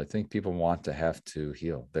help. But I think people want to have to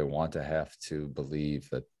heal. They want to have to believe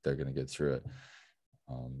that they're going to get through it.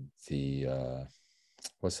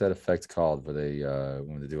 What's that effect called where they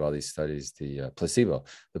when they do all these studies, the placebo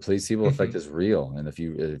effect is real. And if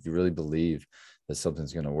you really believe that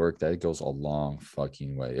something's going to work, that goes a long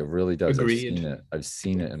fucking way. It really does. I've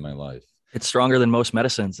seen it in my life. It's stronger than most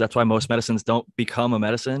medicines. That's why most medicines don't become a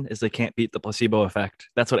medicine, is they can't beat the placebo effect.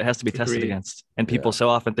 That's what it has to be tested against. And people so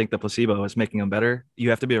often think the placebo is making them better. You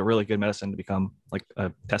have to be a really good medicine to become like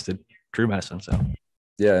a tested true medicine. So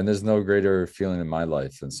yeah, and there's no greater feeling in my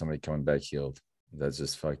life than somebody coming back healed. That's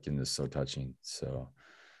just fucking is so touching. So,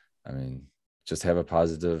 I mean, just have a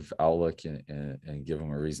positive outlook and give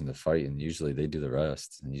them a reason to fight. And usually they do the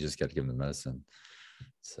rest, and you just got to give them the medicine.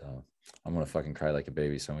 So I'm going to fucking cry like a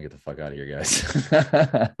baby. So I'm gonna get the fuck out of here, guys.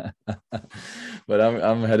 But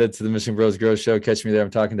I'm headed to the Mission Bros Grow Show. Catch me there.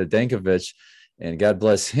 I'm talking to Dankovich, and God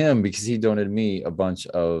bless him, because he donated me a bunch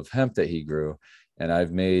of hemp that he grew. And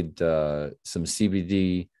I've made some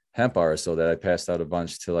CBD hemp RSO that I passed out a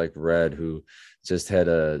bunch to like Red, who just had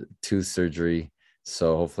a tooth surgery.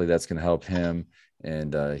 So hopefully that's going to help him.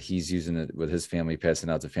 And he's using it with his family, passing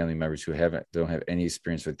out to family members who don't have any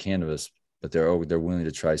experience with cannabis, but they're willing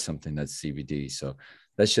to try something that's CBD. So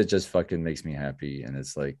that shit just fucking makes me happy. And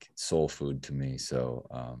it's like soul food to me.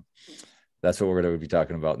 So that's what we're going to be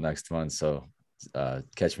talking about next month. So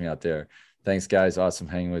catch me out there. Thanks, guys. Awesome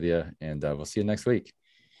hanging with you. And we'll see you next week.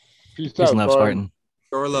 Peace and love, Spartan.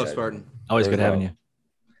 Or love, Spartan. Always good having you.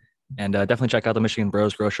 And definitely check out the Michigan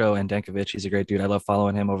Bros Grow Show and Dankovich. He's a great dude. I love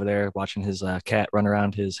following him over there, watching his cat run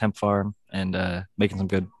around his hemp farm and making some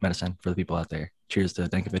good medicine for the people out there. Cheers to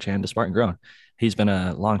Dankovich and to Spartan Grown. He's been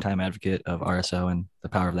a longtime advocate of RSO and the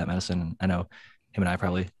power of that medicine. And I know him and I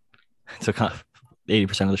probably took off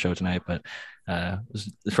 80% of the show tonight, but it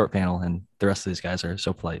was a short panel, and the rest of these guys are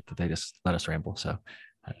so polite that they just let us ramble. So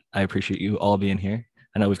I appreciate you all being here.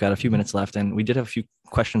 I know we've got a few minutes left, and we did have a few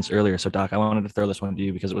questions earlier. So, Doc, I wanted to throw this one to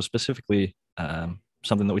you because it was specifically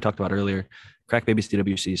something that we talked about earlier. Crack Babies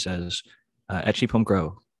DWC says, at Cheap Home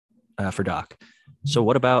Grow for Doc. So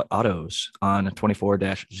what about autos on a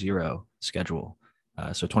 24-0 schedule?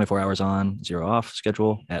 So 24 hours on, 0 off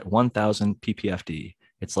schedule at 1,000 ppfd.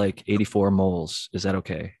 It's like 84 moles. Is that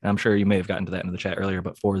okay? And I'm sure you may have gotten to that in the chat earlier,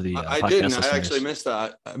 but for the I didn't. I actually missed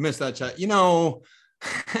that. I missed that chat.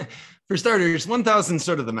 For starters, 1,000 is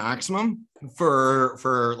sort of the maximum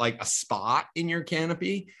for like a spot in your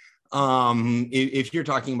canopy. If you're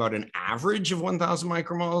talking about an average of 1,000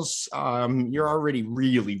 micromoles, you're already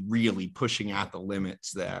really, really pushing at the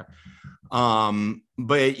limits there.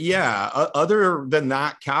 But yeah, other than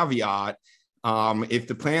that caveat, if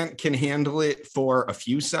the plant can handle it for a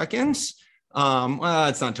few seconds, well,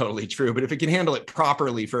 it's not totally true, but if it can handle it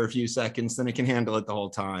properly for a few seconds, then it can handle it the whole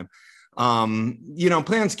time.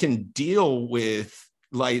 Plants can deal with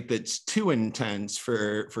light that's too intense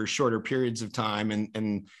for shorter periods of time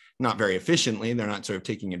and not very efficiently. They're not sort of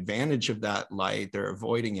taking advantage of that light. They're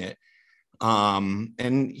avoiding it.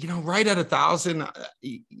 Right at 1,000,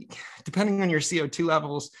 depending on your CO2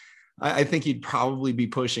 levels, I think you'd probably be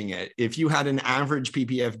pushing it. If you had an average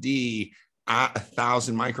ppfd at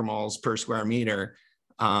 1,000 micromoles per square meter,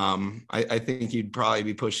 I think you'd probably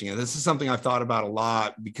be pushing it. This is something I've thought about a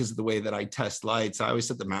lot because of the way that I test lights. I always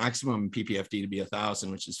set the maximum ppfd to be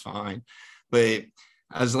 1,000, which is fine. But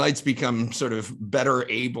as lights become sort of better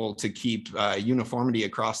able to keep uniformity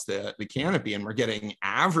across the canopy, and we're getting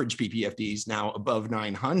average ppfds now above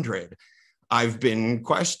 900, I've been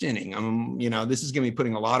questioning. This is going to be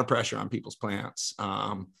putting a lot of pressure on people's plants.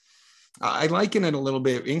 I liken it a little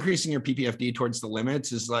bit. Increasing your ppfd towards the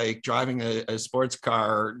limits is like driving a sports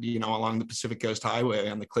car, along the Pacific Coast Highway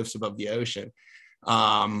on the cliffs above the ocean.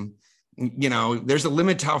 there's a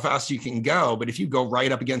limit to how fast you can go, but if you go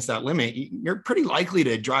right up against that limit, you're pretty likely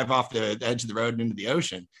to drive off the edge of the road and into the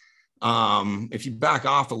ocean. If you back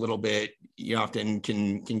off a little bit, you often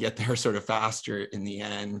can get there sort of faster in the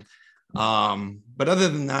end. But other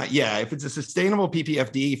than that, yeah, if it's a sustainable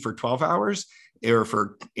PPFD for 12 hours or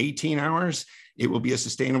for 18 hours, it will be a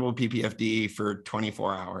sustainable PPFD for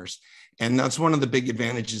 24 hours. And that's one of the big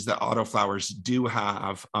advantages that autoflowers do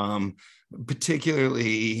have,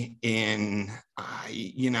 particularly in,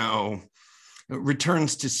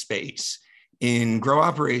 returns to space. In grow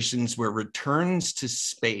operations where returns to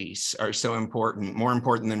space are so important, more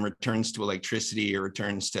important than returns to electricity or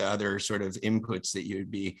returns to other sort of inputs that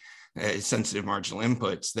you'd be sensitive marginal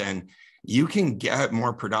inputs, then you can get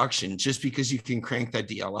more production just because you can crank that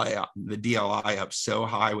the DLI up so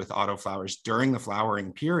high with autoflowers during the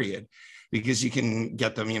flowering period, because you can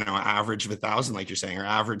get them, average of 1,000, like you're saying, or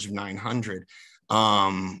average of 900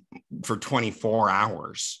 for 24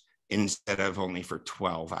 hours instead of only for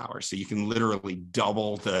 12 hours. So you can literally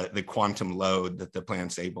double the quantum load that the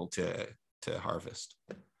plant's able to harvest.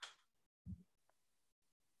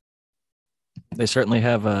 They certainly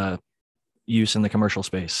have a use in the commercial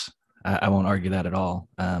space. I won't argue that at all.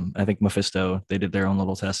 I think Mephisto, they did their own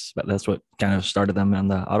little tests, but that's what kind of started them on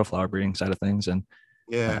the autoflower breeding side of things. And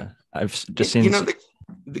I've just seen,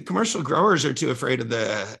 the commercial growers are too afraid of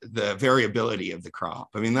the variability of the crop.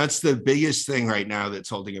 I mean, that's the biggest thing right now that's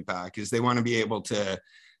holding it back, is they want to be able to,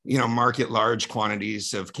 market large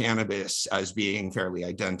quantities of cannabis as being fairly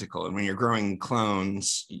identical. And when you're growing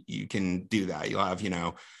clones, you can do that. You'll have,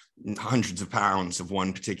 hundreds of pounds of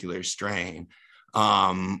one particular strain.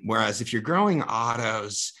 Whereas if you're growing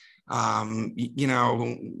autos,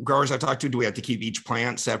 growers I've talked to, do we have to keep each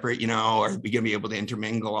plant separate? Are we going to be able to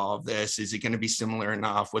intermingle all of this? Is it going to be similar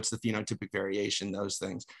enough? What's the phenotypic variation? Those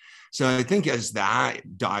things. So I think as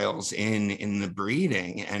that dials in the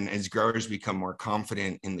breeding, and as growers become more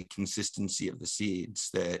confident in the consistency of the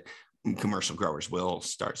seeds, that commercial growers will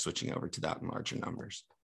start switching over to that in larger numbers.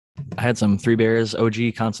 I had some Three Bears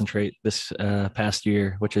OG concentrate this past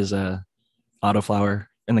year, which is a autoflower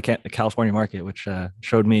in the California market, which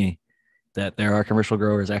showed me that there are commercial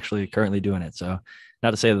growers actually currently doing it. So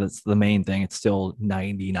not to say that that's the main thing, it's still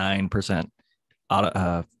 99%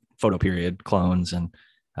 photo period clones. And,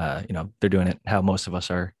 they're doing it how most of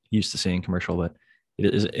us are used to seeing commercial, but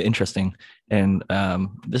it is interesting. And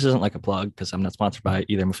this isn't like a plug, because I'm not sponsored by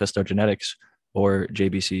either Mephisto Genetics or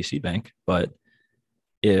JBC Seed Bank, but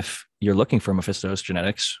if you're looking for Mephisto's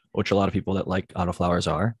genetics, which a lot of people that like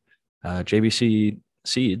autoflowers are, JBC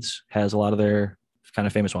Seeds has a lot of their kind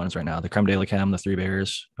of famous ones right now. The Creme de la Creme, the Three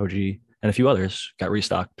Bears, OG, and a few others got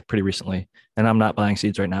restocked pretty recently. And I'm not buying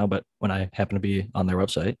seeds right now, but when I happen to be on their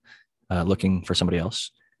website looking for somebody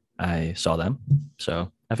else, I saw them.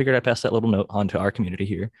 So I figured I'd pass that little note on to our community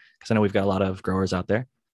here, because I know we've got a lot of growers out there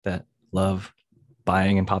that love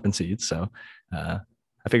buying and popping seeds. So I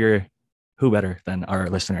figure who better than our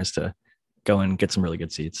listeners to go and get some really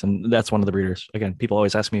good seeds. And that's one of the breeders. Again, people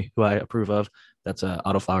always ask me who I approve of. That's an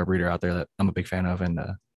autoflower breeder out there that I'm a big fan of, and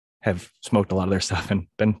have smoked a lot of their stuff and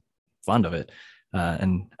been fond of it.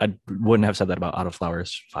 And I wouldn't have said that about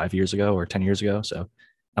autoflowers 5 years ago or 10 years ago. So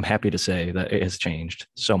I'm happy to say that it has changed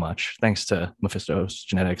so much thanks to Mephisto's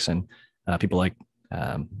genetics and people like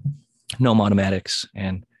Gnome Automatics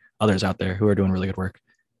and others out there who are doing really good work.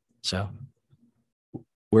 So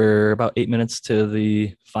we're about 8 minutes to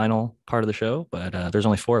the final part of the show, but there's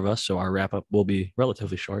only 4 of us, so our wrap up will be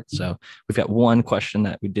relatively short. So we've got one question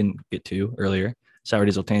that we didn't get to earlier. Sour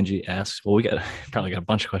Diesel Tangy asks, well, we probably got a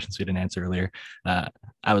bunch of questions we didn't answer earlier.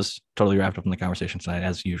 I was totally wrapped up in the conversation tonight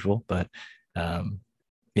as usual, but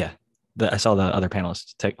I saw the other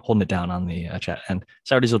panelists holding it down on the chat. And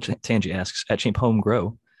Sour Diesel Tangy asks, at Champ Home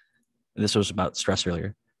Grow, this was about stress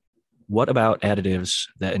earlier, what about additives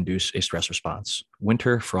that induce a stress response?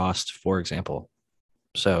 Winter frost, for example.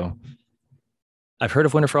 So I've heard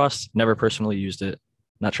of winter frost, never personally used it.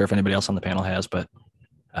 Not sure if anybody else on the panel has, but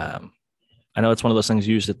I know it's one of those things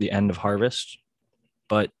used at the end of harvest.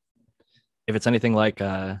 But if it's anything like,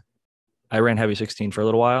 I ran Heavy 16 for a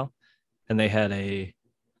little while, and they had a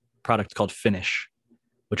product called Finish,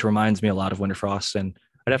 which reminds me a lot of winter frost. And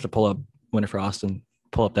I'd have to pull up winter frost and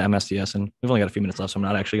pull up the MSDS, and we've only got a few minutes left, so I'm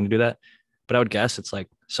not actually going to do that. But I would guess it's like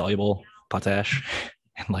soluble potash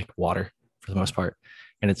and like water for the most part.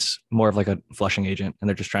 And it's more of like a flushing agent, and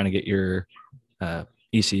they're just trying to get your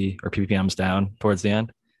EC or ppms down towards the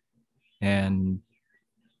end. And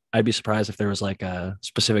I'd be surprised if there was like a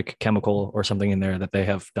specific chemical or something in there that they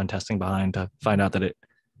have done testing behind to find out that it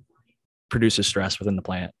produces stress within the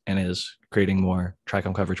plant and is creating more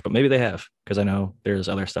trichome coverage. But maybe they have, because I know there's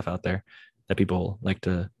other stuff out there that people like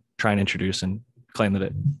to try and introduce and claim that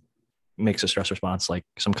it makes a stress response, like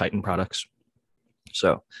some chitin products.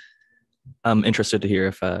 So I'm interested to hear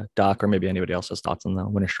if Doc or maybe anybody else has thoughts on the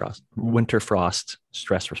winter frost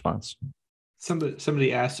stress response.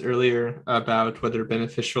 Somebody asked earlier about whether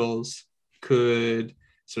beneficials could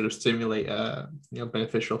sort of stimulate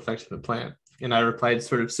beneficial effects of the plant. And I replied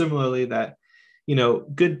sort of similarly that,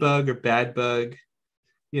 good bug or bad bug,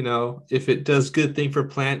 if it does good thing for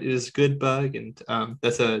plant, it is good bug. And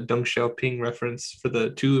that's a Deng Xiaoping reference for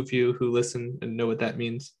the two of you who listen and know what that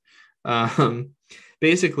means.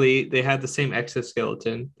 Basically, they have the same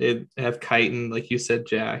exoskeleton. They have chitin, like you said,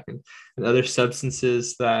 Jack, and other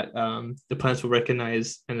substances that the plants will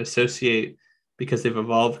recognize and associate because they've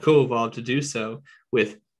co-evolved to do so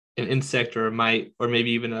with an insect or a mite, or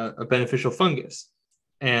maybe even a beneficial fungus.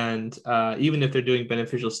 And even if they're doing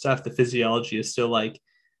beneficial stuff, the physiology is still like,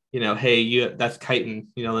 hey, that's chitin.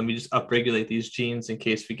 Let me just upregulate these genes in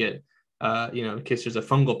case we get, in case there's a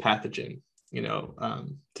fungal pathogen.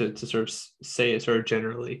 To sort of say it sort of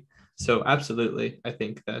generally. So absolutely, I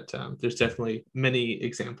think that there's definitely many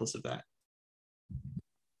examples of that.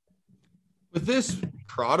 With this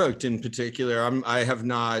product in particular, I have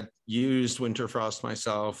not used Winterfrost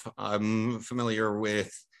myself. I'm familiar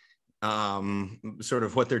with sort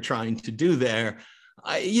of what they're trying to do there.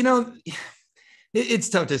 It's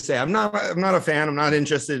tough to say. I'm not a fan. I'm not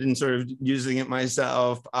interested in sort of using it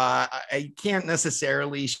myself. I can't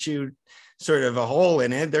necessarily shoot sort of a hole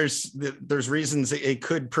in it. There's reasons it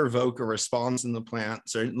could provoke a response in the plant,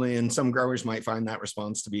 certainly, and some growers might find that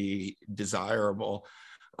response to be desirable.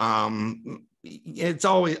 It's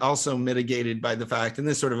always also mitigated by the fact, and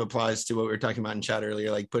this sort of applies to what we were talking about in chat earlier,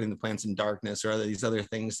 like putting the plants in darkness or these other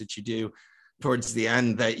things that you do towards the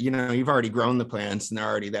end that, you've already grown the plants and they're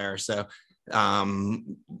already there. So the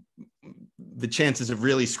chances of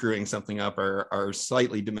really screwing something up are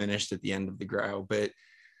slightly diminished at the end of the grow. But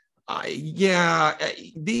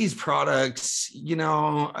these products,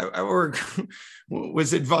 I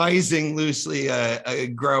was advising loosely a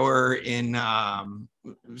grower in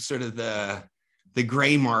sort of the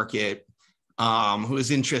gray market who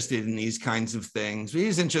was interested in these kinds of things. He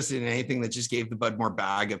was interested in anything that just gave the bud more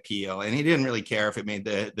bag appeal, and he didn't really care if it made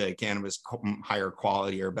the cannabis higher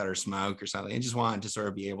quality or better smoke or something. He just wanted to sort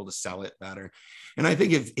of be able to sell it better. And I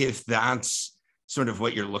think if that's sort of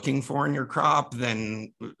what you're looking for in your crop,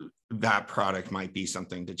 then that product might be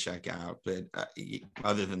something to check out. But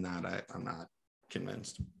other than that, I'm not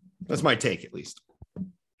convinced. That's my take, at least.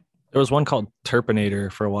 There was one called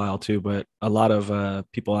Terpinator for a while too, but a lot of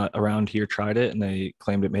people around here tried it and they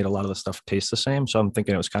claimed it made a lot of the stuff taste the same. So I'm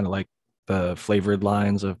thinking it was kind of like the flavored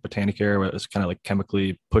lines of Botanicare, where it was kind of like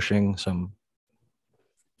chemically pushing some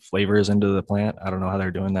flavors into the plant. I don't know how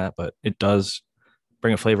they're doing that, but it does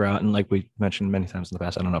bring a flavor out. And like we mentioned many times in the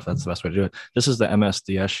past, I don't know if that's the best way to do it. This is the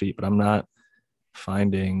MSDS sheet, but I'm not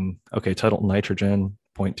finding, total nitrogen,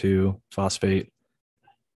 0.2, phosphate,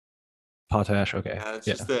 potash. Okay. Yeah, it's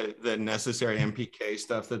just the necessary NPK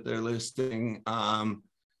stuff that they're listing. Not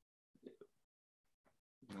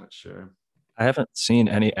sure. I haven't seen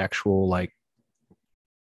any actual,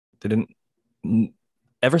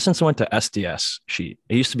 ever since I went to SDS sheet,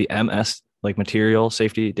 it used to be MS, like material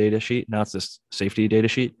safety data sheet. Now it's this safety data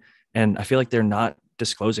sheet. And I feel like they're not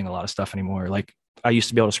disclosing a lot of stuff anymore. Like I used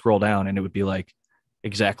to be able to scroll down and it would be like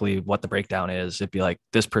exactly what the breakdown is. It'd be like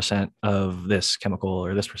this % of this chemical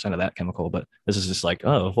or this % of that chemical. But this is just like,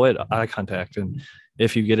 avoid eye contact. And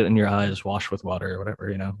if you get it in your eyes, wash with water or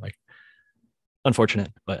whatever, like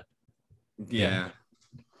unfortunate, but yeah.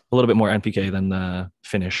 A little bit more NPK than the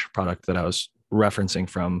Finnish product that I was referencing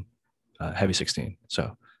from Heavy 16.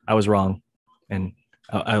 So I was wrong. And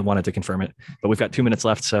I wanted to confirm it, but we've got 2 minutes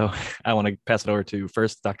left. So I want to pass it over to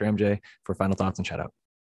first Dr. MJ for final thoughts and shout out.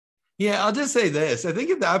 Yeah, I'll just say this. I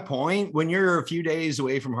think at that point, when you're a few days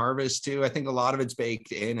away from harvest too, I think a lot of it's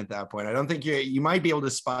baked in at that point. I don't think you might be able to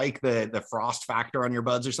spike the frost factor on your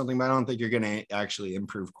buds or something, but I don't think you're going to actually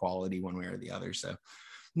improve quality one way or the other. So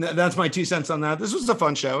that's my 2 cents on that. This was a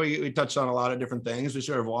fun show. We touched on a lot of different things. We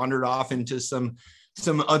sort of wandered off into some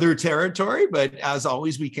other territory, but as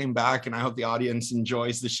always, we came back, and I hope the audience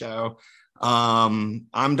enjoys the show. I'm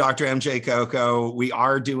Dr. MJ Coco. We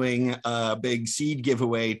are doing a big seed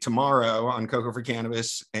giveaway tomorrow on Coco for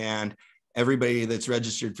Cannabis, and everybody that's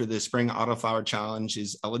registered for the Spring Autoflower Challenge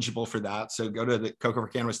is eligible for that. So go to the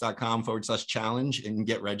cocoforcannabis.com/challenge and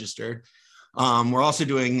get registered. We're also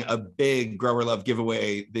doing a big Grower Love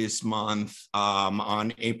giveaway this month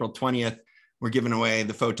on April 20th. we're giving away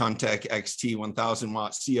the Photon Tech XT 1000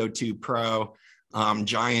 watt CO2 Pro,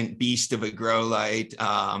 giant beast of a grow light.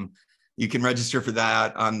 You can register for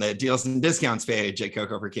that on the deals and discounts page at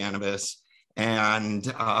Coco for Cannabis. And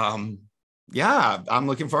yeah, I'm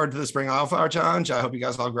looking forward to the Spring Wildflower Challenge. I hope you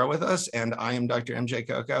guys all grow with us. And I am Dr. MJ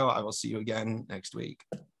Coco. I will see you again next week.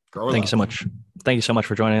 Thank you so much. Thank you so much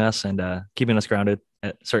for joining us and keeping us grounded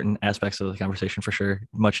at certain aspects of the conversation, for sure.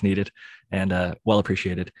 Much needed and well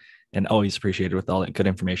appreciated, and always appreciated with all that good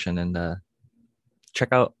information. And check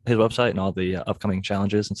out his website and all the upcoming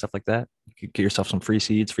challenges and stuff like that. You can get yourself some free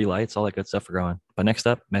seeds, free lights, all that good stuff for growing. But next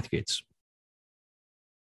up, Matthew Gates.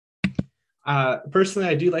 Personally,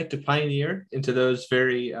 I do like to pioneer into those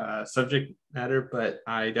very subject matter, but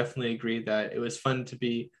I definitely agree that it was fun to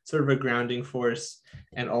be sort of a grounding force.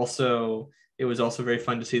 And also, it was also very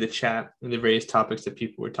fun to see the chat and the various topics that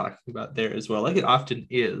people were talking about there as well, like it often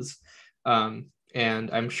is.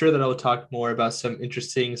 And I'm sure that I'll talk more about some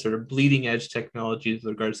interesting sort of bleeding edge technologies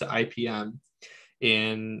with regards to IPM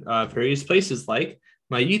in various places, like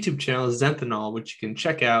my YouTube channel, Zenthanol, which you can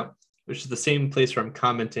check out, which is the same place where I'm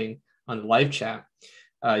commenting on the live chat.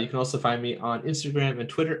 You can also find me on Instagram and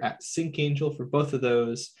Twitter at SyncAngel for both of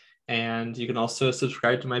those. And you can also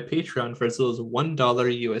subscribe to my Patreon for as little as $1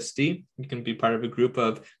 USD. You can be part of a group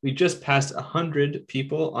of, we just passed 100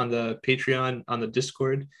 people on the Patreon, on the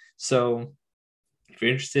Discord. So if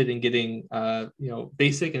you're interested in getting,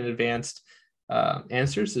 basic and advanced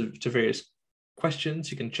answers to various questions,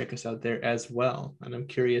 you can check us out there as well. And I'm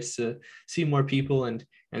curious to see more people and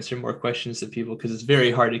answer more questions to people, because it's very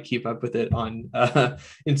hard to keep up with it on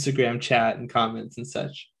Instagram chat and comments and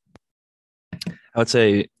such. I would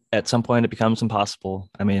say at some point it becomes impossible.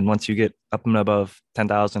 I mean, once you get up and above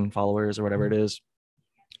 10,000 followers or whatever it is,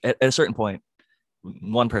 at a certain point,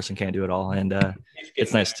 one person can't do it all. And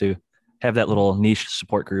it's nice to have that little niche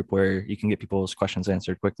support group where you can get people's questions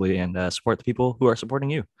answered quickly and support the people who are supporting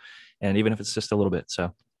you. And even if it's just a little bit.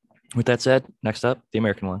 So with that said, next up, the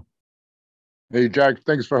American one. Hey, Jack,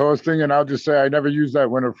 thanks for hosting. And I'll just say I never used that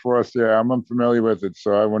Winter Frost. Yeah, I'm unfamiliar with it,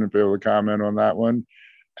 so I wouldn't be able to comment on that one.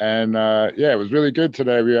 And yeah, it was really good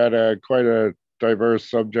today. We had quite a diverse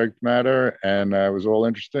subject matter, and it was all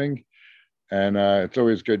interesting. And it's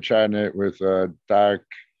always good chatting it with Doc,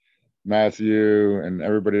 Matthew, and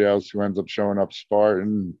everybody else who ends up showing up,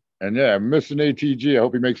 Spartan. And yeah, I'm missing ATG. I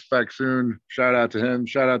hope he makes it back soon. Shout out to him.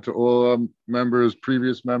 Shout out to all members,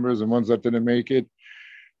 previous members, and ones that didn't make it.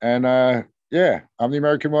 And yeah, I'm the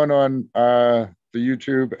American one on the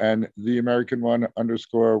YouTube, and the American one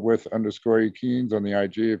 _with_ Keens on the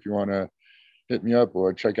IG if you want to hit me up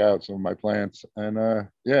or check out some of my plants. And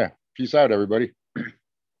yeah, peace out, everybody.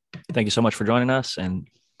 Thank you so much for joining us. And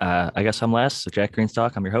I guess I'm last. So Jack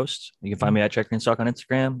Greenstock, I'm your host. You can find me at Jack Greenstock on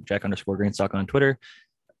Instagram, Jack_Greenstock on Twitter.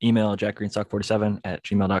 Email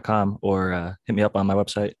jackgreenstock47@gmail.com, or hit me up on my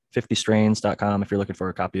website, 50strains.com, if you're looking for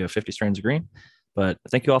a copy of 50 Strains of Green. But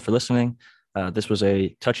thank you all for listening. This was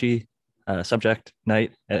a touchy subject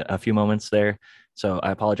night, a few moments there. So I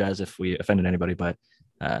apologize if we offended anybody, but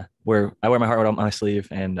I wear my heart on my sleeve,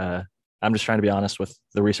 and I'm just trying to be honest with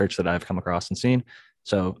the research that I've come across and seen.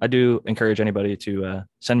 So I do encourage anybody to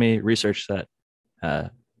send me research that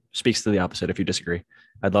speaks to the opposite if you disagree.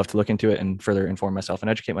 I'd love to look into it and further inform myself and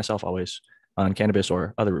educate myself always on cannabis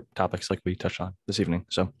or other topics like we touched on this evening.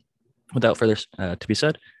 So without further to be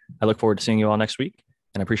said, I look forward to seeing you all next week,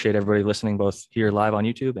 and I appreciate everybody listening both here live on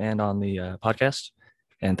YouTube and on the podcast.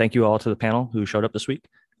 And thank you all to the panel who showed up this week.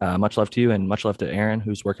 Much love to you, and much love to Aaron,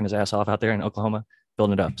 who's working his ass off out there in Oklahoma,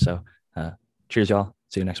 building it up. So cheers, y'all.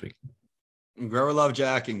 See you next week. Grow love,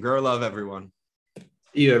 Jack, and grow love, everyone.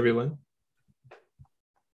 See you, everyone.